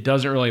day, it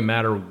doesn't really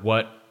matter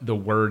what the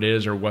word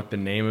is or what the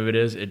name of it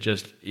is. It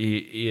just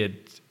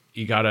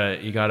you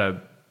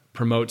gotta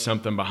promote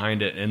something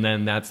behind it, and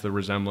then that's the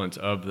resemblance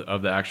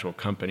of the actual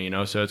company,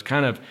 so it's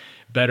kind of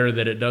better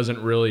that it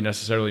doesn't really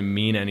necessarily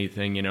mean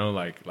anything,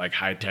 like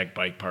high-tech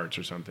bike parts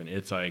or something.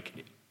 It's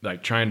like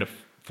trying to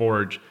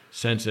forge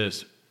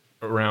Sensus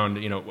around,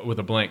 with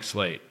a blank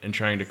slate, and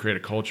trying to create a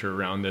culture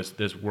around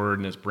this word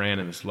and this brand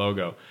and this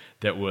logo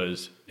that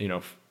was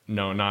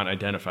not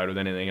identified with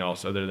anything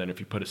else other than if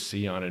you put a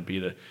C on it, it'd be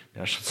the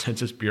National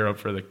Census Bureau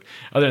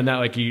other than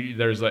that,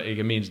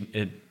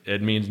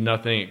 it means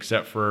nothing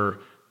except for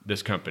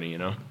this company,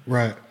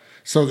 Right.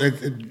 So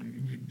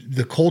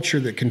the culture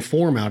that can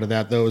form out of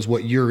that, though, is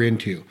what you're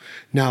into.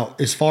 Now,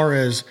 as far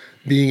as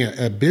being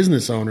a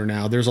business owner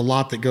now, there's a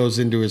lot that goes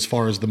into as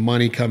far as the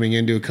money coming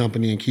into a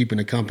company and keeping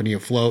a company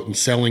afloat and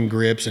selling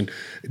grips and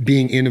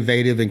being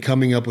innovative and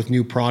coming up with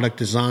new product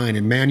design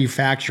and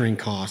manufacturing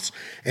costs.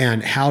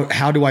 And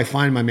how do I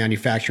find my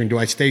manufacturing? Do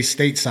I stay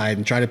stateside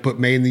and try to put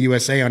made in the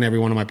USA on every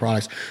one of my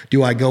products?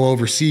 Do I go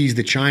overseas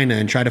to China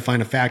and try to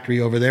find a factory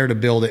over there to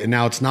build it, and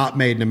now it's not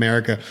made in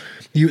America?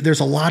 There's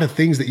a lot of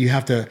things that you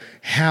have to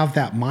have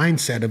that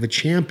mindset of a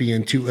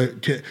champion to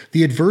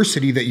the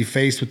adversity that you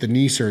faced with the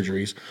knee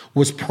surgeries.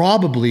 was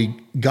probably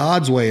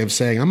God's way of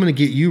saying, I'm going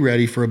to get you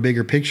ready for a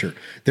bigger picture.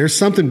 There's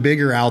something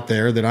bigger out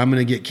there that I'm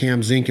going to get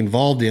Cam Zink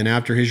involved in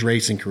after his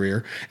racing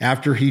career,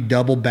 after he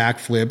double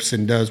backflips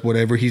and does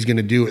whatever he's going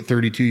to do at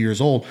 32 years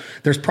old.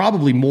 There's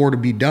probably more to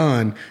be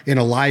done in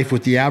a life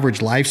with the average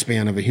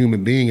lifespan of a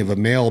human being, of a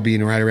male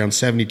being right around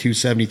 72,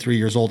 73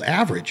 years old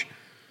average.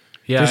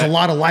 Yeah, there's a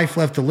lot of life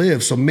left to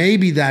live. So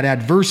maybe that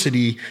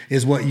adversity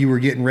is what you were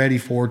getting ready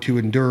for to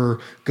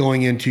endure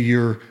going into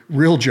your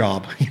real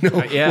job.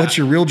 What's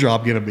your real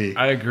job going to be?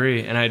 I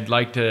agree. And I'd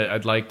like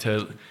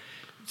to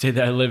say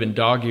that I live in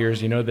dog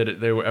years,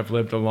 that I've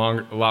lived a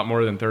lot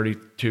more than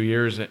 32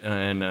 years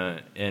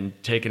and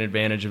taken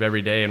advantage of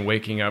every day and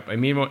waking up. I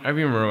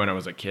remember when I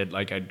was a kid,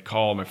 like I'd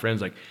call my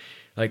friends like,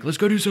 let's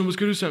go do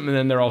something. And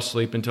then they're all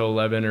sleeping until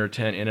 11 or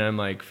 10. And I'm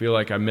like, feel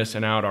like I'm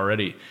missing out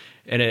already.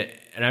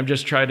 And I've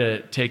just tried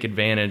to take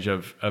advantage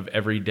of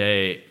every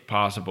day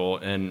possible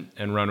and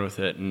run with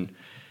it. And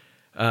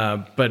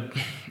but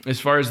as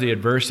far as the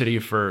adversity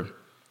for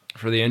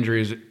the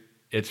injuries,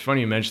 it's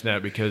funny you mention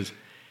that, because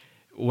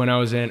when I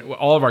was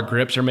all of our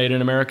grips are made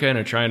in America, and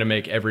I'm trying to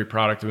make every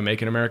product we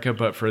make in America.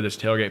 But for this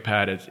tailgate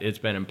pad, it's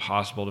been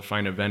impossible to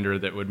find a vendor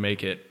that would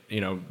make it,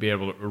 be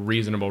able to a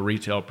reasonable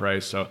retail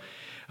price. So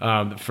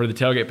for the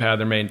tailgate pad,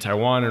 they're made in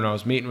Taiwan, and I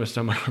was meeting with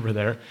someone over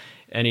there.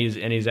 And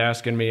he's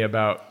asking me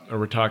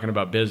we're talking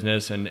about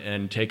business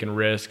and taking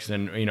risks,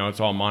 and it's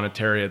all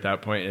monetary at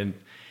that point. And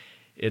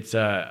it's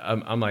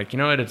I'm like,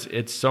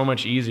 it's so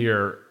much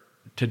easier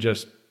to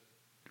just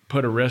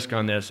put a risk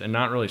on this and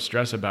not really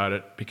stress about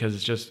it, because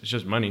it's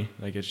just money.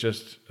 Like, it's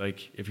just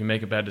like, if you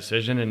make a bad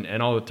decision,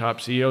 and all the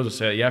top CEOs will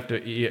say you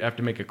have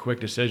to make a quick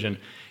decision,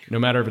 no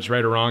matter if it's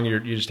right or wrong. You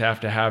just have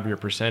to have your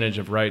percentage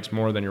of rights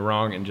more than you're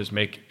wrong, and just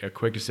make a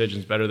quick decision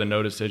is better than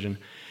no decision.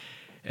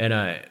 And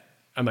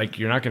I'm like,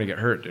 you're not going to get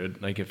hurt, dude.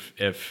 Like,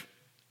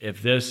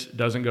 if this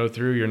doesn't go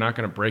through, you're not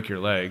going to break your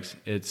legs.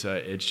 It's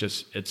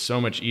so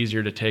much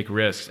easier to take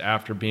risks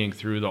after being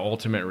through the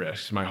ultimate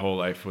risks my whole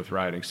life with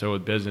riding. So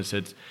with business,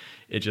 it's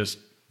just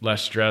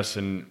less stress,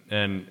 and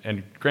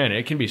granted,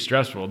 it can be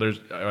stressful. There's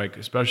like,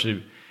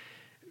 especially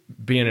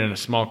being in a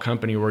small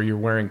company where you're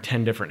wearing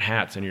 10 different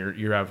hats and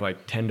you have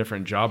like 10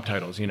 different job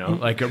titles,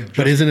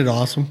 but isn't it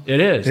awesome? It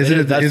is.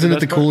 Isn't it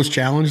the coolest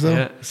challenge though?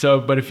 Yeah.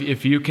 So, but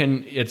if you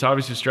can, it's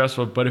obviously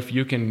stressful, but if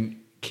you can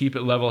keep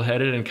it level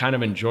headed and kind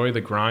of enjoy the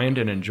grind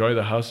and enjoy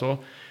the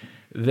hustle,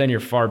 then you're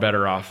far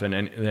better off than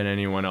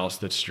anyone else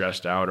that's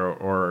stressed out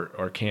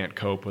or can't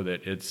cope with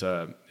it.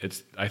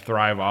 I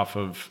thrive off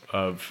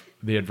of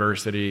the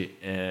adversity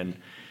and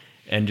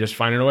just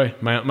finding a way.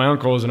 My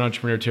uncle was an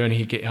entrepreneur too, and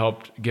he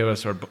helped give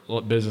us our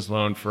business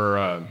loan for,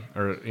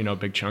 a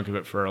big chunk of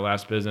it for our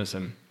last business.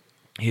 And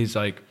he's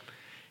like,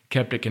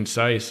 kept it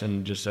concise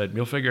and just said,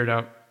 you'll figure it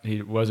out.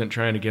 He wasn't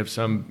trying to give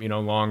some,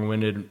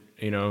 long-winded,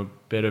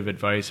 bit of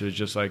advice. It was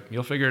just like,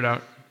 you'll figure it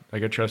out.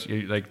 Like, I trust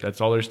you. Like,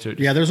 that's all there's to it.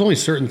 Yeah, there's only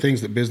certain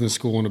things that business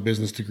school and a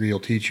business degree will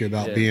teach you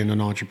about being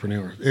an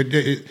entrepreneur.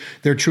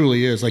 There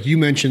truly is. Like you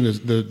mentioned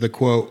the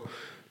quote,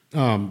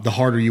 the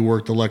harder you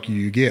work, the luckier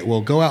you get.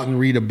 Well, go out and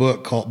read a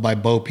book by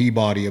Bo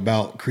Peabody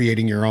about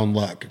creating your own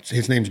luck.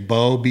 His name's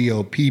Bo,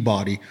 B-O,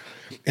 Peabody.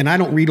 And I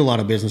don't read a lot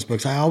of business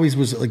books. I always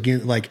was,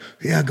 again, like,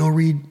 go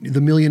read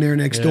The Millionaire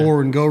Next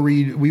Door and go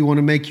read We Want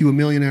to Make You a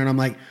Millionaire. And I'm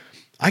like,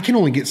 I can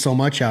only get so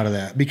much out of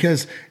that,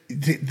 because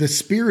the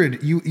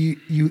spirit,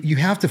 you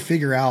have to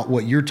figure out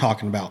what you're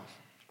talking about.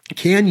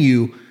 Can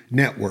you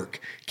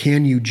network?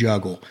 Can you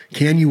juggle?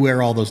 Can you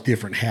wear all those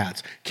different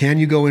hats? Can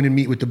you go in and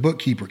meet with the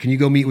bookkeeper? Can you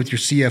go meet with your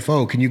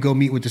CFO? Can you go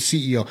meet with the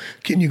CEO?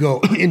 Can you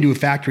go into a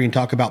factory and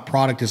talk about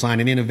product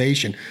design and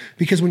innovation?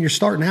 Because when you're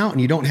starting out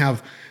and you don't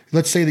have,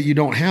 let's say that you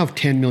don't have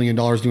 $10 million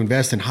to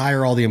invest and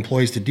hire all the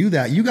employees to do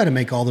that, you got to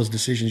make all those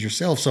decisions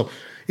yourself. So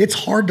it's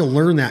hard to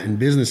learn that in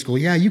business school.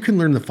 Yeah, you can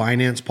learn the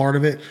finance part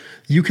of it.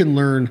 You can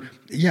learn,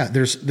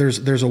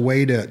 there's a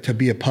way to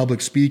be a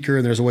public speaker,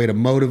 and there's a way to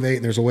motivate,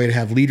 and there's a way to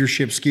have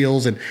leadership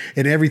skills and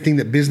everything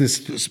that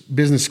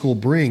business school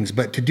brings.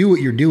 But to do what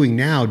you're doing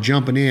now,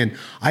 jumping in,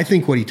 I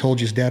think what he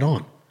told you is dead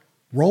on.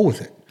 Roll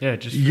with it. Yeah,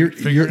 just you'll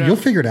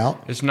figure it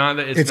out. It's not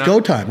that it's go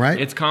time, right?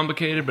 It's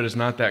complicated, but it's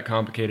not that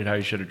complicated how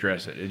you should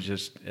address it.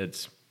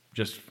 It's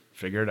just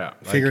figure it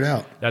out. Figure it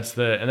out. That's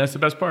the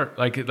best part.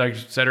 Like I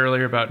said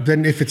earlier about.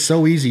 Then if it's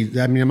so easy,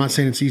 I mean, I'm not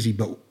saying it's easy,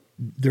 but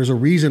there's a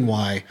reason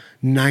why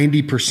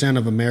 90%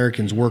 of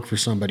Americans work for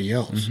somebody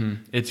else.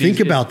 Mm-hmm. Think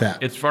about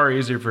that. It's far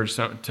easier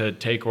to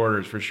take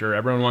orders, for sure.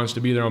 Everyone wants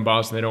to be their own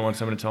boss, and they don't want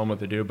someone to tell them what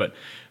to do. But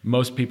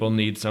most people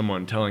need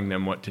someone telling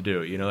them what to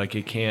do. Like,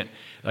 you can't.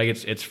 Like,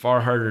 it's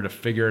far harder to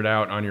figure it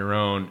out on your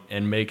own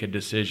and make a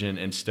decision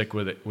and stick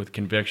with it with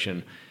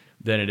conviction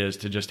than it is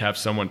to just have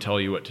someone tell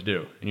you what to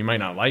do. And you might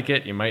not like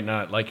it. You might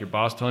not like your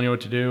boss telling you what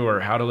to do or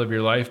how to live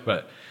your life,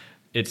 but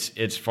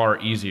it's far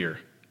easier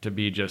to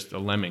be just a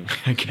lemming,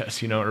 I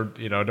guess, or,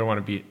 I don't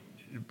want to be,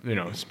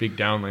 speak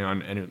downly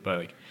on any, but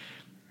like,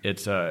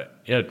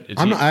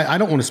 I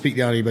don't want to speak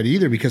down to anybody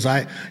either, because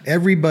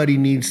everybody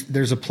needs,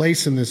 there's a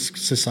place in this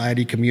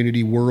society,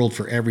 community, world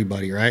for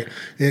everybody, right?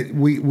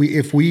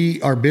 If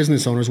we are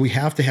business owners, we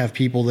have to have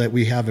people that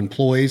we have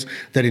employees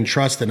that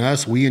entrust in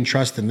us. We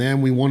entrust in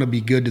them. We want to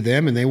be good to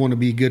them and they want to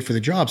be good for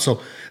the job.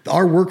 So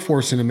our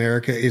workforce in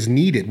America is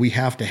needed. We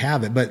have to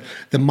have it. But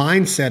the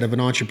mindset of an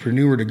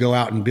entrepreneur to go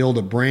out and build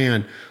a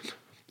brand,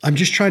 I'm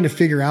just trying to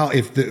figure out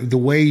if the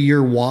way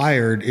you're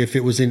wired, if it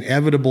was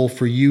inevitable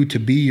for you to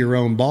be your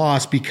own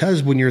boss,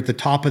 because when you're at the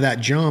top of that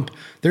jump,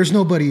 there's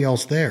nobody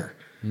else there.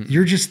 Mm-hmm.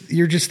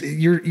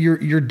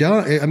 You're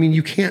done. I mean,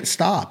 you can't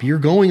stop. You're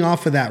going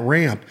off of that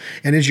ramp.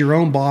 And as your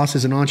own boss,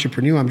 as an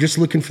entrepreneur, I'm just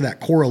looking for that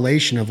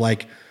correlation of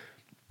like,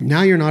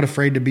 now you're not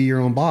afraid to be your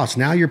own boss.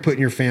 Now you're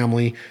putting your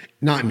family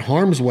not in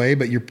harm's way,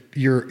 but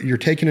you're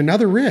taking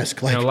another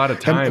risk. Like, a lot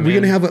of time. We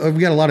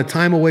got a lot of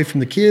time away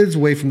from the kids,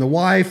 away from the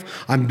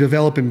wife. I'm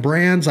developing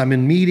brands. I'm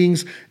in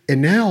meetings,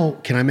 and now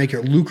can I make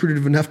it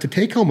lucrative enough to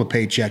take home a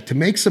paycheck, to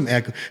make some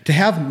to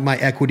have my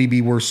equity be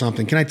worth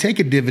something? Can I take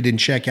a dividend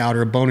check out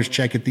or a bonus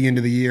check at the end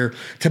of the year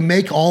to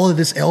make all of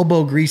this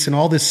elbow grease and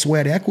all this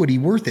sweat equity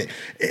worth it?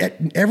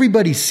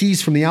 Everybody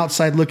sees from the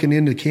outside looking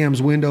into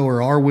Cam's window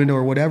or our window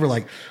or whatever,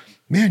 like,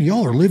 man,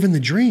 y'all are living the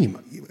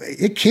dream.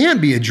 It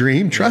can be a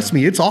dream. Trust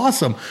me, it's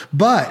awesome.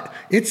 But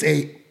it's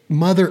a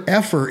mother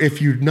effer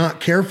if you're not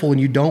careful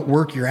and you don't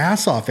work your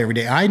ass off every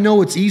day. I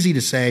know it's easy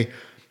to say,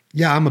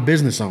 yeah, I'm a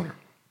business owner.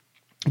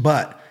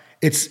 But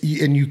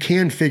and you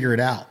can figure it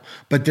out.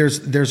 But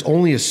there's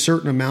only a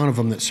certain amount of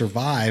them that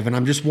survive. And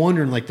I'm just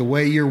wondering, like, the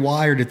way you're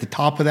wired at the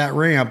top of that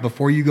ramp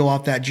before you go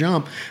off that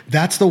jump,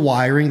 that's the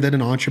wiring that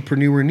an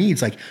entrepreneur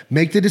needs. Like,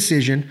 make the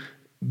decision,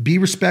 be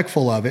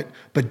respectful of it,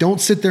 but don't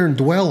sit there and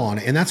dwell on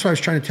it. And that's what I was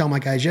trying to tell my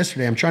guys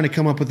yesterday. I'm trying to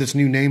come up with this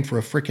new name for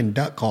a freaking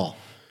duck call.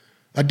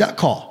 A duck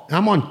call.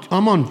 I'm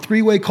on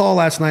three-way call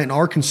last night in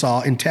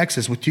Arkansas, in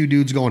Texas, with two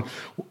dudes going,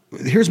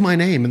 here's my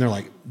name. And they're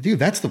like, dude,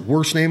 that's the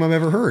worst name I've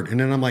ever heard. And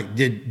then I'm like,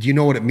 do you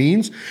know what it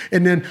means?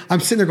 And then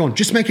I'm sitting there going,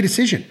 just make a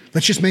decision.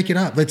 Let's just make it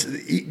up.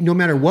 No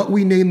matter what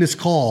we name this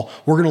call,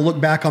 we're going to look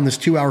back on this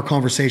 2-hour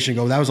conversation and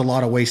go, that was a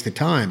lot of wasted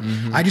time.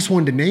 Mm-hmm. I just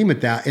wanted to name it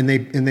that. And they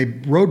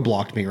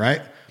roadblocked me,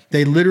 right?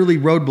 They literally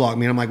roadblocked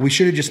me. And I'm like, we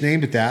should have just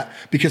named it that,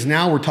 because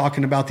now we're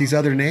talking about these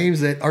other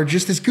names that are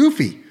just as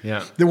goofy.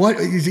 Yeah.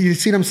 You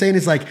see what I'm saying?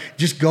 It's like,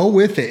 just go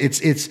with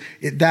it. It's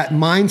that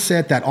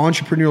mindset, that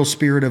entrepreneurial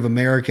spirit of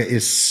America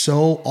is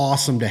so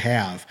awesome to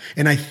have.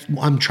 And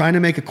I'm trying to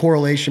make a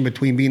correlation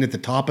between being at the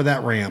top of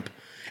that ramp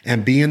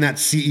and being that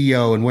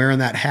CEO and wearing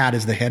that hat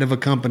as the head of a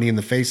company in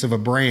the face of a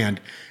brand.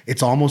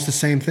 It's almost the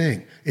same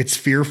thing. It's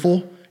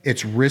fearful.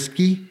 It's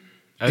risky.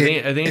 I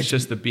think it's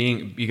just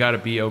you got to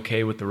be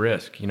okay with the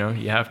risk. You know,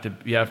 you have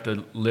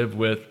to live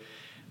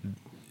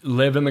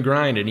in the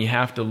grind, and you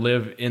have to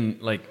live in,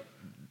 like,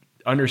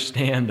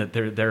 understand that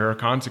there are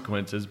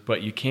consequences,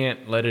 but you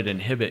can't let it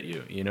inhibit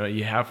you. You know,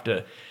 you have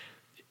to,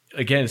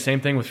 again,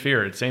 same thing with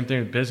fear. It's same thing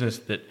with business,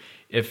 that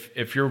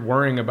if you're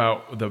worrying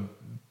about the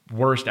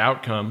worst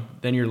outcome,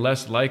 then you're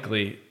less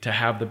likely to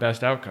have the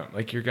best outcome.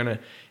 Like,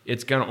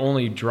 it's gonna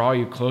only draw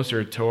you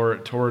closer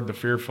toward the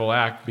fearful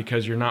act,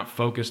 because you're not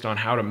focused on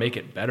how to make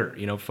it better.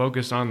 You know,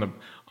 focus on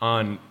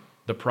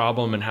the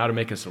problem and how to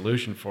make a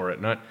solution for it,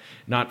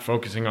 not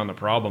focusing on the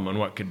problem and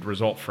what could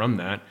result from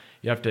that.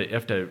 You have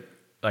to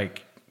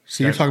like.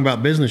 So you're talking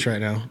about business right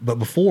now, but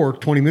before,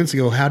 20 minutes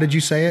ago, how did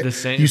you say it?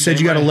 You said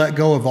you got to let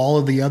go of all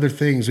of the other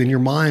things. In your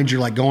mind, you're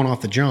like going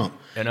off the jump.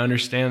 And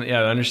understand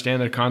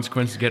the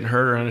consequences of getting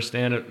hurt, or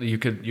understand it. You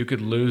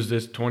could lose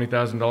this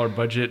 $20,000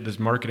 budget, this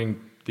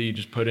marketing that you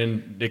just put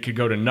in. It could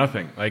go to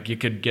nothing. Like, you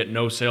could get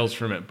no sales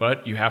from it,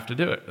 but you have to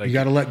do it. Like, you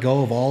got to let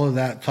go of all of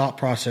that thought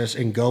process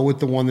and go with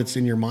the one that's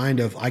in your mind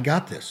of, I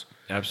got this.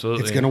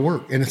 Absolutely. It's going to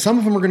work. And some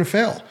of them are going to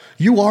fail.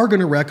 You are going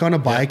to wreck on a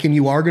bike, and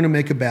you are going to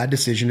make a bad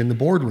decision in the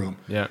boardroom.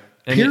 Yeah.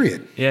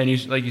 Period. And you,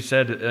 like you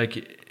said,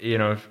 like, you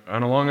know, if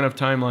on a long enough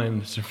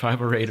timeline, the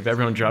survival rate of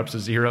everyone drops to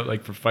zero,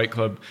 like for Fight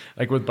Club,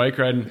 like with bike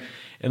riding,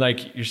 and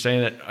like you're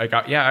saying that, like,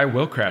 I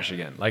will crash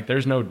again. Like,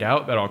 there's no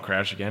doubt that I'll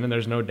crash again, and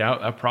there's no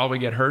doubt I'll probably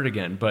get hurt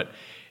again. But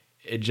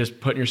it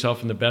just putting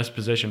yourself in the best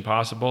position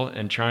possible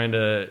and trying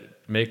to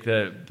make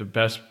the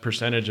best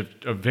percentage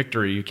of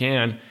victory you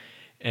can,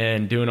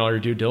 and doing all your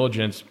due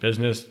diligence,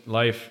 business,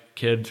 life,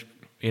 kids,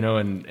 you know,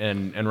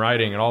 and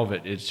riding and all of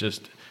it. It's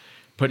just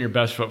putting your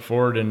best foot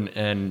forward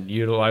and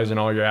utilizing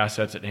all your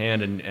assets at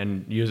hand,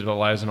 and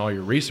utilizing all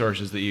your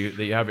resources that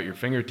you have at your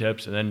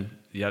fingertips. And then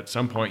at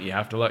some point you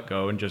have to let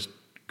go and just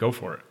go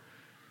for it.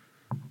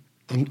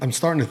 I'm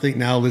starting to think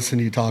now, listening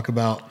to you talk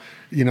about,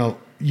 you know,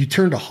 you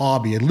turned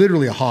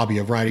literally a hobby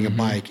of riding a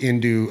bike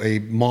into a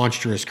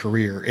monstrous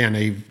career, and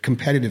a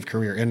competitive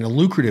career, and a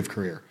lucrative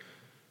career.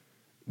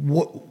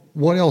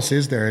 What else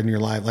is there in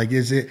your life? Like,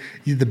 is it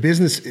the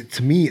business?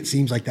 To me, it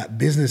seems like that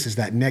business is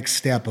that next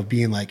step of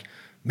being like,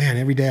 man,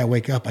 every day I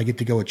wake up, I get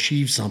to go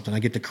achieve something. I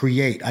get to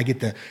create. I get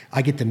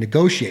to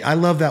negotiate. I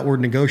love that word,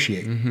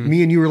 negotiate. Mm-hmm.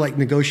 Me and you are like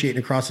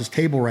negotiating across this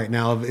table right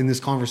now in this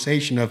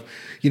conversation of,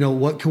 you know,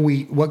 what can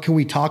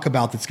we talk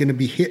about that's going to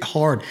be hit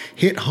hard,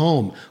 hit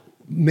home?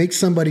 make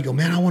somebody go,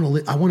 man, I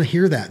want to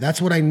hear that.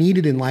 That's what I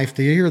needed in life,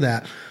 to hear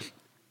that.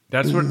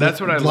 That's what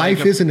I like.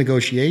 Life is a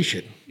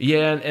negotiation.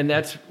 Yeah, and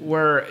that's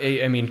where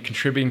I mean,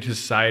 contributing to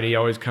society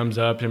always comes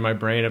up in my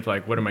brain of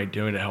like, what am I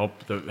doing to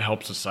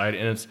help society?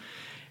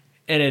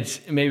 And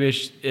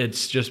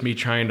it's just me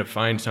trying to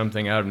find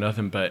something out of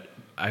nothing. But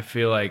I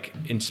feel like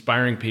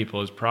inspiring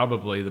people is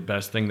probably the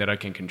best thing that I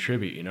can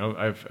contribute. You know,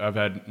 I've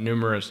had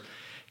numerous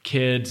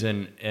kids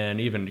and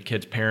even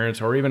kids' parents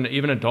or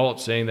even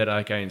adults saying that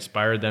like I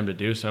inspired them to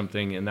do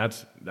something, and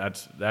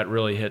that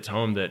really hits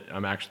home that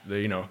I'm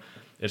actually, you know,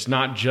 it's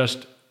not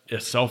just a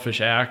selfish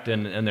act,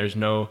 and there's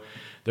no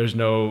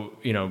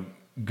you know,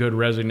 good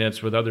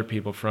resonance with other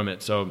people from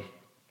it. So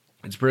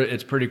it's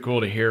pretty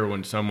cool to hear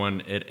when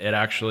someone it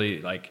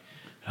actually like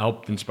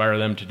helped inspire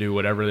them to do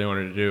whatever they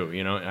wanted to do.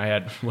 You know, I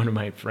had one of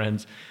my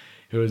friends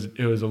who was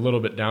a little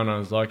bit down on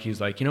his luck.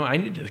 He's like, you know, I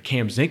need to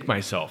Cam Zink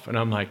myself, and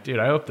I'm like, dude,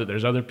 I hope that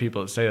there's other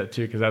people that say that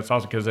too, because that's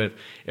awesome. Because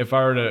if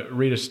I were to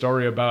read a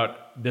story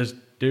about this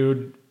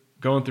dude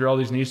going through all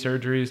these knee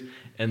surgeries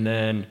and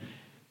then,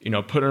 you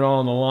know, putting it all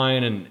on the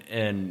line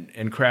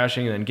and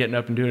crashing and then getting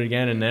up and doing it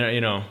again. And then,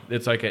 you know,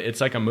 it's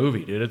like a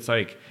movie, dude. It's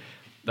like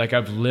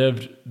I've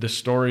lived the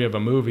story of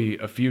a movie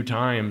a few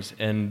times,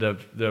 and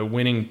the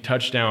winning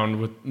touchdown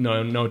with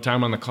no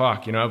time on the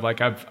clock. You know,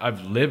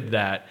 I've lived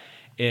that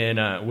in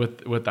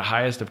with the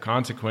highest of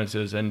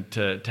consequences, and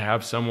to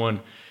have someone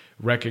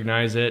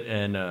recognize it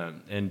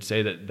and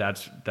say that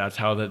that's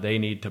how that they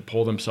need to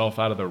pull themselves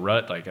out of the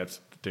rut. Like that's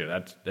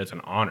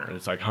an honor.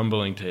 It's like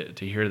humbling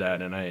to hear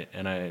that,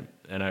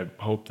 and I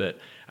hope that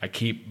I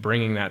keep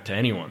bringing that to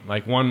anyone.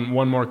 Like one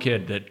more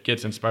kid that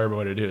gets inspired by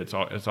what I do, it's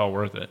all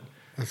worth it.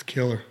 That's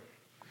killer.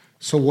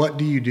 So what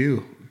do you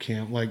do,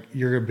 Cam? Like,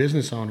 you're a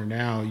business owner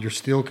now, you're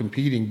still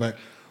competing, but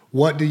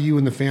what do you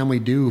and the family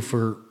do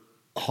for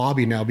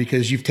hobby now?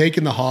 Because you've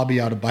taken the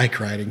hobby out of bike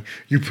riding.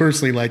 You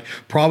personally like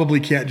probably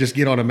can't just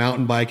get on a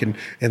mountain bike and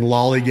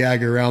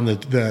lollygag around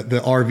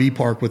the RV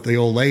park with the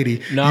old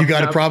lady. You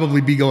got to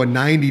probably be going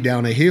 90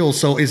 down a hill.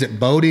 So is it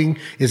boating?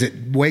 Is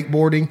it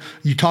wakeboarding?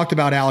 You talked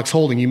about Alex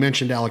Holding. You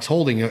mentioned Alex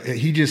Holding.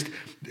 He just,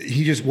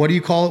 what do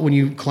you call it when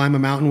you climb a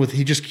mountain with,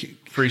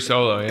 free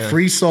solo, yeah.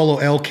 Free solo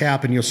El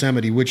Cap in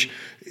Yosemite, which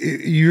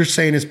you're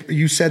saying is,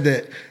 you said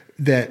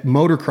that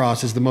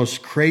motocross is the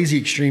most crazy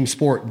extreme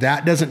sport.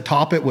 That doesn't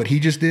top it, what he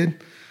just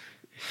did.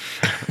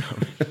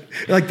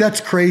 Like,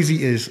 that's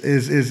crazy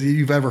is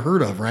you've ever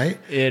heard of, right?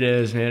 It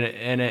is, man.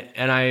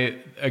 And I,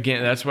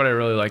 again, that's what I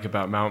really like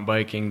about mountain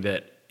biking,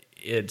 that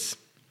it's,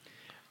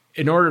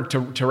 in order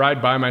to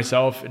ride by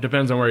myself, it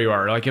depends on where you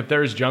are. Like, if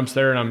there's jumps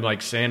there and I'm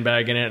like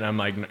sandbagging it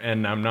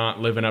and I'm not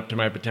living up to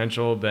my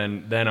potential,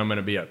 then I'm going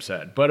to be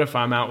upset. But if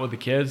I'm out with the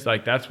kids,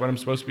 like, that's what I'm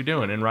supposed to be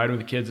doing. And riding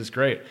with the kids is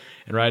great.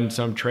 And riding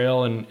some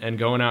trail and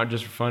going out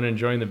just for fun,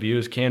 enjoying the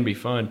views can be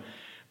fun.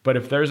 But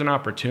if there's an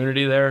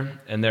opportunity there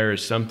and there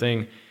is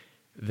something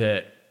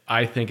that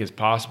I think is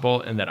possible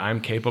and that I'm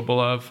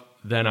capable of,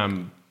 then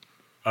I'm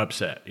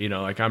upset. You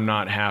know, like, I'm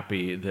not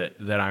happy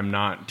that I'm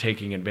not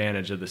taking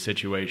advantage of the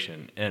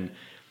situation. And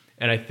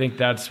I think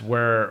that's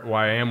why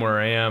I am where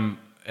I am,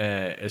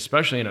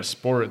 especially in a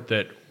sport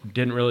that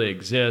didn't really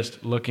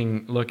exist,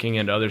 looking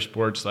into other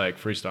sports like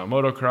freestyle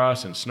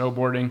motocross and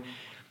snowboarding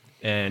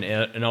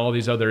and all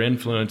these other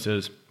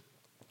influences,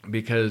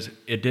 because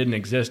it didn't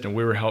exist and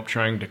we were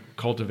trying to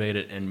cultivate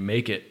it and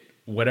make it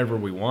whatever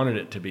we wanted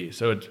it to be.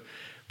 So it's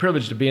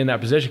privileged to be in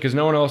that position, because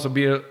no one else will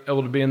be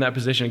able to be in that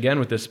position again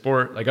with this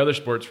sport, like other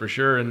sports for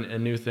sure,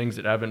 and new things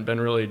that haven't been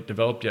really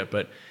developed yet.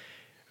 But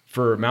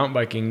for mountain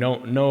biking,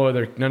 none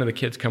of the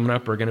kids coming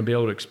up are going to be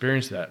able to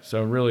experience that. So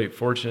I'm really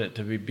fortunate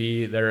to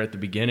be there at the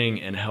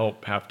beginning and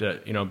have to,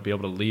 you know, be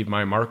able to leave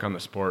my mark on the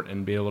sport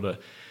and be able to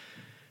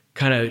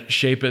kind of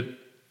shape it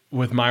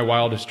with my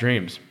wildest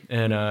dreams.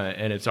 And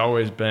it's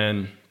always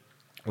been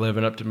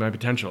living up to my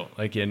potential.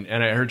 Like, and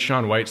I heard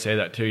Shaun White say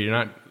that too. You're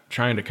not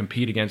trying to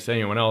compete against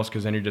anyone else,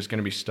 because then you're just going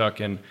to be stuck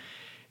in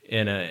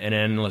an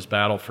endless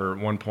battle for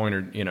 1 point,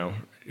 or, you know,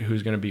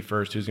 who's going to be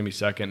first, who's going to be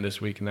second this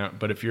week and that.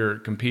 But if you're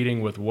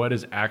competing with what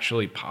is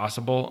actually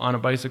possible on a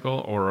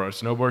bicycle or a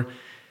snowboard,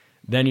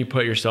 then you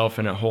put yourself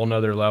in a whole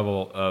nother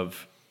level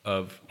of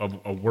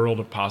a world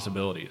of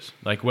possibilities.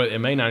 Like, what it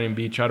may not even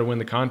be try to win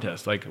the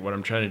contest, like what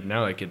I'm trying to do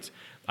now. Like,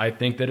 I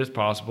think that it's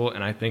possible,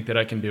 and I think that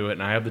I can do it,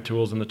 and I have the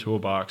tools in the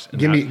toolbox. And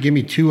give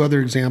me two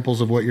other examples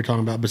of what you're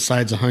talking about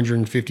besides a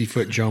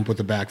 150-foot jump with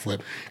a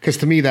backflip, because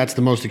to me that's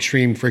the most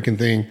extreme freaking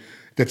thing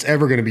that's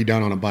ever going to be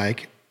done on a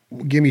bike.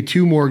 Give me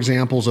two more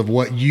examples of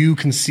what you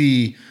can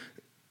see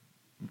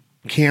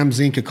Cam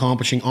Zink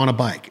accomplishing on a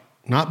bike.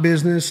 Not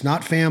business,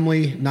 not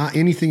family, not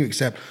anything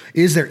except,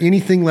 is there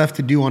anything left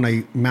to do on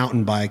a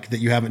mountain bike that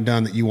you haven't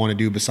done that you want to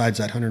do besides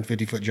that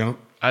 150-foot jump?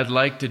 I'd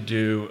like to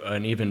do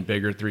an even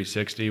bigger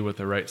 360 with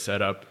the right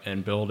setup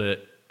and build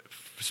it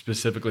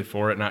specifically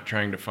for it, not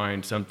trying to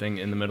find something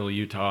in the middle of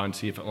Utah and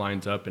see if it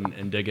lines up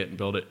and dig it and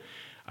build it.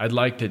 I'd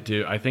like to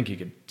do, I think you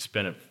could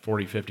spin a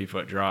 40,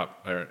 50-foot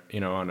drop, or, you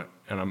know, on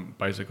a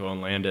bicycle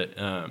and land it.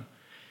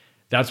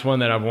 That's one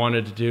that I've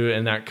wanted to do,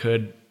 and that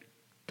could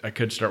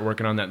could start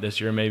working on that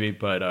this year maybe,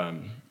 but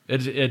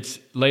it's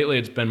lately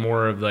it's been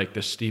more of like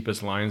the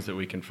steepest lines that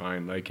we can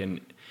find,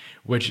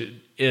 which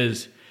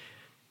is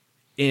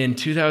in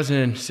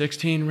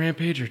 2016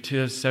 Rampage or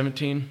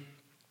 2017.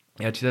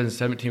 Yeah,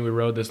 2017 we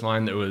rode this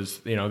line that was,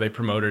 they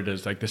promoted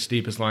as like the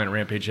steepest line in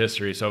Rampage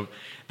history. So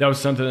that was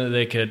something that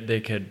they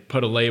could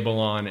put a label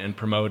on and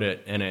promote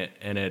it, and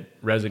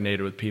it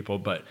resonated with people.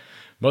 But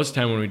most of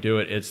the time when we do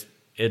it,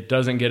 it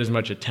doesn't get as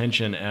much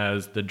attention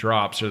as the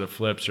drops or the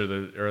flips or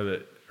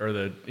the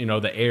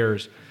the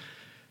airs.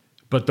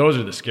 But those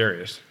are the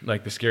scariest.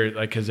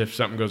 Because if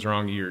something goes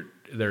wrong,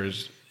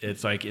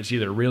 it's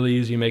either really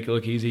easy, make it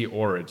look easy,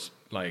 or it's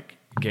like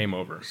game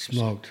over.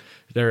 Smoked.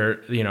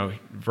 They're,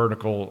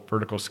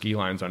 vertical ski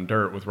lines on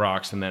dirt with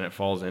rocks, and then it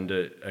falls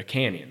into a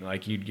canyon.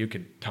 Like you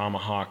could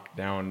tomahawk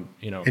down,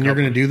 And you're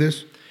going to do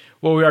this?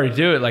 Well, we already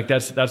do it. Like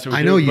that's what we do.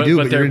 I know you do,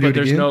 but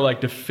there's no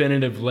like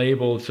definitive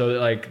label. So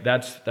like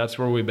that's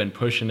where we've been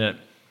pushing it,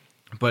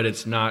 but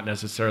it's not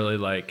necessarily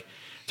like,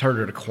 it's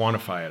harder to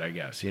quantify it, I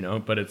guess,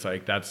 but it's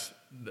like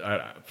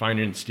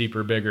finding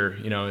steeper, bigger,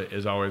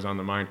 is always on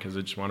the mind because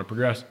I just want to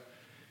progress.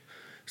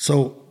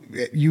 So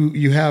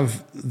you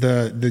have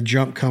the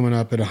jump coming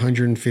up at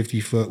 150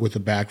 foot with a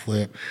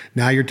backflip.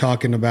 Now you're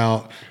talking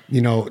about,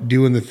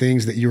 doing the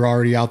things that you're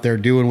already out there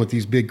doing with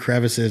these big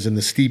crevices and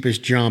the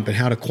steepest jump and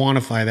how to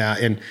quantify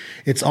that. And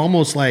it's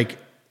almost like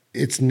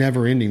it's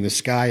never ending. The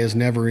sky is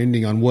never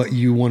ending on what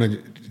you want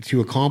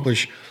to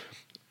accomplish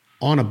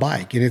on a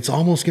bike. And it's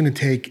almost going to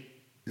take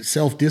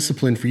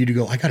self-discipline for you to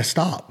go, I got to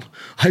stop.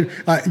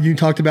 You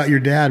talked about your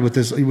dad with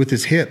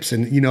his hips,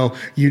 and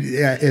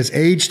as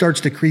age starts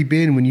to creep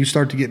in, when you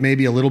start to get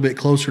maybe a little bit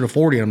closer to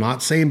 40, I'm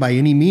not saying by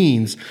any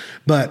means,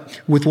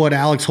 but with what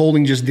Alex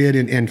Holding just did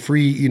and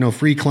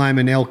free climb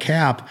and El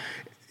Cap,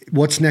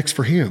 what's next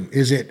for him?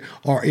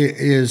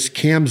 Is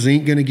Cam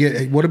Zink going to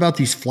get, what about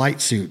these flight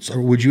suits?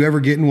 Or would you ever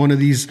get in one of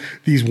these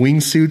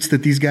wing suits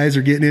that these guys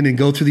are getting in and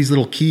go through these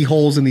little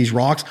keyholes in these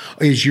rocks?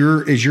 Is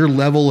your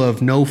level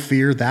of no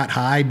fear that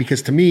high?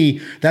 Because to me,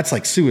 that's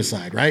like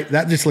suicide, right?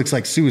 That just looks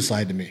like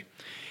suicide to me.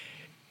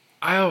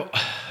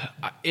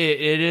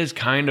 It is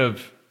kind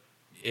of,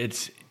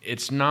 it's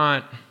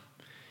not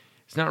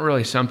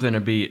really something to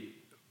be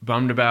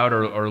bummed about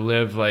or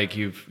live like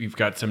you've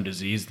got some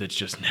disease that's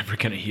just never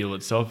going to heal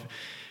itself.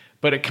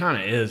 But it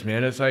kind of is,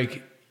 man. It's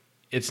like,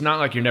 it's not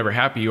like you're never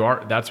happy.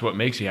 That's what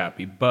makes you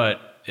happy. But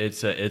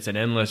it's an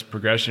endless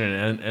progression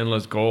and an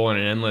endless goal and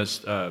an endless,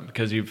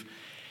 because it'd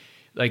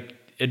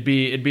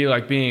be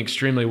like being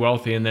extremely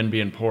wealthy and then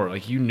being poor.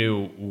 Like you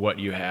knew what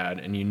you had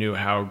and you knew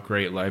how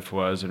great life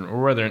was,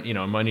 or whether,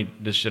 money,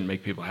 this shouldn't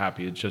make people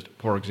happy. It's just a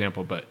poor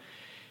example, but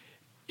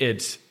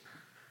it's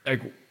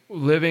like,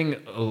 living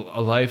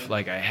a life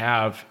like I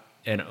have,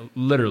 and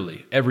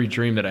literally every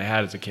dream that I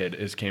had as a kid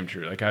came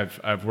true. Like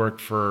I've worked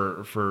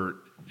for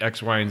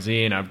X, Y, and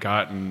Z, and I've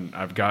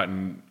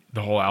gotten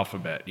the whole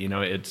alphabet.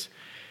 It's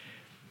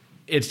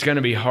going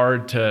to be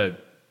hard to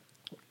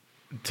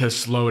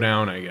slow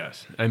down, I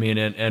guess. I mean,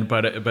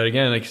 but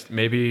again, like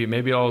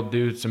maybe I'll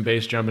do some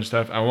base jump and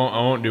stuff. I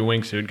won't do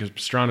wingsuit because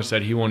Pastrana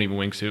said he won't even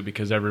wingsuit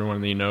because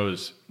everyone that he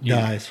knows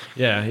dies.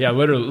 Yeah.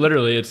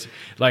 Literally, it's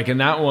like,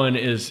 and that one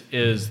is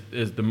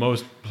the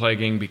most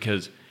plaguing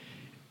because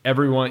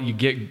everyone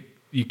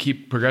you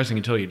keep progressing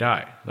until you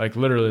die. Like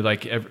literally,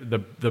 like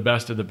the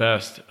best of the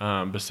best.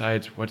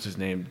 Besides, what's his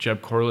name,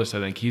 Jeb Corliss, I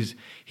think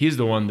he's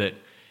the one that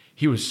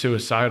he was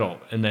suicidal,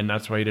 and then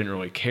that's why he didn't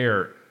really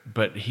care.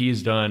 But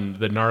he's done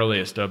the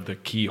gnarliest of the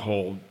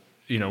keyhole,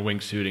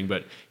 wingsuiting.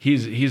 But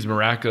he's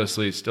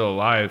miraculously still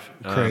alive.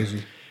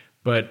 Crazy.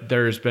 But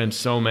there's been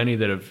so many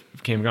that have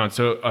came and gone.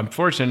 So I'm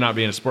fortunate not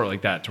being a sport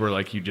like that, to where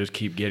like you just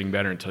keep getting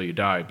better until you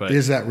die. But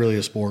is that really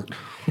a sport?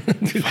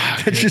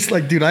 It's just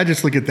like, dude, I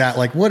just look at that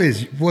like,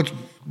 what's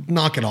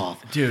knock it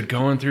off, dude.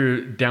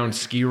 Going down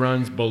ski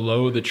runs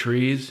below the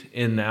trees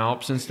in the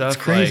Alps and stuff.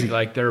 It's crazy.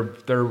 Like they're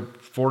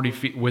 40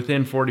 feet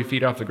within 40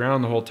 feet off the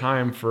ground the whole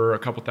time for a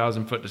couple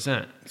 1,000-foot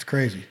descent. It's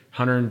crazy.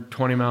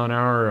 120 mile an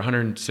hour or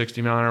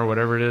 160 mile an hour,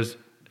 whatever it is.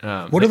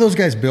 What are those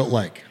guys built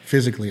like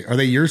physically? Are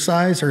they your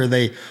size, or are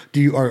they?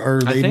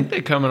 I think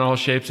they come in all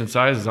shapes and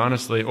sizes.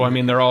 Honestly, well, I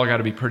mean, they're all got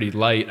to be pretty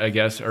light, I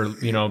guess, or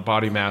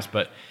body mass.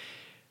 But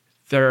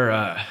they're,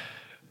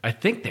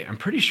 I'm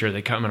pretty sure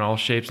they come in all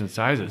shapes and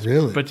sizes.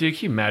 Really? But dude,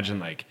 can you imagine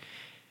like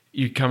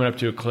you coming up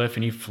to a cliff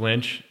and you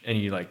flinch and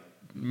you like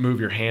move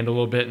your hand a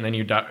little bit and then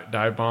you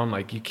dive bomb?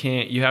 Like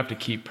you have to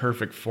keep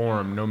perfect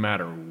form no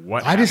matter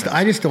what happens.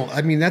 I just don't,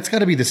 I mean, that's got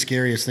to be the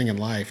scariest thing in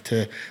life,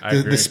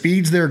 the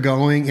speeds they're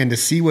going and to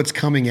see what's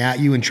coming at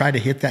you and try to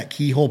hit that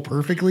keyhole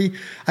perfectly.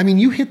 I mean,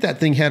 you hit that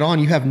thing head on,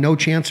 you have no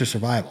chance of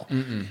survival.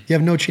 You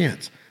have no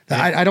chance.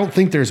 Yeah. I don't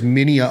think there's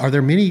many, are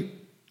there many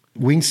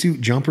wingsuit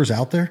jumpers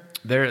out there?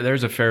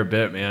 There's a fair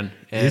bit, man.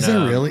 And, is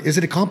there really? Is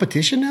it a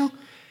competition now?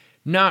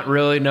 Not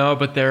really, no,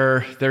 but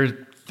they're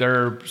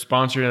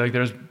sponsored. Like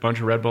there's a bunch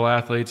of Red Bull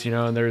athletes,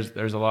 and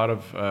there's a lot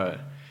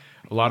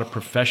of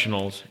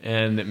professionals,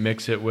 and that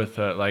mix it with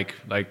like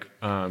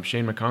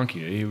Shane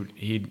McConkey.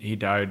 He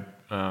died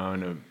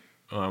on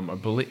I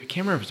believe, I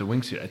can't remember if it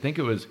was a wingsuit. I think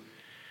it was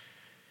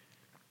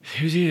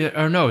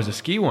No, it was a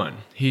ski one.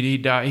 He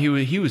died.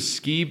 He was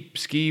ski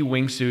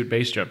wingsuit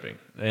base jumping,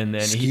 and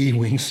then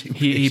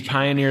he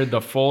pioneered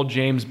the full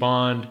James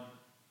Bond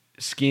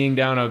skiing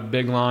down a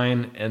big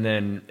line and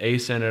then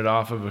ascended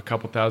off of a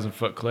couple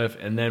 1,000-foot cliff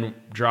and then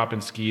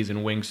dropping skis and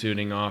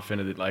wingsuiting off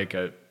into like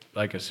a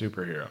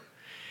superhero.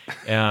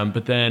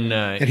 But then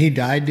and he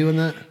died doing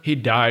that. He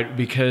died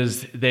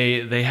because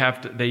they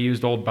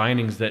used old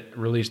bindings that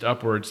released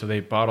upwards, so they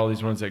bought all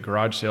these ones at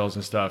garage sales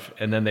and stuff,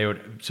 and then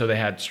they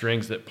had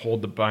strings that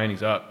pulled the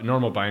bindings up.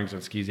 Normal bindings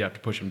on skis, you have to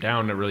push them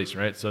down to release,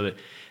 right? So that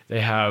they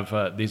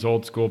have these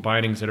old school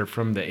bindings that are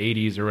from the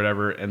 80s or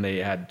whatever, and they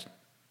had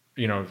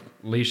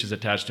leashes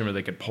attached to them where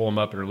they could pull them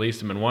up and release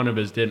them. And one of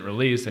his didn't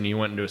release, and he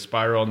went into a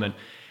spiral, and then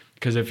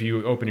because if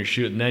you open your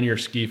chute and then your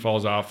ski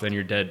falls off, then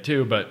you're dead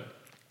too. But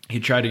he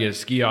tried to get his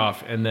ski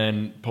off and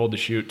then pulled the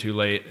chute too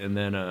late, and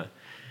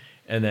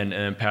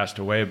then passed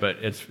away. But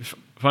it's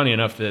funny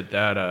enough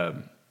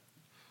that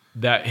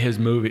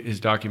his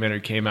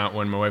documentary came out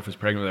when my wife was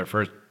pregnant with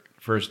our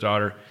first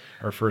daughter,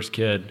 our first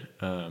kid,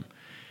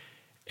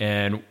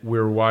 and we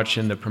were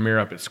watching the premiere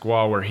up at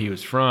Squaw where he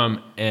was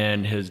from,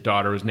 and his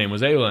daughter's name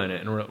was Ayla in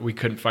it, and we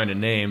couldn't find a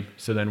name,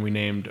 so then we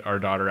named our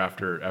daughter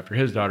after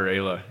his daughter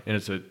Ayla, and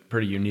it's a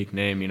pretty unique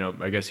name.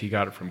 I guess he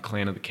got it from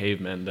Clan of the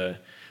Cavemen.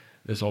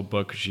 This old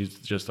book, she's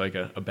just like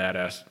a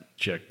badass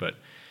chick. But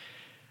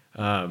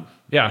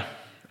yeah,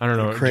 I don't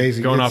know.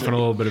 Crazy. Going off on a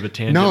little bit of a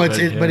tangent. No,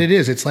 but it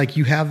is. It's like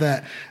you have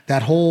that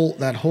whole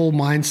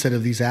mindset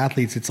of these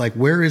athletes. It's like,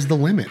 where is the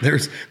limit?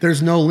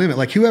 There's no limit.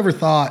 Like, whoever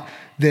thought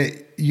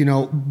that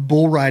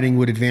bull riding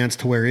would advance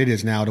to where it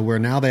is now, to where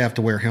now they have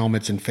to wear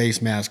helmets and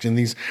face masks, and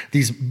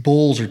these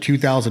bulls are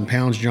 2,000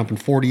 pounds jumping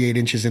 48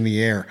 inches in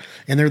the air,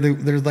 and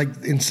they're like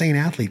insane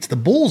athletes. The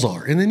bulls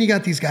are, and then you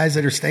got these guys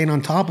that are staying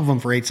on top of them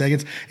for 8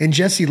 seconds. And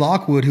Jesse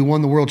Lockwood, who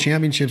won the world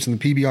championships in the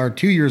PBR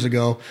 2 years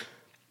ago,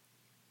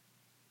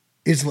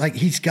 is like,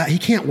 he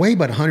can't weigh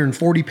but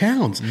 140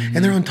 pounds,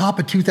 and they're on top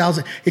of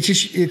 2,000. It's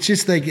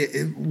just like,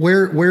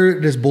 where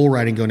does bull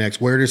riding go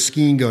next? Where does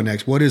skiing go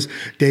next? What is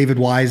David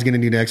Wise going to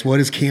do next? What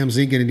is Cam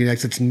Zink going to do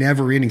next? It's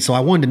never ending. So I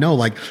wanted to know,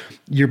 like,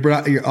 you're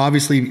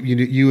obviously,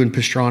 you and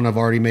Pastrana have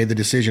already made the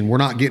decision. We're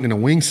not getting in a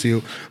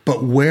wingsuit,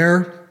 but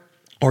where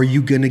are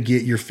you going to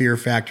get your fear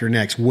factor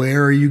next?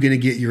 Where are you going to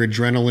get your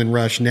adrenaline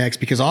rush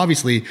next? Because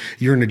obviously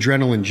you're an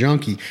adrenaline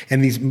junkie,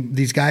 and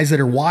these guys that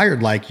are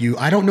wired like you,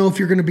 I don't know if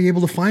you're going to be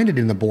able to find it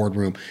in the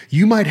boardroom.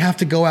 You might have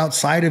to go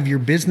outside of your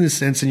business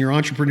sense and your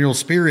entrepreneurial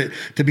spirit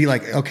to be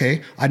like,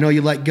 okay, I know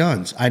you like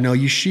guns. I know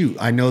you shoot.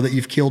 I know that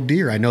you've killed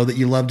deer. I know that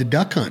you love to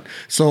duck hunt.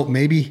 So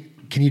maybe,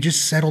 can you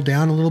just settle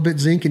down a little bit,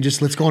 Zink, and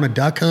just let's go on a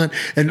duck hunt?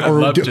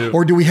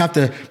 Or do we have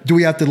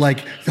to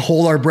like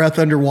hold our breath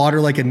underwater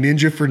like a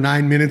ninja for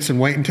 9 minutes and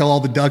wait until all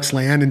the ducks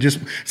land and just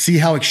see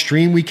how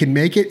extreme we can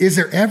make it? Is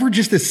there ever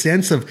just a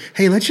sense of,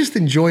 hey, let's just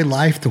enjoy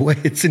life the way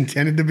it's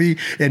intended to be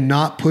and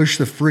not push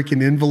the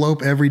freaking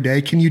envelope every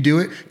day? Can you do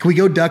it? Can we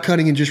go duck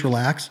hunting and just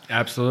relax?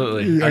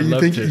 Absolutely.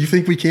 You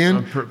think we can?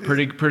 I'm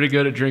pretty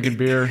good at drinking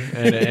beer,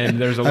 and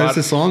there's a lot. There's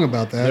a song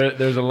about that.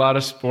 There's a lot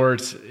of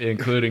sports,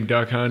 including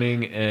duck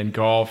hunting and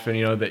golf,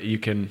 and that you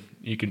can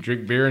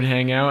drink beer and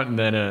hang out, and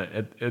then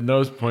at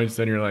those points,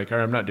 then you're like, all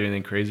right, I'm not doing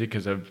anything crazy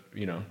because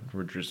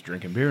we're just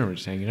drinking beer and we're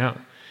just hanging out.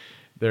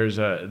 There's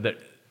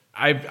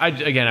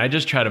I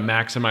just try to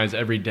maximize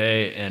every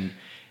day,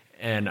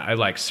 and I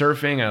like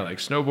surfing, I like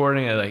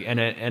snowboarding,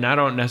 and I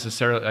don't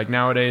necessarily like,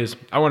 nowadays.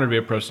 I wanted to be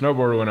a pro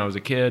snowboarder when I was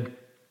a kid,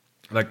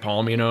 like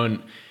Palm,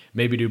 and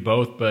maybe do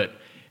both, but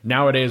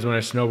nowadays when I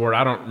snowboard,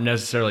 I don't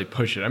necessarily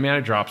push it. I mean, I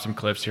drop some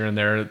cliffs here and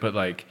there, but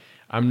like,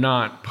 I'm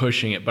not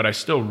pushing it, but I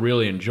still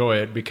really enjoy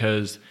it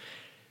because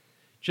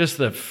just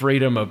the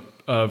freedom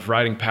of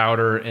riding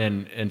powder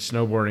and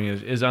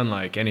snowboarding is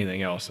unlike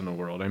anything else in the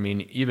world. I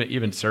mean,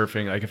 even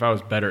surfing, like if I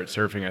was better at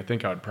surfing, I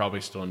think I would probably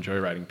still enjoy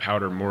riding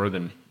powder more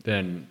than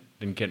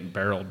getting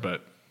barreled.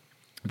 But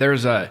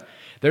there's a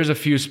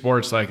few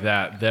sports like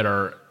that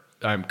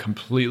I'm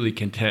completely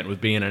content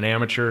with being an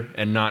amateur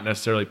and not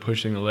necessarily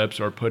pushing the lips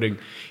or putting,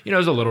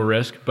 there's a little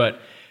risk,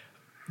 but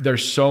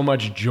there's so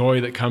much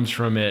joy that comes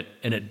from it,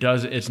 and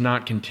it's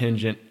not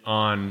contingent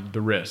on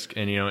the risk.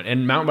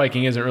 And mountain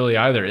biking isn't really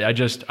either.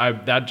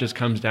 That just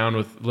comes down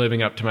with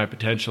living up to my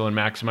potential and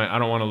maximize. I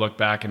don't want to look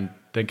back and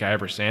think I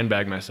ever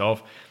sandbagged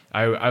myself.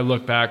 I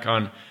look back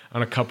on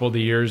a couple of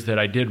the years that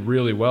I did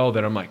really well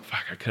that I'm like,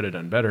 fuck, I could have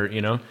done better,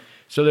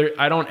 So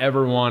I don't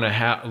ever want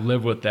to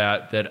live with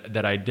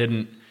that I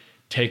didn't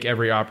take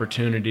every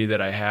opportunity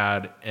that I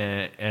had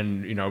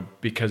and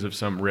because of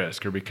some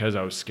risk or because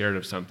I was scared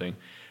of something.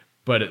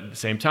 But at the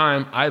same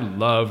time, I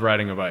love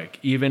riding a bike,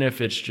 even if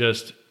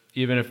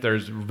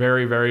there's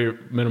very, very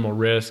minimal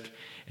risk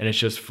and it's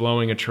just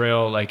flowing a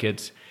trail. Like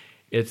it's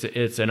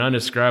an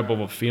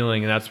indescribable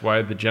feeling, and that's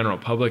why the general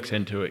public's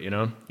into it,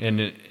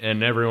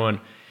 and everyone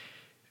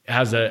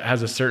has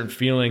a certain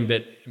feeling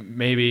that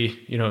maybe,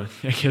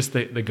 I guess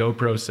the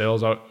GoPro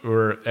sales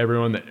or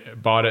everyone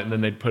that bought it and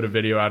then they'd put a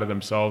video out of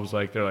themselves.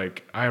 Like they're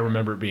like, I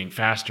remember it being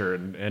faster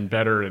and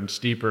better and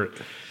steeper.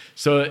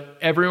 So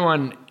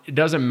everyone, it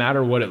doesn't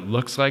matter what it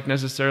looks like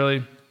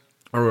necessarily.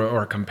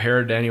 or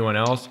compared to anyone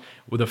else,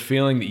 with the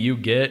feeling that you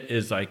get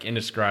is like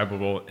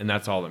indescribable, and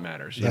that's all that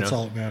matters. That's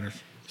all that matters.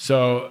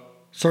 So,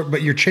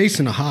 but you're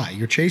chasing a high.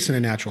 You're chasing a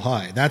natural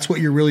high. That's what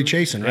you're really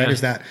chasing, right?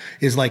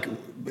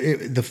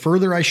 The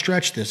further I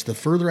stretch this, the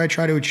further I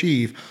try to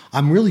achieve,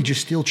 I'm really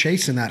just still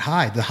chasing that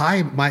high. The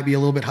high might be a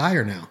little bit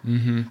higher now.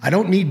 Mm-hmm. I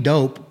don't need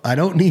dope. I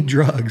don't need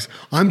drugs.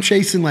 I'm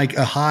chasing like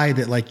a high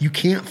that like you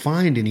can't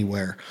find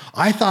anywhere.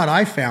 I thought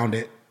I found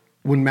it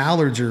when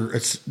mallards are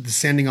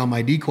descending on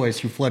my decoys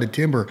through flooded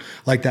timber,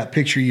 like that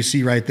picture you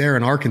see right there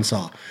in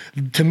Arkansas.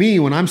 To me,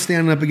 when I'm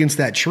standing up against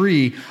that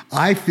tree,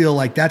 I feel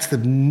like that's the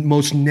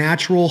most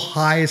natural,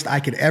 highest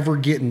I could ever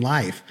get in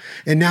life.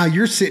 And now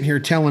you're sitting here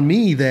telling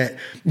me that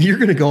you're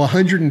going to go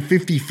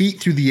 150 feet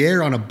through the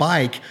air on a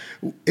bike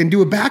and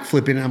do a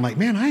backflip. And I'm like,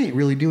 man, I ain't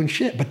really doing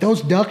shit. But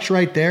those ducks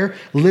right there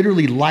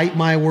literally light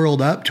my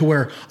world up to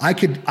where I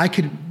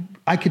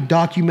could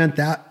document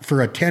that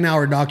for a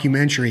 10-hour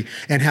documentary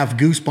and have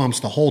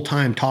goosebumps the whole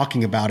time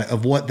talking about it,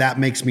 of what that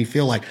makes me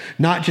feel like.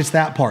 Not just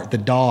that part, the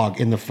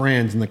dog and the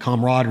friends and the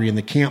camaraderie and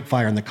the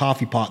campfire and the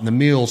coffee pot and the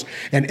meals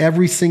and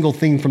every single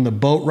thing from the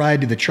boat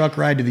ride to the truck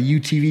ride to the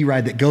UTV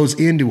ride that goes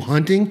into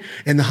hunting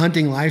and the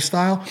hunting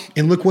lifestyle.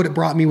 And look what it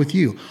brought me with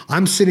you.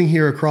 I'm sitting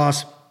here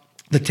across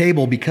the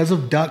table because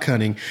of duck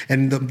hunting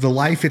and the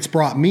life it's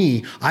brought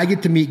me. I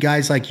get to meet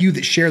guys like you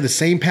that share the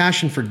same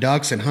passion for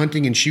ducks and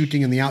hunting and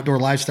shooting and the outdoor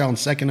lifestyle and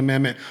Second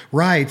Amendment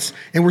rights.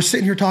 And we're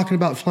sitting here talking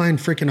about flying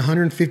freaking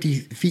 150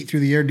 feet through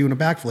the air doing a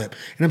backflip.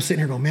 And I'm sitting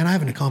here going, man, I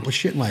haven't accomplished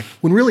shit in life.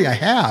 When really I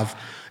have.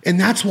 And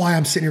that's why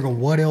I'm sitting here going,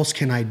 what else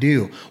can I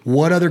do?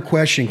 What other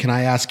question can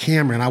I ask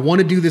Cameron? I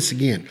want to do this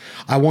again.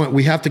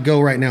 We have to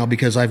go right now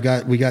because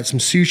we got some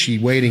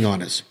sushi waiting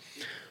on us.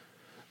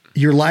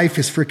 Your life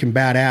is freaking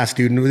badass,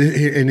 dude.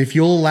 And if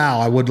you'll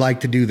allow, I would like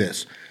to do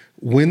this.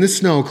 When the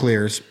snow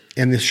clears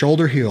and the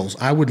shoulder heals,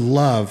 I would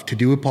love to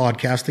do a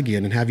podcast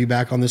again and have you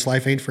back on This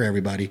Life Ain't For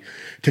Everybody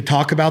to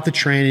talk about the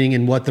training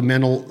and what the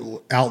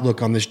mental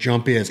outlook on this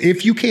jump is.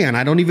 If you can,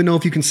 I don't even know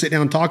if you can sit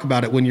down and talk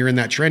about it when you're in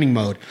that training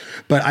mode,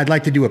 but I'd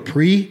like to do a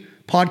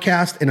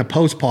pre-podcast and a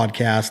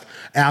post-podcast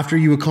after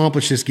you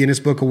accomplish this Guinness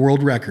Book of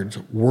World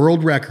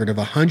Record of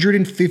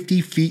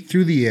 150 feet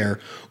through the air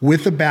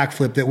with a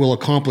backflip that will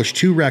accomplish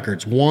 2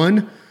 records.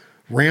 One,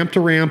 ramp to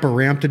ramp or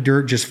ramp to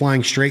dirt, just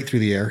flying straight through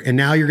the air. And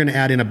now you're going to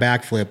add in a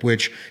backflip,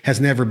 which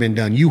has never been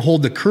done. You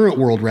hold the current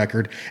world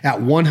record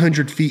at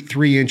 100 feet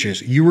 3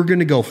 inches. You were going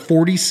to go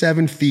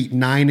 47 feet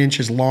 9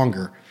 inches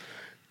longer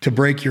to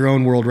break your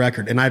own world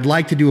record. And I'd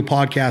like to do a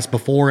podcast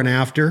before and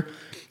after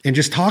and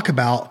just talk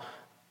about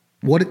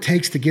what it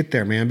takes to get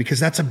there, man, because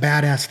that's a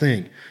badass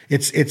thing.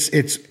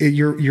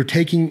 You're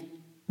taking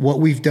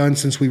what we've done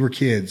since we were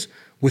kids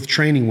with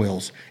training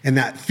wheels and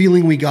that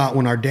feeling we got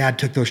when our dad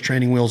took those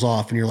training wheels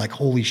off and you're like,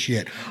 holy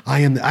shit,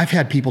 I've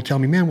had people tell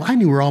me, man, well, I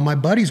knew where all my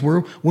buddies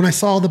were when I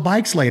saw all the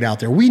bikes laid out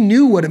there. We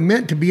knew what it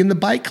meant to be in the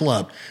bike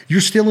club.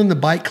 You're still in the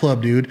bike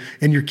club, dude,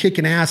 and you're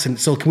kicking ass. And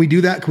so can we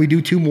do that? Can we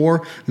do 2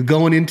 more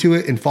going into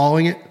it and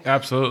following it?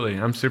 Absolutely.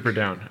 I'm super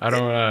down. I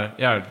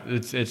don't,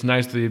 it's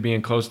nice to be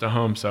being close to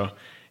home. So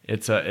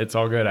it's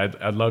all good.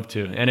 I'd love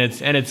to. And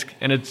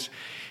it's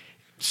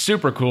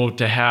super cool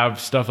to have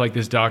stuff like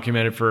this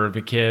documented for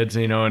the kids,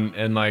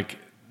 and like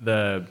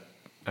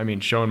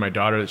showing my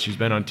daughter that she's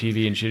been on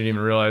TV and she didn't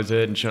even realize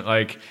it, and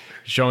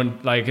showing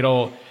like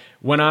it'll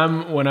when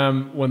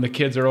the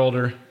kids are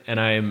older and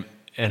I'm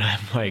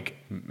like,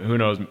 who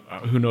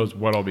knows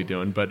what I'll be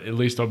doing, but at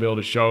least I'll be able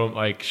to show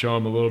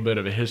them a little bit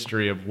of a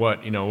history of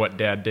what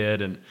Dad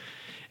did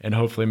and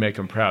hopefully make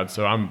them proud.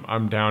 So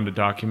I'm down to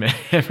document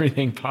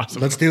everything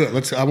possible. Let's do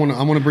it. I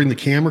want to bring the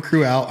camera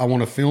crew out. I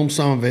want to film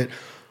some of it.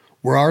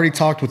 We're already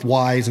talked with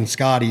Wise and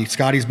Scotty.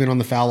 Scotty's been on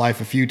the Foul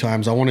Life a few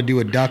times. I want to do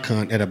a duck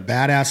hunt at a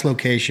badass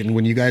location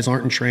when you guys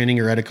aren't in training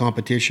or at a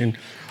competition.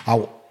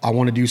 I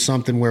want to do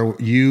something where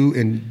you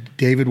and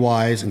David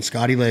Wise and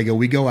Scotty Lego,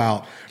 we go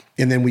out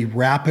and then we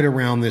wrap it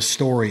around this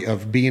story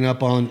of being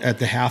up at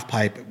the half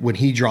pipe when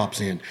he drops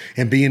in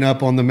and being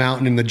up on the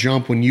mountain in the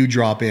jump when you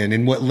drop in,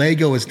 and what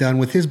Lego has done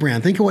with his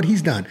brand. Think of what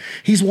he's done.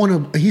 He's won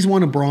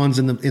a bronze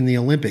in the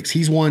Olympics.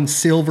 He's won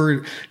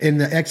silver in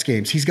the X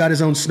Games. He's got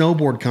his own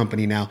snowboard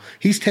company now.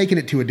 He's taken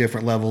it to a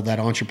different level, that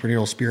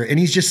entrepreneurial spirit. And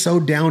he's just so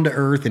down to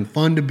earth and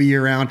fun to be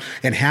around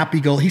and happy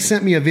go. He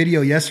sent me a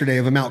video yesterday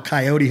of him out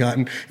coyote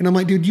hunting. And I'm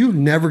like, dude, you're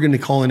never going to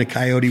call in a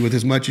coyote with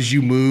as much as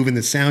you move and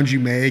the sounds you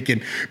make.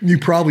 And you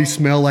probably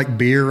smell like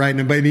beer right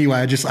now. But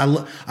anyway,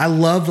 I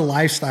love the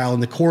lifestyle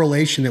and the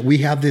correlation that we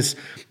have this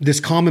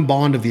common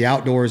bond of the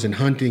outdoors and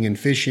hunting and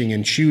fishing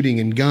and shooting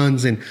and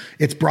guns. And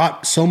it's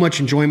brought so much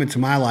enjoyment to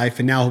my life.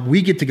 And now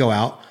we get to go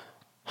out,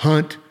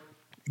 hunt,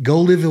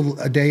 go live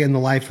a day in the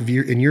life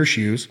in your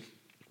shoes,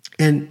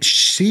 and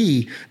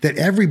see that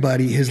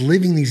everybody is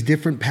living these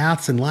different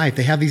paths in life.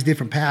 They have these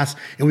different paths,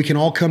 and we can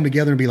all come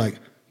together and be like,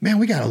 man,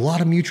 we got a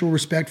lot of mutual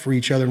respect for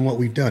each other and what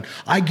we've done.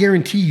 I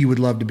guarantee you would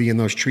love to be in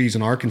those trees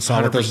in Arkansas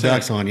 100%. With those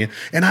ducks on you.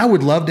 And I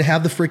would love to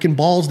have the freaking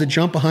balls to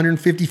jump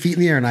 150 feet in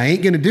the air. And I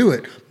ain't going to do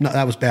it. No,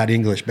 that was bad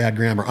English, bad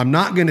grammar. I'm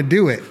not going to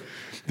do it.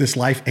 this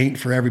life ain't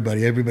for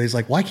everybody. Everybody's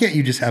like, why can't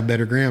you just have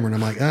better grammar? And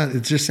I'm like,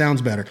 it just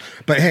sounds better.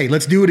 But hey,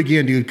 let's do it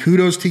again, dude.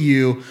 Kudos to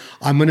you.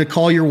 I'm going to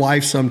call your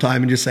wife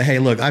sometime and just say, hey,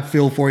 look, I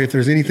feel for you. If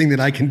there's anything that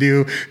I can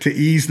do to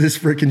ease this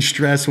freaking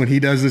stress when he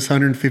does this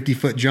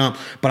 150-foot jump,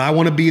 but I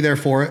want to be there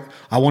for it.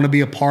 I want to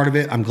be a part of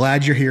it. I'm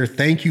glad you're here.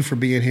 Thank you for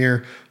being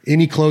here.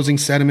 Any closing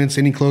sentiments,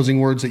 any closing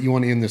words that you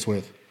want to end this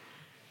with?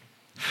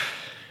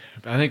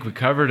 I think we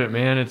covered it,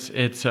 man. I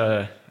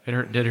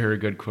did hear a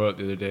good quote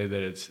the other day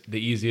that it's the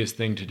easiest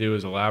thing to do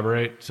is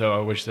elaborate. So I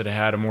wish that it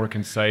had a more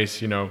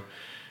concise,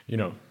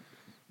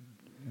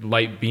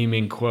 light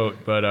beaming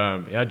quote.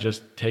 But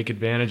just take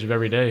advantage of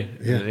every day.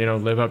 Yeah.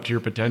 Live up to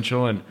your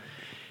potential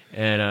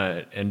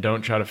and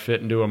don't try to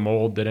fit into a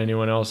mold that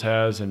anyone else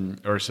has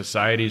or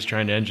society's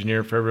trying to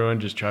engineer for everyone.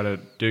 Just try to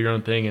do your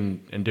own thing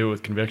and do it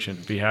with conviction.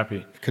 Be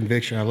happy.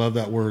 Conviction. I love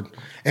that word.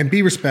 And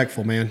be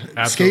respectful, man.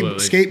 Absolutely.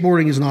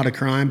 Skateboarding is not a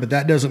crime, but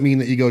that doesn't mean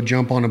that you go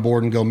jump on a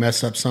board and go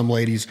mess up some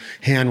lady's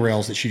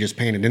handrails that she just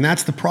painted. And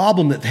that's the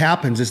problem that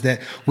happens, is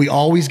that we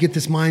always get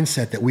this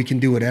mindset that we can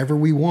do whatever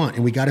we want,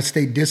 and we got to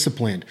stay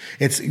disciplined.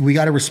 We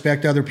got to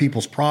respect other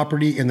people's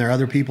property and their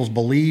other people's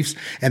beliefs.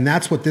 And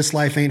that's what this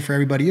life ain't for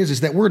everybody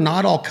is that we're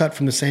not all cut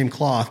from the same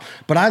cloth.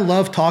 But I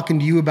love talking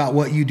to you about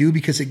what you do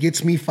because it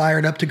gets me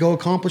fired up to go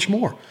accomplish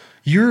more.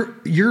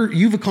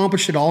 You've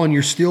accomplished it all and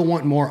you're still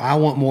wanting more. I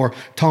want more.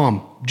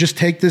 Tom, just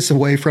take this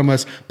away from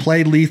us.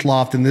 Play Leith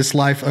Loft in this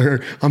life.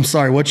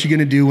 What you going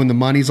to do when the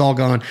money's all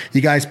gone?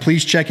 You guys,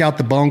 please check out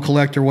the Bone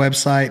Collector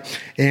website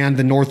and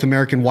the North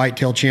American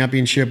Whitetail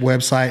Championship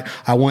website.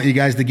 I want you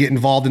guys to get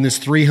involved in this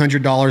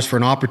 $300 for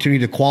an opportunity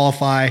to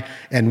qualify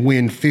and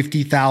win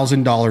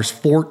 $50,000,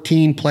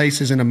 14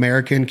 places in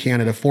America and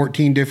Canada,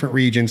 14 different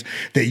regions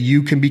that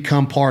you can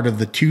become part of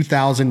the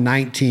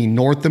 2019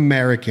 North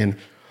American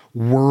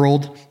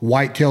World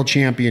Whitetail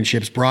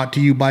Championships, brought to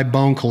you by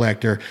Bone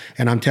Collector.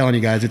 And I'm telling you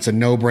guys, it's a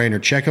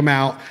no-brainer. Check them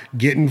out.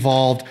 Get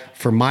involved.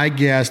 For my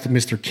guest,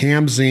 Mr.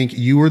 Cam Zink,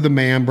 you are the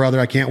man, brother.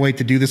 I can't wait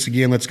to do this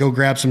again. Let's go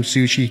grab some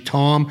sushi.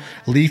 Tom,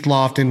 Leith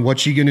Lofton,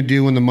 what you going to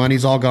do when the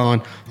money's all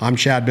gone? I'm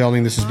Chad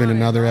Belding. This has been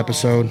another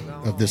episode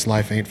of This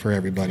Life Ain't For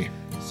Everybody.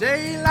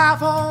 Say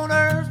life on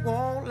earth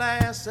won't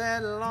last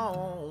that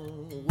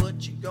long.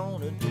 What you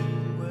gonna do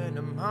when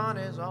the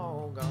money's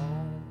all gone?